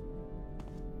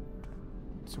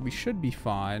 So we should be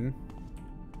fine.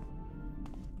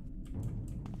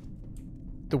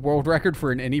 The world record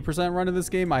for an any percent run of this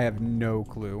game? I have no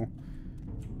clue.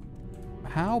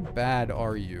 How bad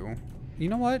are you? You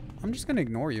know what? I'm just gonna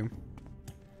ignore you.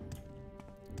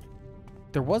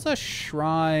 There was a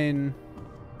shrine.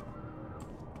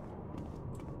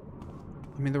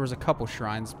 I mean, there was a couple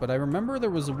shrines, but I remember there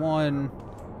was one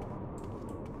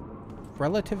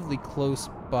relatively close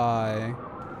by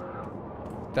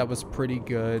that was pretty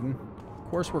good. Of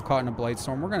course, we're caught in a blight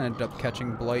storm. We're gonna end up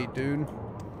catching blight, dude.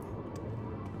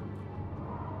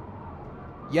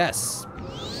 Yes.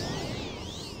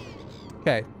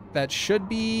 Okay, that should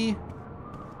be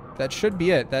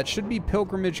it. That should be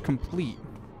pilgrimage complete.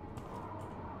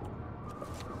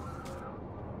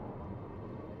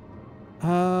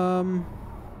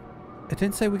 It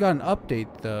didn't say we got an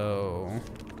update though.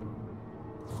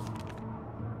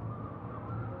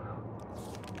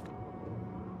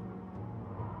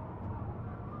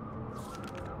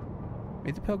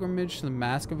 Made the pilgrimage to the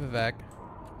Mask of Vivek.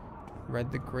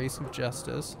 Read the Grace of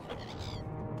Justice.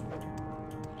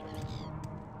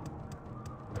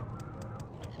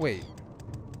 Wait.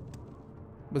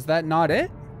 Was that not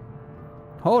it?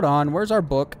 Hold on, where's our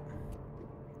book?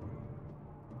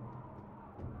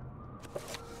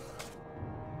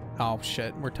 Oh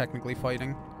shit, we're technically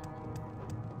fighting.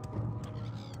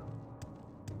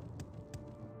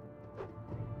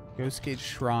 Ghostgate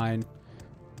Shrine.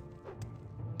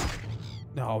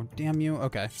 Oh, damn you.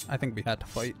 Okay, I think we had to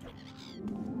fight.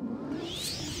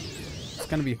 It's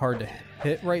gonna be hard to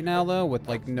hit right now, though, with,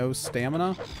 like, no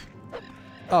stamina.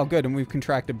 Oh, good, and we've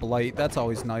contracted blight. That's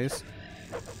always nice.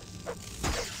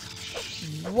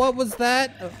 What was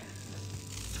that?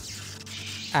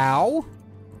 Ow.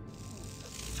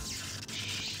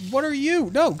 What are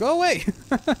you? No, go away.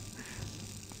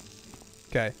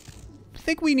 Okay. I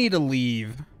think we need to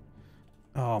leave.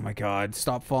 Oh, my God.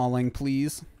 Stop falling,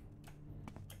 please.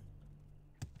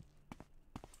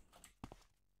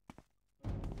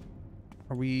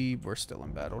 We're still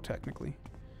in battle, technically.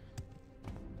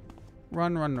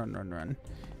 Run, run, run, run, run.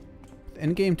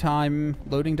 In-game time,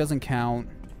 loading doesn't count.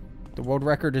 The world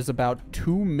record is about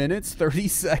 2 minutes, 30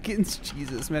 seconds.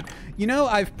 Jesus, man. You know,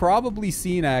 I've probably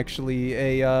seen, actually,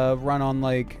 a run on,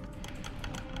 like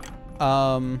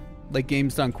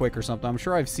Games Done Quick or something. I'm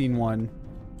sure I've seen one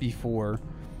before.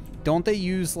 Don't they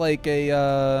use, like,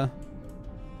 a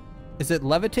Is it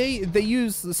levitate? They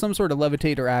use some sort of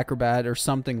levitate or acrobat or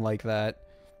something like that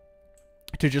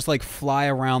to just like fly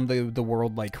around the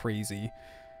world like crazy.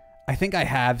 I think I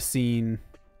have seen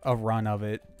a run of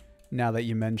it now that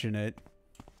you mention it.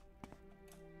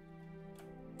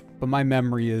 But my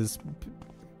memory is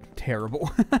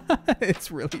terrible. It's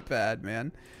really bad,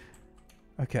 man.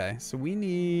 Okay, so we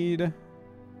need...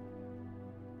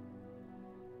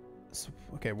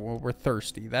 Okay, well, we're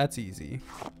thirsty. That's easy.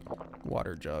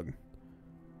 Water jug.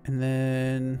 And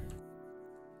then...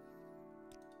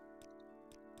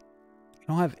 I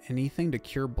don't have anything to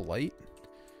cure blight.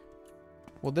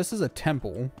 Well, this is a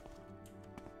temple.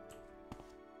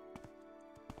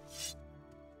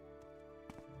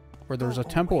 Or there's a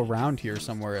temple around here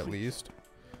somewhere at least.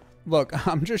 Look,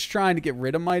 I'm just trying to get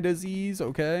rid of my disease,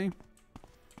 okay?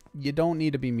 You don't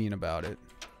need to be mean about it.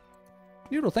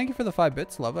 Noodle, thank you for the 5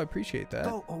 bits, love. I appreciate that.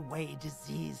 Go away,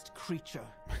 diseased creature.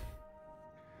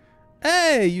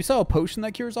 Hey, you saw a potion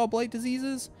that cures all blight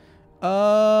diseases?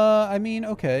 I mean,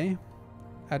 okay.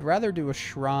 I'd rather do a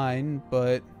shrine,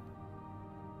 but...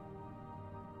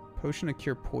 Potion to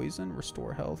cure poison,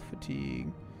 restore health,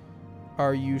 fatigue.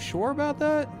 Are you sure about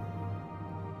that?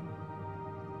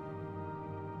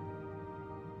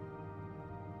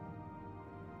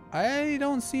 I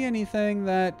don't see anything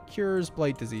that cures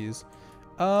blight disease.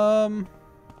 Let's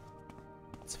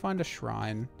find a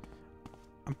shrine.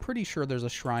 I'm pretty sure there's a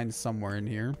shrine somewhere in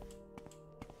here.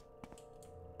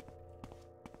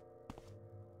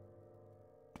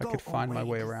 I could find my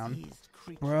way around.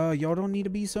 Bro, y'all don't need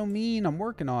to be so mean. I'm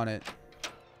working on it.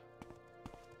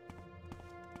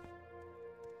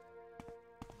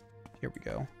 Here we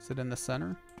go. Is it in the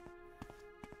center?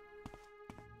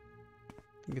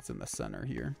 I think it's in the center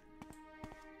here.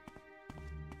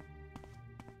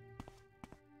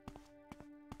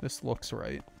 This looks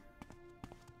right.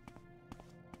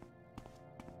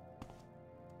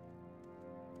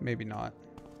 Maybe not.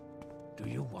 Do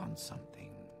you want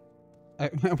something? I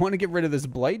want to get rid of this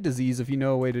blight disease if you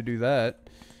know a way to do that.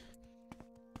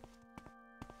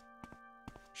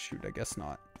 Shoot, I guess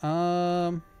not.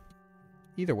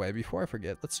 Either way, before I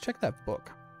forget, let's check that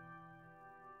book.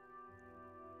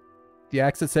 The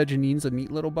axe that said Janine's a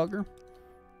neat little bugger.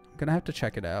 I'm gonna have to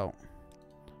check it out.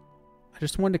 I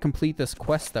just wanted to complete this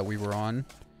quest that we were on.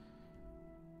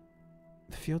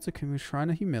 The Fields of Kumu, Shrine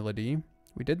of Humility.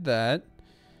 We did that.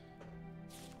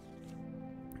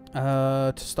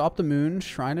 To stop the moon,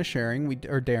 Shrine of Sharing,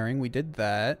 Daring, we did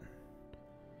that.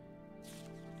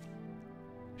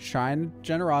 Shrine of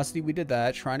Generosity, we did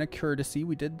that. Shrine of Courtesy,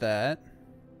 we did that.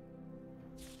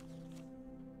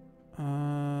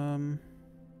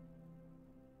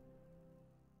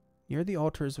 Near the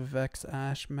altars of Vex,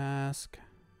 Ash Mask.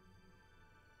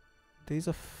 Days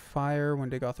of Fire, when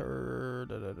Dagoth...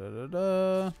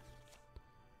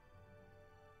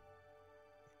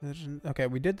 Okay,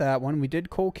 we did that one. We did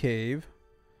Coal Cave.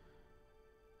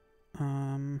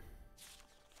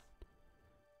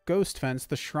 Ghost Fence,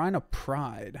 the Shrine of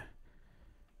Pride.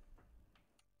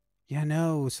 Yeah,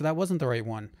 no, so that wasn't the right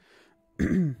one.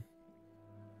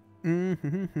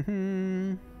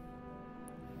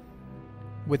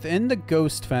 Within the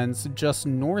Ghost Fence, just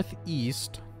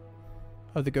northeast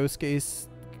of the Ghost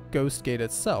Gate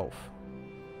itself.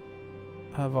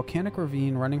 A volcanic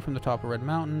ravine running from the top of Red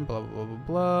Mountain, blah, blah, blah, blah,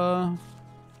 blah.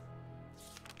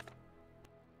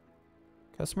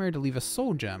 Customary to leave a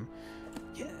soul gem.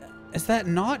 Yeah, is that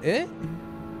not it?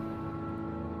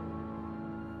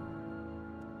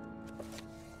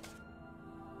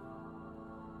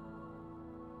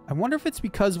 I wonder if it's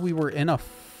because we were in a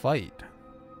fight.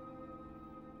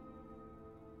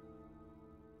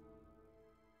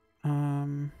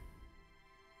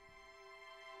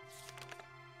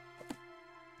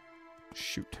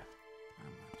 Shoot.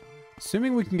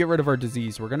 Assuming we can get rid of our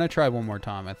disease, we're gonna try one more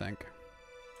time, I think.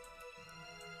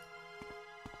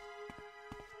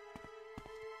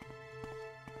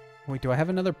 Wait, do I have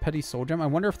another petty soul gem? I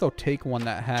wonder if they'll take one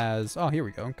that has... Oh, here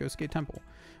we go. Ghost Gate Temple.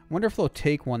 I wonder if they'll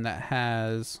take one that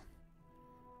has...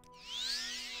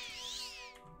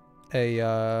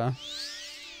 a,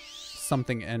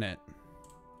 something in it.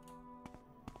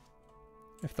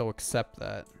 If they'll accept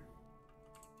that.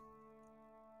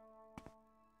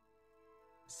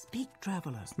 Speak,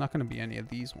 traveler. It's not going to be any of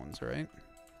these ones, right?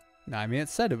 No, I mean, it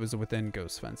said it was within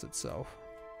Ghost Fence itself.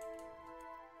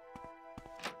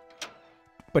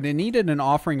 But it needed an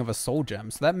offering of a soul gem,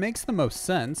 so that makes the most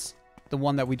sense. The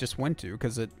one that we just went to,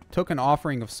 because it took an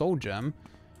offering of soul gem.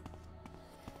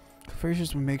 Cliff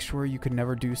Racers would make sure you could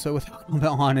never do so without... But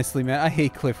honestly, man, I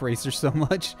hate Cliff Racers so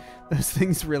much. Those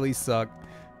things really suck.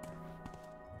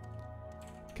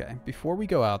 Okay, before we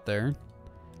go out there...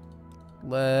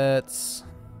 Let's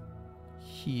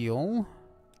heal.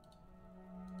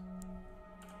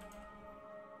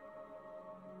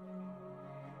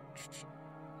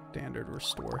 Standard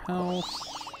restore health.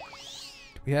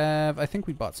 Do we have... I think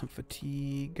we bought some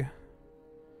fatigue.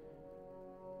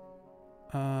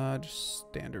 Just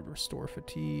standard restore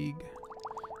fatigue.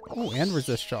 Oh, and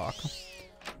resist shock.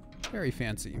 Very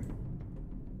fancy.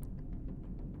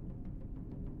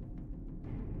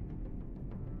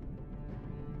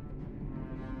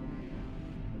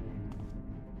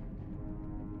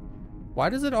 Why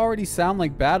does it already sound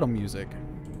like battle music?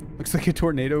 Looks like a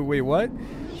tornado. Wait, what?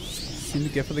 Seen the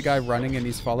gif of the guy running and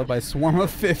he's followed by a swarm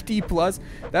of 50 plus.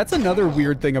 That's another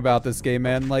weird thing about this game,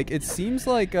 man. Like, it seems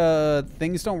like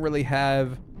things don't really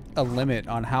have a limit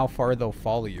on how far they'll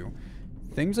follow you.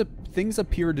 Things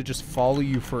appear to just follow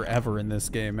you forever in this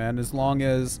game, man, as long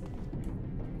as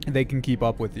they can keep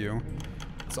up with you.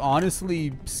 It's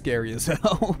honestly scary as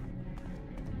hell.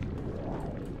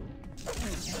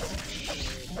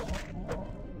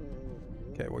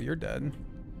 Okay, well, you're dead.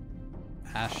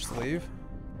 Ash Slave.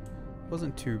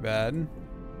 Wasn't too bad.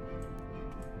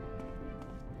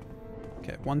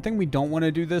 Okay, one thing we don't want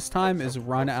to do this time is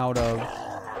run out of...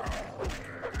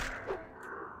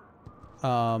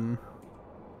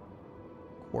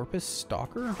 Corpus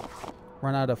Stalker?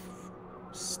 Run out of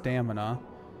stamina.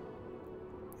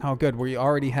 Oh, good. We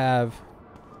already have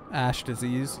Ash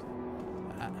Disease.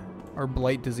 Or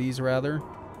Blight Disease, rather.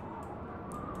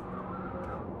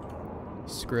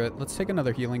 Screw it. Let's take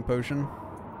another healing potion.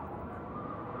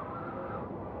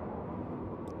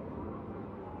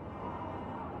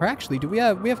 Or actually, do we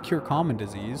have Cure Common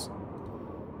Disease?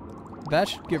 That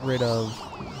should get rid of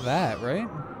that, right?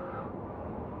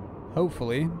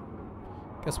 Hopefully.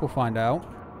 Guess we'll find out.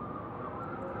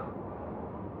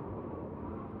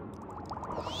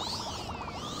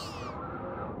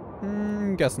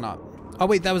 Guess not. Oh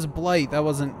wait, that was Blight. That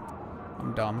wasn't...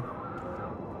 I'm dumb.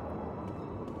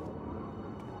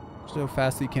 So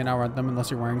fast that you can't outrun them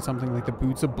unless you're wearing something like the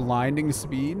Boots of Blinding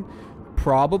Speed.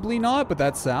 Probably not, but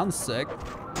that sounds sick.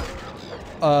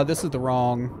 This is the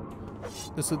wrong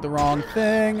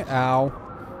thing. Ow.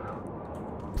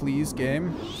 Please,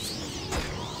 game.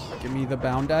 Give me the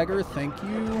Bound Dagger. Thank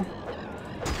you.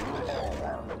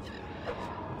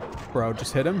 Bro,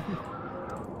 just hit him.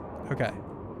 Okay.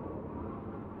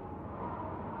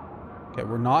 Okay,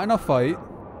 we're not in a fight.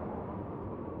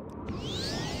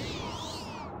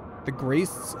 The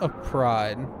Grace of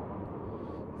Pride.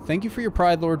 Thank you for your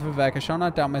pride, Lord Vivek. I shall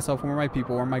not doubt myself or my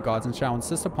people or my gods, and shall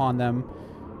insist upon them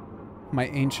my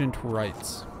ancient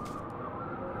rights.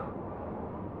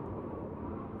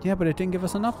 Yeah, but it didn't give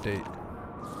us an update.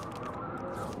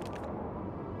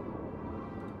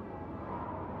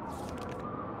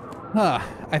 Huh.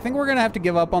 I think we're gonna have to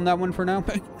give up on that one for now.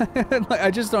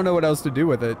 I just don't know what else to do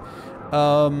with it.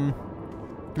 I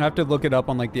have to look it up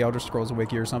on like the Elder Scrolls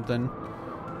wiki or something.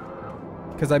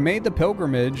 Because I made the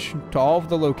pilgrimage to all of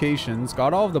the locations,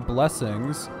 got all of the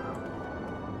blessings.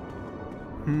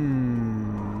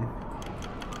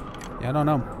 Yeah, I don't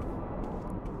know.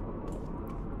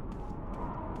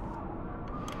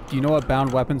 Do you know what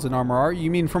bound weapons and armor are? You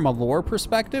mean from a lore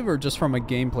perspective or just from a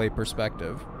gameplay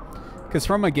perspective? Because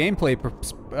from a gameplay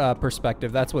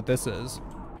perspective, that's what this is.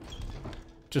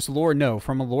 Just lore, no.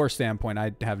 From a lore standpoint,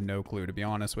 I have no clue, to be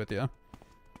honest with you.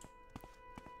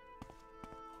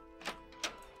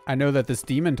 I know that this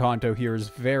Demon Tonto here is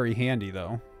very handy,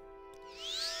 though.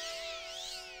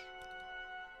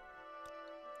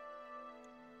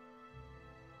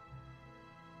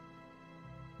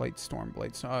 Blightstorm,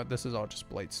 Blightstorm. This is all just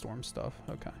Blightstorm stuff.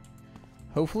 Okay.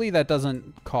 Hopefully that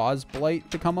doesn't cause Blight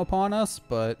to come upon us,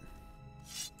 but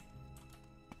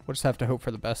we'll just have to hope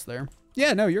for the best there.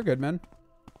 Yeah, no, you're good, man.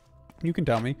 You can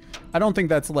tell me. I don't think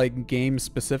that's like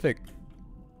game-specific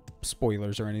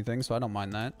spoilers or anything, so I don't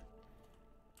mind that.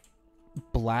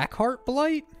 Blackheart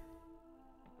Blight?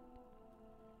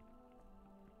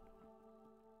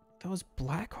 That was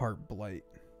Blackheart Blight.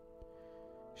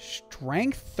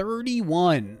 Strength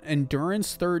 31,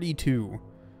 endurance 32.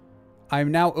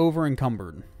 I'm now over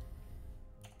encumbered.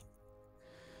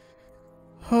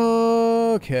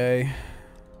 Okay.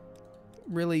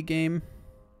 Really, game?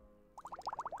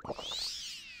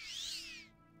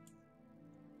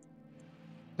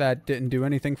 That didn't do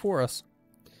anything for us.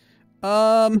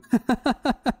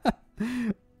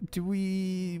 Do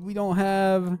we don't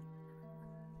have...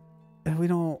 We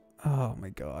don't... Oh my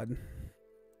god.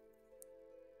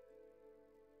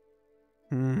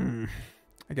 I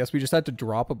guess we just had to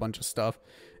drop a bunch of stuff.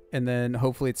 And then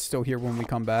hopefully it's still here when we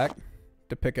come back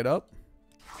to pick it up.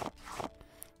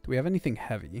 Do we have anything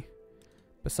heavy?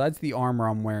 Besides the armor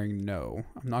I'm wearing, no.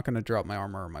 I'm not going to drop my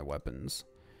armor or my weapons.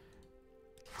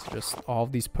 It's just all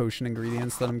of these potion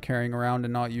ingredients that I'm carrying around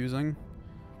and not using.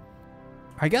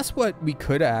 I guess what we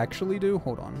could actually do...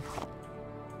 Hold on.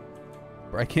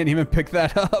 I can't even pick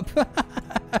that up.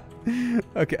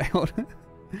 Okay, hold on.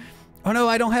 Oh no,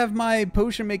 I don't have my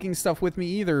potion making stuff with me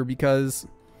either because...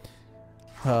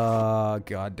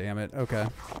 God damn it. Okay.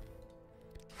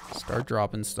 Start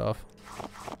dropping stuff.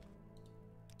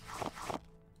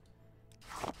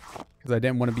 Because I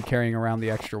didn't want to be carrying around the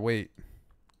extra weight.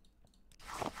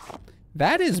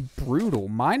 That is brutal.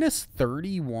 Minus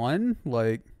 31?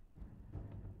 Like...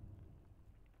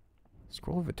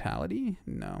 Scroll of Vitality?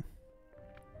 No.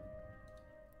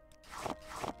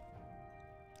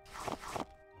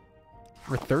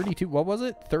 Or 32. What was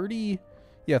it? 30.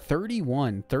 Yeah,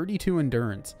 31. 32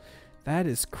 endurance. That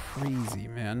is crazy,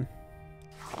 man.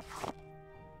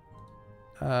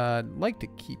 I'd like to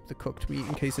keep the cooked meat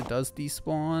in case it does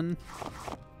despawn.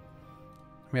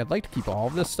 I mean, I'd like to keep all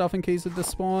of this stuff in case it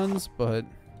despawns, but...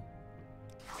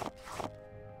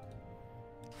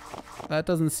 that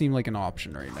doesn't seem like an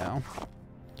option right now.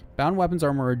 Bound weapons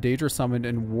armor are Daedra summoned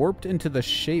and warped into the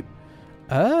shape...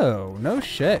 Oh, no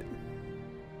shit.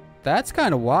 That's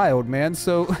kind of wild, man.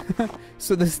 So,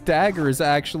 so this dagger is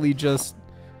actually just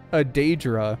a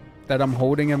Daedra that I'm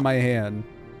holding in my hand.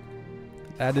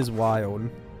 That is wild.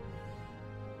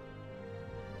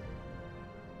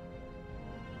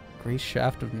 Grace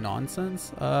Shaft of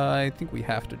Nonsense? I think we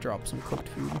have to drop some cooked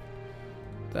food.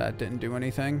 That didn't do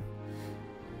anything.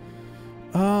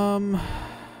 Hold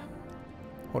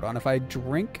on. If I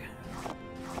drink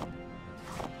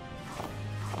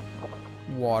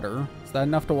water, is that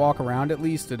enough to walk around? At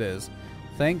least it is.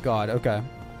 Thank God. Okay.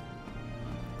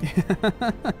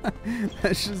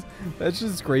 that's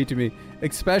just great to me.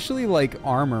 Especially like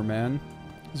armor, man.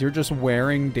 'Cause you're just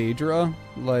wearing Daedra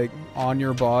like on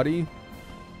your body.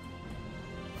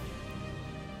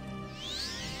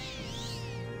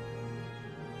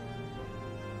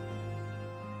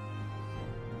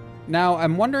 Now,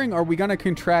 I'm wondering, are we going to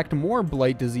contract more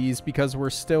blight disease because we're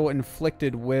still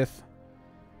inflicted with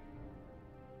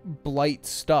blight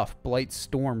stuff, blight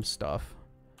storm stuff?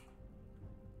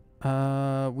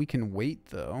 We can wait,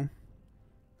 though.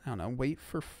 I don't know, wait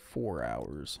for 4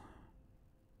 hours.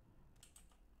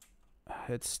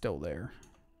 It's still there.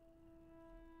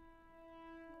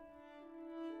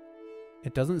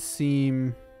 It doesn't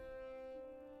seem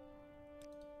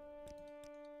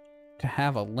to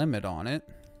have a limit on it.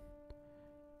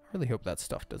 I really hope that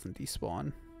stuff doesn't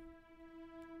despawn.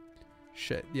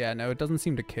 Shit. Yeah, no, it doesn't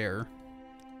seem to care.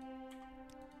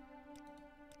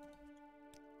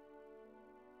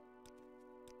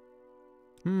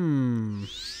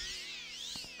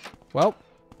 Well,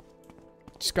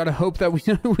 just gotta hope that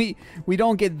we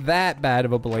don't get that bad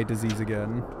of a blight disease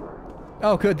again.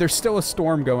 Oh, good. There's still a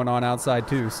storm going on outside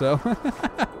too, so.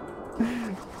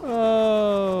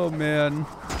 Oh man.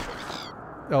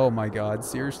 Oh my God!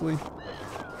 Seriously.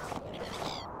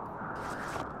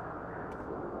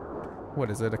 What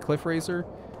is it? A cliff racer?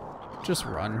 Just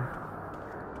run.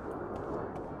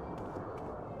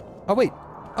 Oh wait.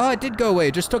 Oh, it did go away.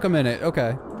 It just took a minute.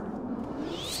 Okay.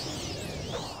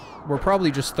 We're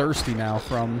probably just thirsty now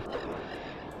from...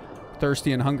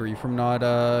 thirsty and hungry from not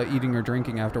eating or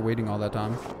drinking after waiting all that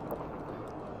time.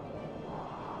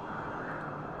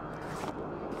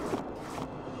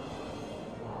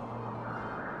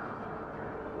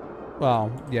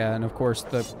 Well, yeah, and of course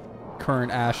the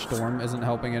current ash storm isn't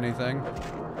helping anything.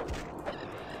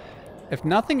 If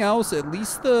nothing else, at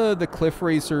least the cliff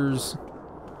racers...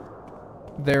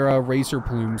 their racer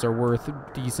plumes are worth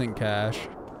decent cash.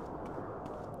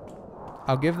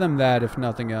 I'll give them that if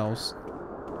nothing else.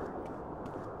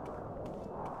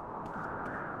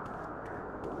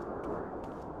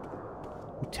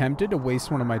 I'm tempted to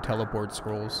waste one of my teleport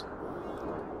scrolls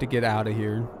to get out of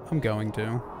here. I'm going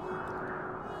to.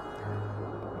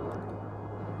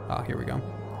 Ah, here we go.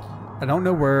 I don't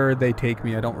know where they take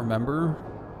me. I don't remember.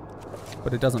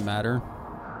 But it doesn't matter.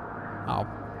 Oh,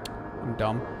 I'm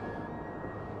dumb.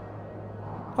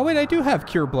 Oh wait, I do have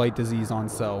Cure Blight Disease on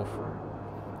self.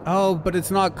 Oh, but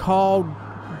it's not called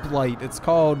Blight. It's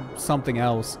called something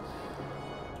else.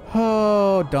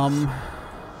 Oh, dumb.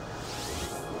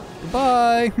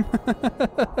 Goodbye.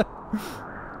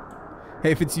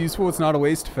 Hey, if it's useful, it's not a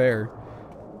waste. Fair.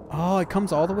 Oh, it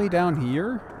comes all the way down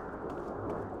here?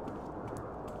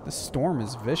 This storm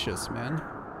is vicious, man.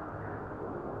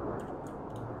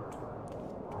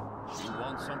 You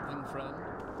want something, friend?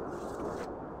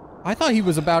 I thought he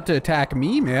was about to attack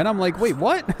me, man. I'm like, wait,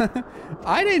 what?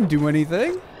 I didn't do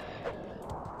anything.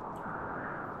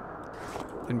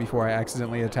 and before I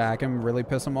accidentally attack him, really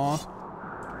piss him off.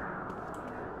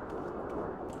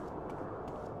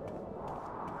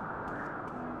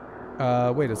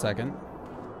 Wait a second.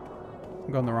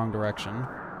 I'm going the wrong direction.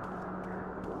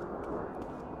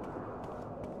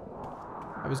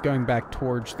 I was going back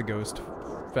towards the ghost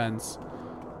fence.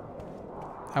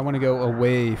 I want to go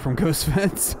away from ghost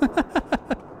fence.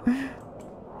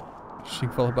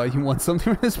 Shingful about you want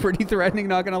something that's pretty threatening,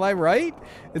 not gonna lie, right?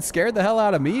 It scared the hell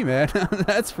out of me, man.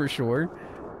 That's for sure.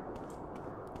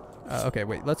 Okay,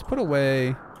 wait. Let's put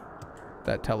away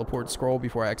that teleport scroll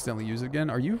before I accidentally use it again.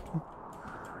 Are you...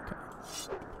 Okay.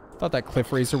 Thought that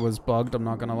cliff racer was bugged, I'm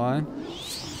not gonna lie.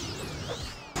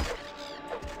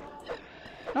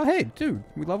 Oh, hey, dude.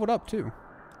 We leveled up, too.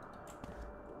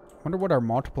 Wonder what our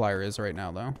multiplier is right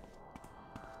now, though.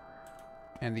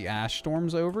 And the ash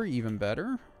storm's over, even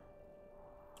better.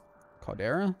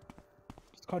 Caldera?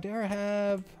 Does Caldera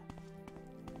have...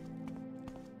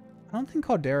 I don't think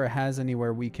Caldera has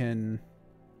anywhere we can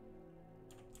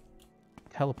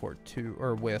teleport to,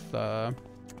 or with, like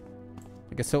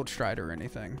a Silt Strider or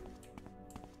anything.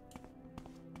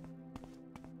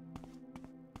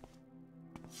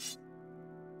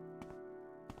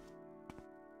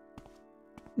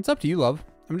 It's up to you, love.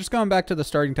 I'm just going back to the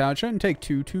starting town. It shouldn't take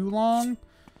too long.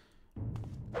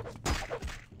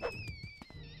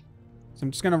 So I'm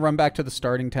just going to run back to the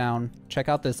starting town, check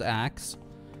out this axe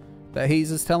that Hayes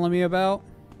is telling me about.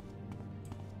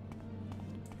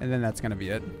 And then that's going to be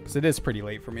it. Because it is pretty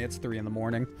late for me. It's 3 in the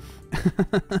morning.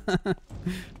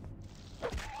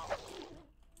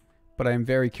 But I am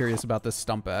very curious about this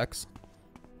stump axe.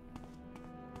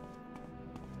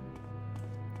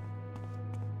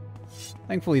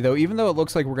 Thankfully, though, even though it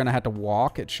looks like we're going to have to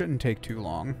walk, it shouldn't take too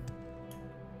long.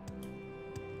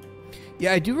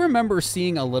 Yeah, I do remember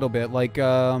seeing a little bit, like,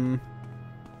 the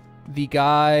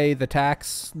guy, the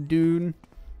tax dude,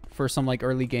 for some, like,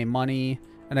 early game money.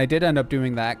 And I did end up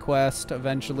doing that quest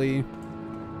eventually.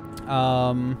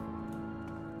 I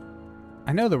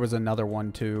know there was another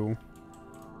one, too,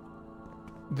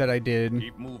 that I did.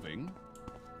 Keep moving.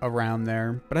 Around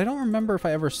there. But I don't remember if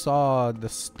I ever saw the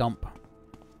stump.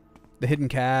 The hidden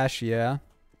cache, yeah.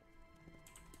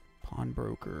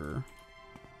 Pawnbroker.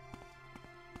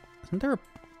 Isn't there a...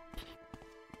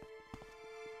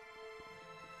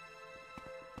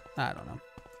 I don't know.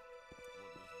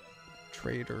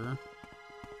 Trader.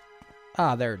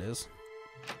 Ah, there it is.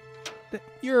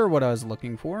 You're what I was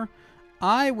looking for.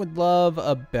 I would love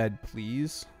a bed,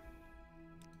 please.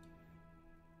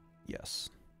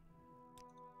 Yes.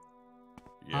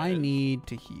 I need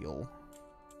to heal.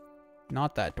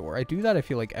 Not that door. I do that, I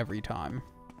feel like, every time.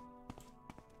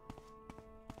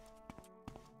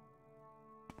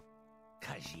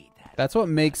 That's what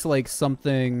makes, like,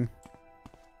 something...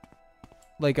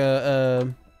 Like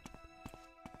a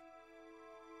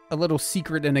little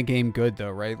secret in a game good,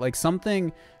 though, right? Like,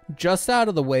 something just out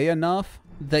of the way enough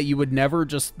that you would never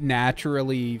just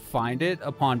naturally find it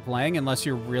upon playing unless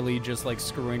you're really just, like,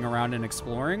 screwing around and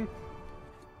exploring.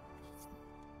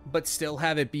 But still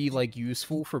have it be, like,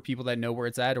 useful for people that know where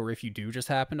it's at, or if you do just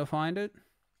happen to find it.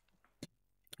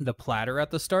 The platter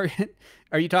at the start.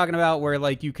 Are you talking about where,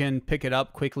 like, you can pick it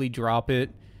up, quickly drop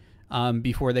it,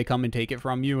 before they come and take it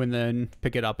from you, and then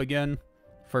pick it up again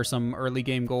for some early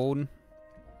game gold?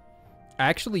 I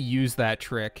actually used that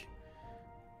trick.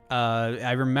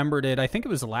 I remembered it, I think it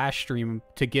was last stream,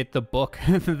 to get the book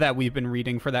that we've been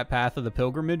reading for that Path of the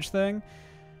Pilgrimage thing.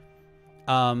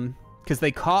 Because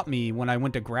they caught me when I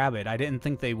went to grab it. I didn't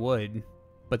think they would,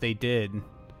 but they did.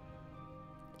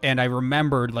 And I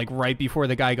remembered, like, right before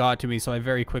the guy got to me, so I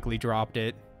very quickly dropped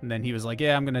it. And then he was like,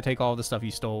 yeah, I'm going to take all the stuff you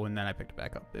stole, and then I picked it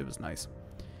back up. It was nice.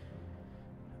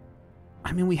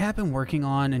 I mean, we have been working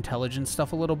on intelligence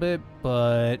stuff a little bit,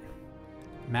 but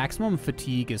maximum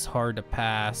fatigue is hard to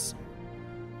pass.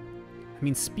 I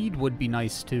mean, speed would be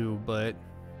nice too, but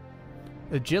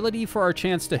agility for our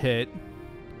chance to hit,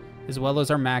 as well as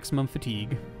our maximum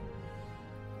fatigue.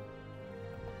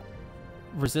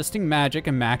 Resisting magic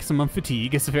and maximum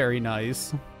fatigue is very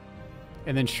nice.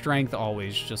 And then strength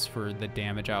always, just for the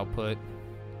damage output.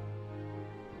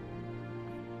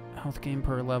 Health gain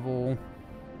per level.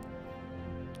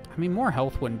 I mean, more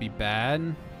health wouldn't be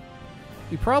bad.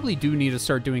 We probably do need to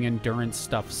start doing endurance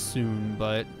stuff soon,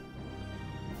 but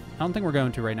I don't think we're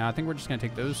going to right now. I think we're just going to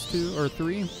take those 2 or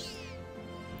 3.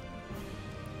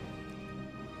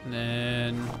 And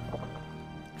then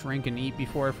drink and eat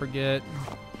before I forget.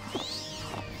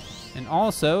 And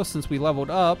also, since we leveled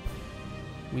up,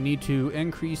 we need to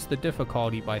increase the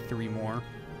difficulty by 3 more.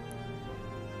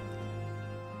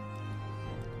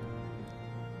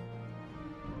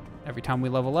 Every time we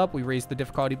level up, we raise the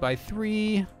difficulty by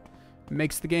 3.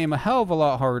 Makes the game a hell of a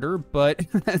lot harder, but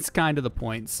that's kind of the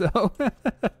point, so...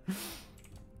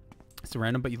 It's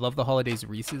random, but you love the holidays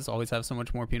Reese's. Always have so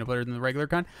much more peanut butter than the regular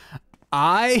kind.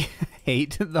 I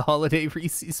hate the holiday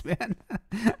Reese's, man.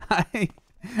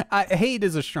 I hate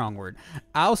is a strong word.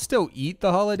 I'll still eat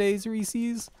the holidays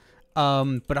Reese's,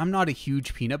 but I'm not a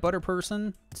huge peanut butter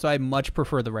person, so I much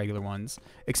prefer the regular ones,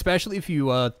 especially if you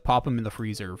pop them in the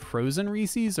freezer. Frozen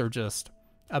Reese's are just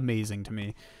amazing to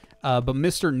me. But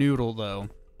Mr. Noodle, though,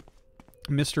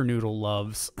 Mr. Noodle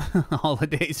loves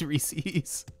holidays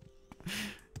Reese's.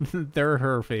 They're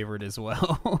her favorite as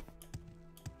well.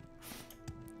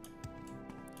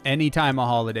 Anytime a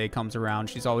holiday comes around,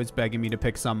 she's always begging me to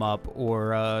pick some up,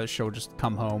 or she'll just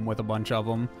come home with a bunch of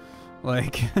them.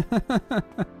 Like...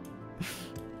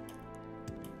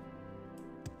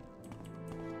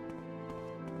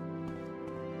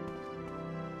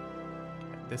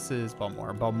 This is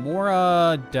Balmora.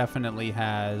 Balmora definitely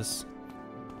has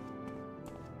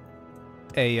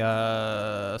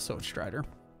a Sword Strider.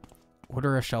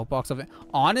 Order a shell box of it.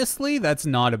 Honestly, that's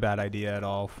not a bad idea at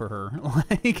all for her.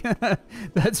 Like,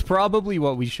 that's probably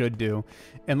what we should do.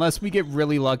 Unless we get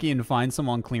really lucky and find some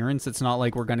on clearance, it's not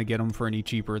like we're going to get them for any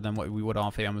cheaper than what we would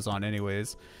off Amazon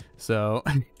anyways. So,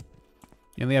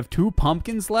 you only have 2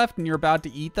 pumpkins left and you're about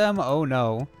to eat them? Oh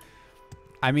no.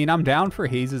 I mean, I'm down for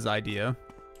Hayes' idea.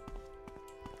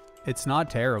 It's not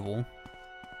terrible.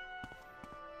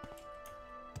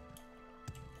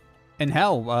 And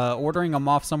hell, ordering them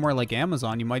off somewhere like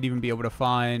Amazon, you might even be able to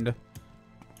find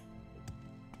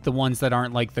the ones that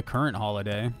aren't like the current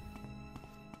holiday.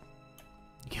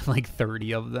 You get like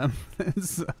 30 of them.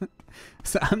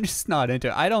 So I'm just not into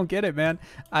it. I don't get it, man.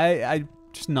 I'm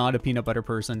just not a peanut butter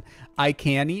person. I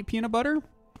can eat peanut butter.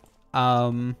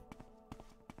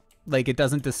 Like, it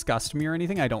doesn't disgust me or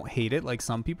anything. I don't hate it like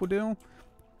some people do.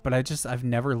 But I've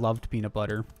never loved peanut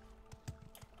butter.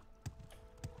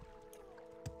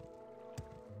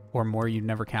 Or more, you've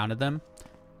never counted them.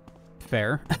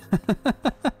 Fair.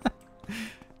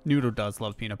 Noodle does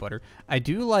love peanut butter. I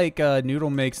do like, Noodle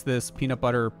makes this peanut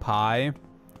butter pie.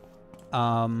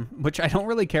 Which I don't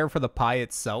really care for the pie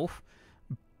itself.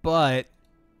 But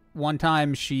one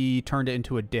time she turned it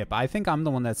into a dip. I think I'm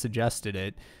the one that suggested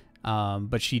it.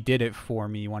 But she did it for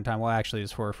me one time. Well, actually, it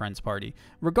was for a friend's party.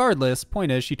 Regardless,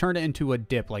 point is, she turned it into a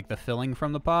dip, like the filling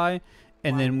from the pie.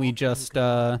 And then we just,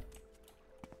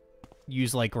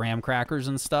 use like graham crackers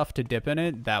and stuff to dip in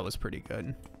it. That was pretty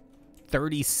good.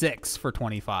 36 for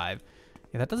 25.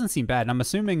 Yeah, that doesn't seem bad. And I'm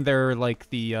assuming they're like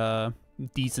the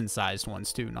decent sized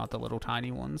ones too, not the little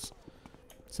tiny ones,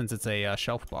 since it's a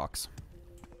shelf box.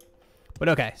 But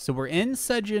okay, so we're in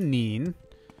Sejanine.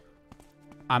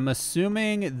 I'm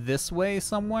assuming this way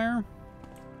somewhere,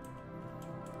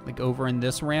 like over in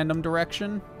this random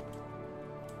direction.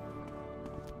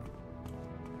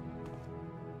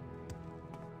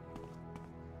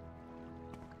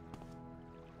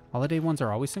 Holiday ones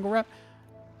are always single wrap?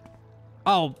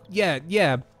 Oh, yeah.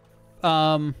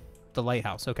 The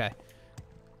lighthouse, okay.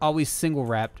 Always single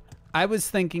wrapped. I was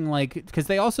thinking, like, because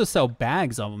they also sell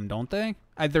bags of them, don't they?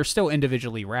 They're still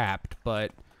individually wrapped,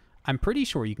 but I'm pretty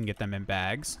sure you can get them in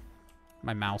bags.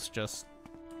 My mouse just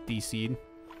DC'd.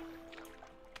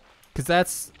 Because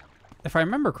that's, if I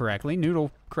remember correctly, Noodle,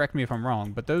 correct me if I'm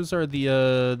wrong, but those are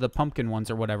the pumpkin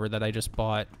ones or whatever that I just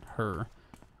bought her.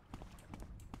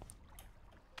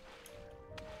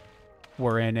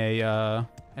 Were in a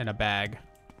bag.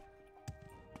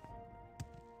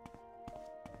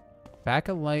 Back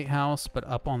a lighthouse, but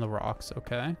up on the rocks.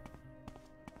 Okay.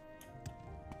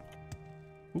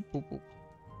 Oop, oop, oop.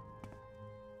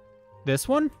 This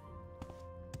one?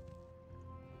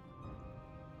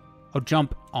 Oh,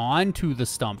 jump onto the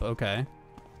stump. Okay.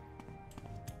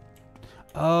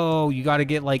 Oh, you got to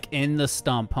get like in the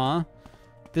stump, huh?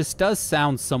 This does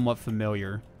sound somewhat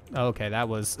familiar. Okay, that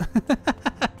was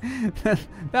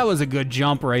that was a good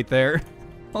jump right there.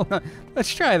 Hold on.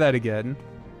 Let's try that again.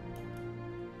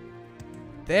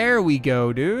 There we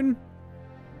go, dude.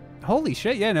 Holy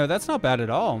shit. Yeah, no, that's not bad at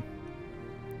all.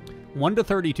 1 to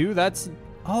 32, that's...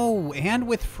 Oh, and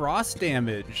with frost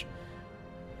damage.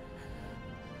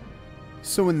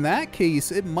 So in that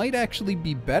case, it might actually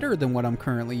be better than what I'm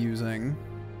currently using.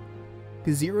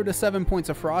 0 to 7 points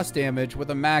of frost damage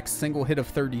with a max single hit of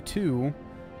 32.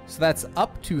 So that's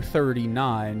up to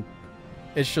 39.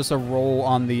 It's just a roll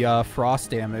on the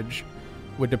frost damage.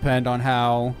 Would depend on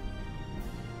how...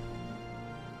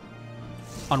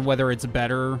 on whether it's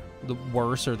better,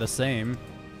 worse, or the same.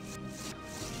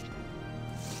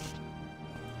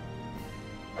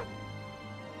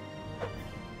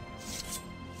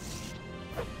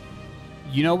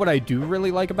 You know what I do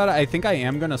really like about it? I think I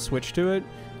am going to switch to it,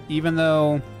 even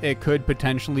though it could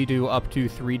potentially do up to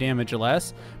 3 damage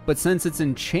less. But since it's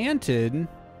enchanted,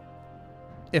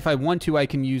 if I want to, I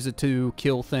can use it to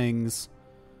kill things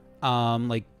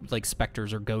like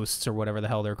specters or ghosts or whatever the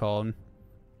hell they're called.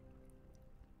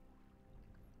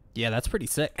 Yeah, that's pretty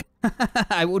sick.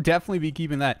 I will definitely be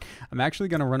keeping that. I'm actually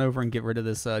going to run over and get rid of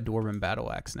this Dwarven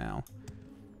Battle Axe now.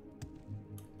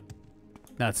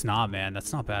 That's not, man.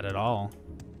 That's not bad at all.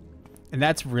 And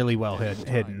that's really well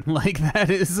hidden. Like,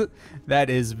 that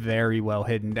is very well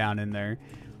hidden down in there.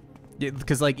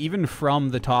 Because, like, even from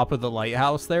the top of the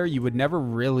lighthouse there, you would never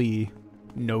really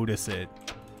notice it.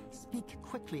 Speak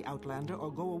quickly, Outlander,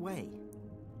 or go away.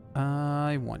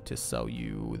 I want to sell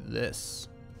you this.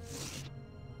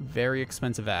 Very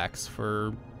expensive axe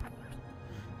for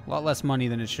a lot less money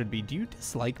than it should be. Do you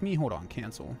dislike me? Hold on,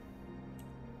 cancel.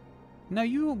 No,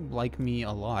 you like me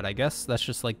a lot. I guess that's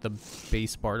just like the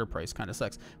base barter price kind of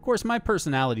sucks. Of course, my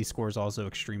personality score is also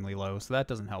extremely low, so that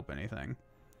doesn't help anything.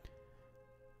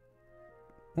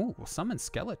 Oh, summon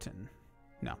skeleton.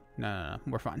 No,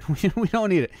 we're fine. We don't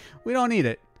need it. We don't need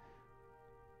it.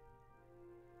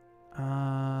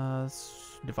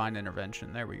 Divine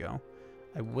intervention. There we go.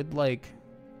 I would like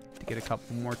to get a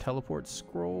couple more teleport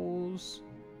scrolls.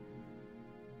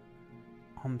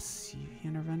 CV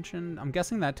intervention. I'm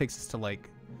guessing that takes us to like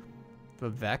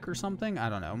Vivek or something. I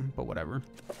don't know, but whatever.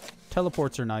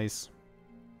 Teleports are nice.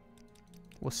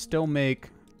 We'll still make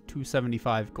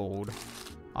 275 gold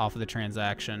off of the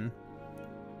transaction.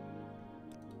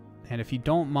 And if you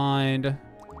don't mind,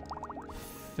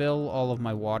 fill all of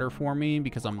my water for me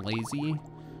because I'm lazy.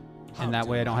 And that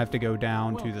way I don't have to go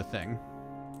down to the thing.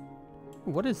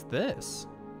 What is this?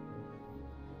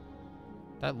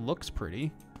 That looks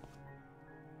pretty.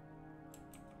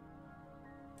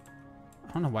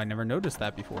 I don't know why I never noticed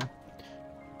that before.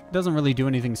 It doesn't really do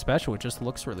anything special. It just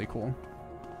looks really cool.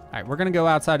 Alright, we're going to go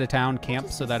outside of town, camp,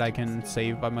 so that I can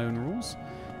save by my own rules.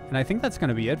 And I think that's going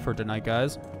to be it for tonight,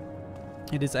 guys.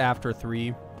 It is after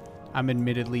 3. I'm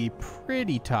admittedly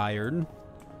pretty tired.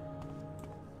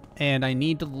 And I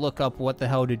need to look up what the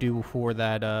hell to do for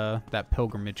that that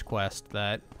pilgrimage quest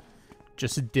that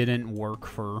just didn't work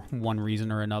for one reason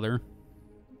or another.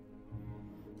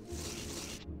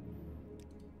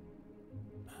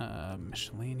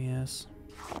 Miscellaneous.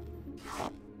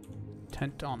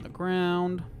 Tent on the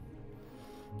ground.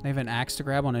 They have an axe to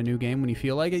grab on a new game when you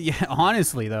feel like it. Yeah,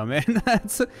 honestly though, man,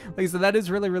 that's like I said, that is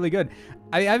really, really good.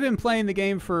 I've been playing the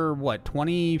game for what,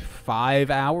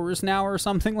 25 hours now or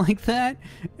something like that,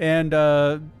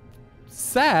 and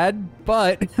sad,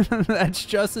 but that's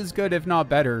just as good, if not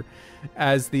better,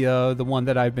 as the one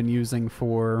that I've been using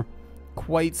for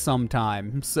quite some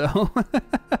time. So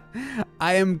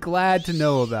I am glad to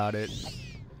know about it.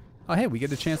 Oh, hey, we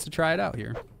get a chance to try it out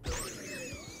here.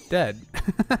 Dead.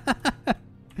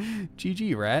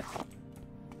 GG, rat.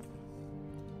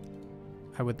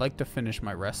 I would like to finish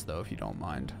my rest, though, if you don't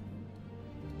mind.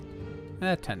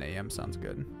 10 a.m. sounds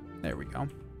good. There we go.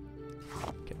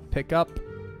 Okay, pick up.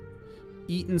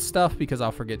 Eating stuff, because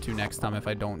I'll forget to next time if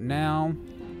I don't now.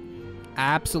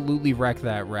 Absolutely wreck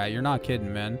that rat. You're not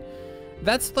kidding, man.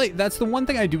 That's the one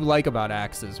thing I do like about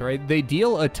axes, right? They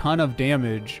deal a ton of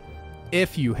damage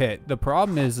if you hit. The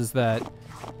problem is that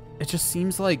it just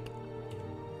seems like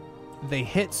they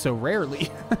hit so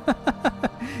rarely.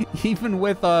 Even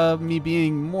with me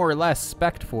being more or less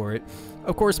spec'd for it.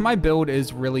 Of course, my build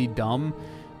is really dumb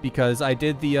because I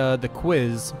did the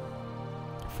quiz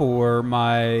for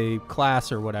my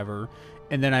class or whatever,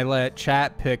 and then I let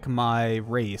chat pick my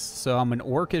race. So I'm an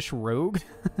orcish rogue.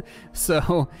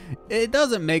 So it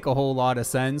doesn't make a whole lot of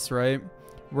sense, right?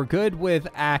 We're good with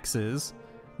axes,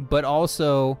 but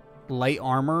also light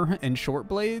armor and short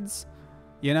blades.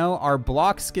 You know, our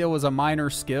block skill is a minor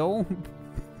skill,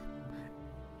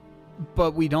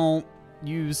 but we don't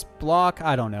use block.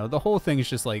 I don't know. The whole thing is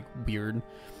just like weird.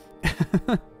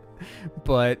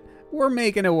 But we're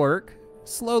making it work.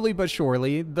 Slowly but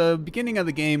surely. The beginning of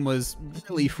the game was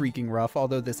really freaking rough,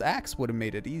 although this axe would have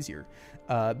made it easier.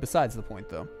 Besides the point,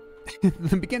 though.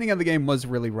 The beginning of the game was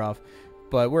really rough,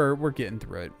 but we're getting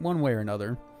through it one way or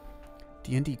another.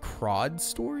 D&D Crod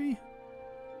story?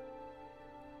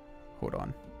 Hold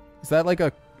on. Is that like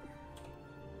a...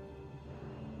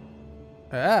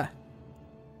 Ah!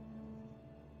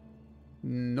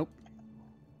 Nope.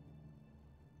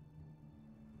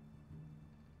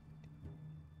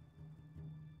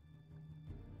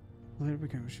 Later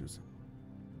became issues.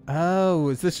 Oh,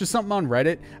 is this just something on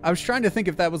Reddit? I was trying to think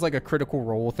if that was like a Critical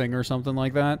Role thing or something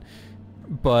like that.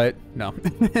 But no.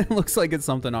 It looks like it's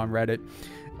something on Reddit.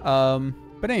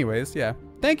 But anyways, yeah.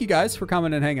 thank you guys for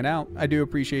coming and hanging out. I do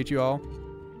appreciate you all.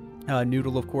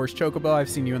 Noodle, of course. Chocobo, I've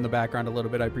seen you in the background a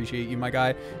little bit. I appreciate you, my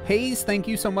guy. Hayes, thank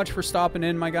you so much for stopping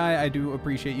in, my guy. I do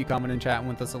appreciate you coming and chatting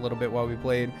with us a little bit while we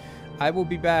played. I will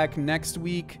be back next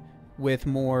week with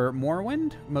more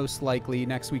Morrowind. Most likely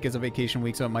next week is a vacation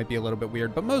week, so it might be a little bit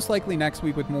weird, but most likely next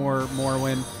week with more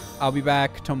Morrowind. I'll be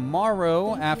back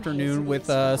tomorrow afternoon with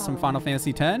some Final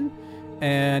Fantasy X.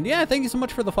 And yeah, thank you so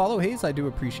much for the follow, Hayes. I do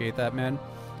appreciate that, man.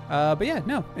 But yeah,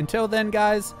 no. Until then,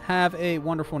 guys, have a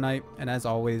wonderful night. And as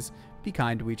always, be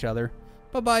kind to each other.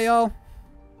 Bye-bye, y'all.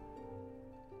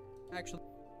 Actually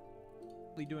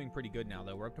doing pretty good now,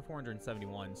 though. We're up to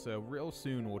 471, so real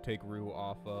soon we'll take Rue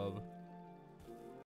off of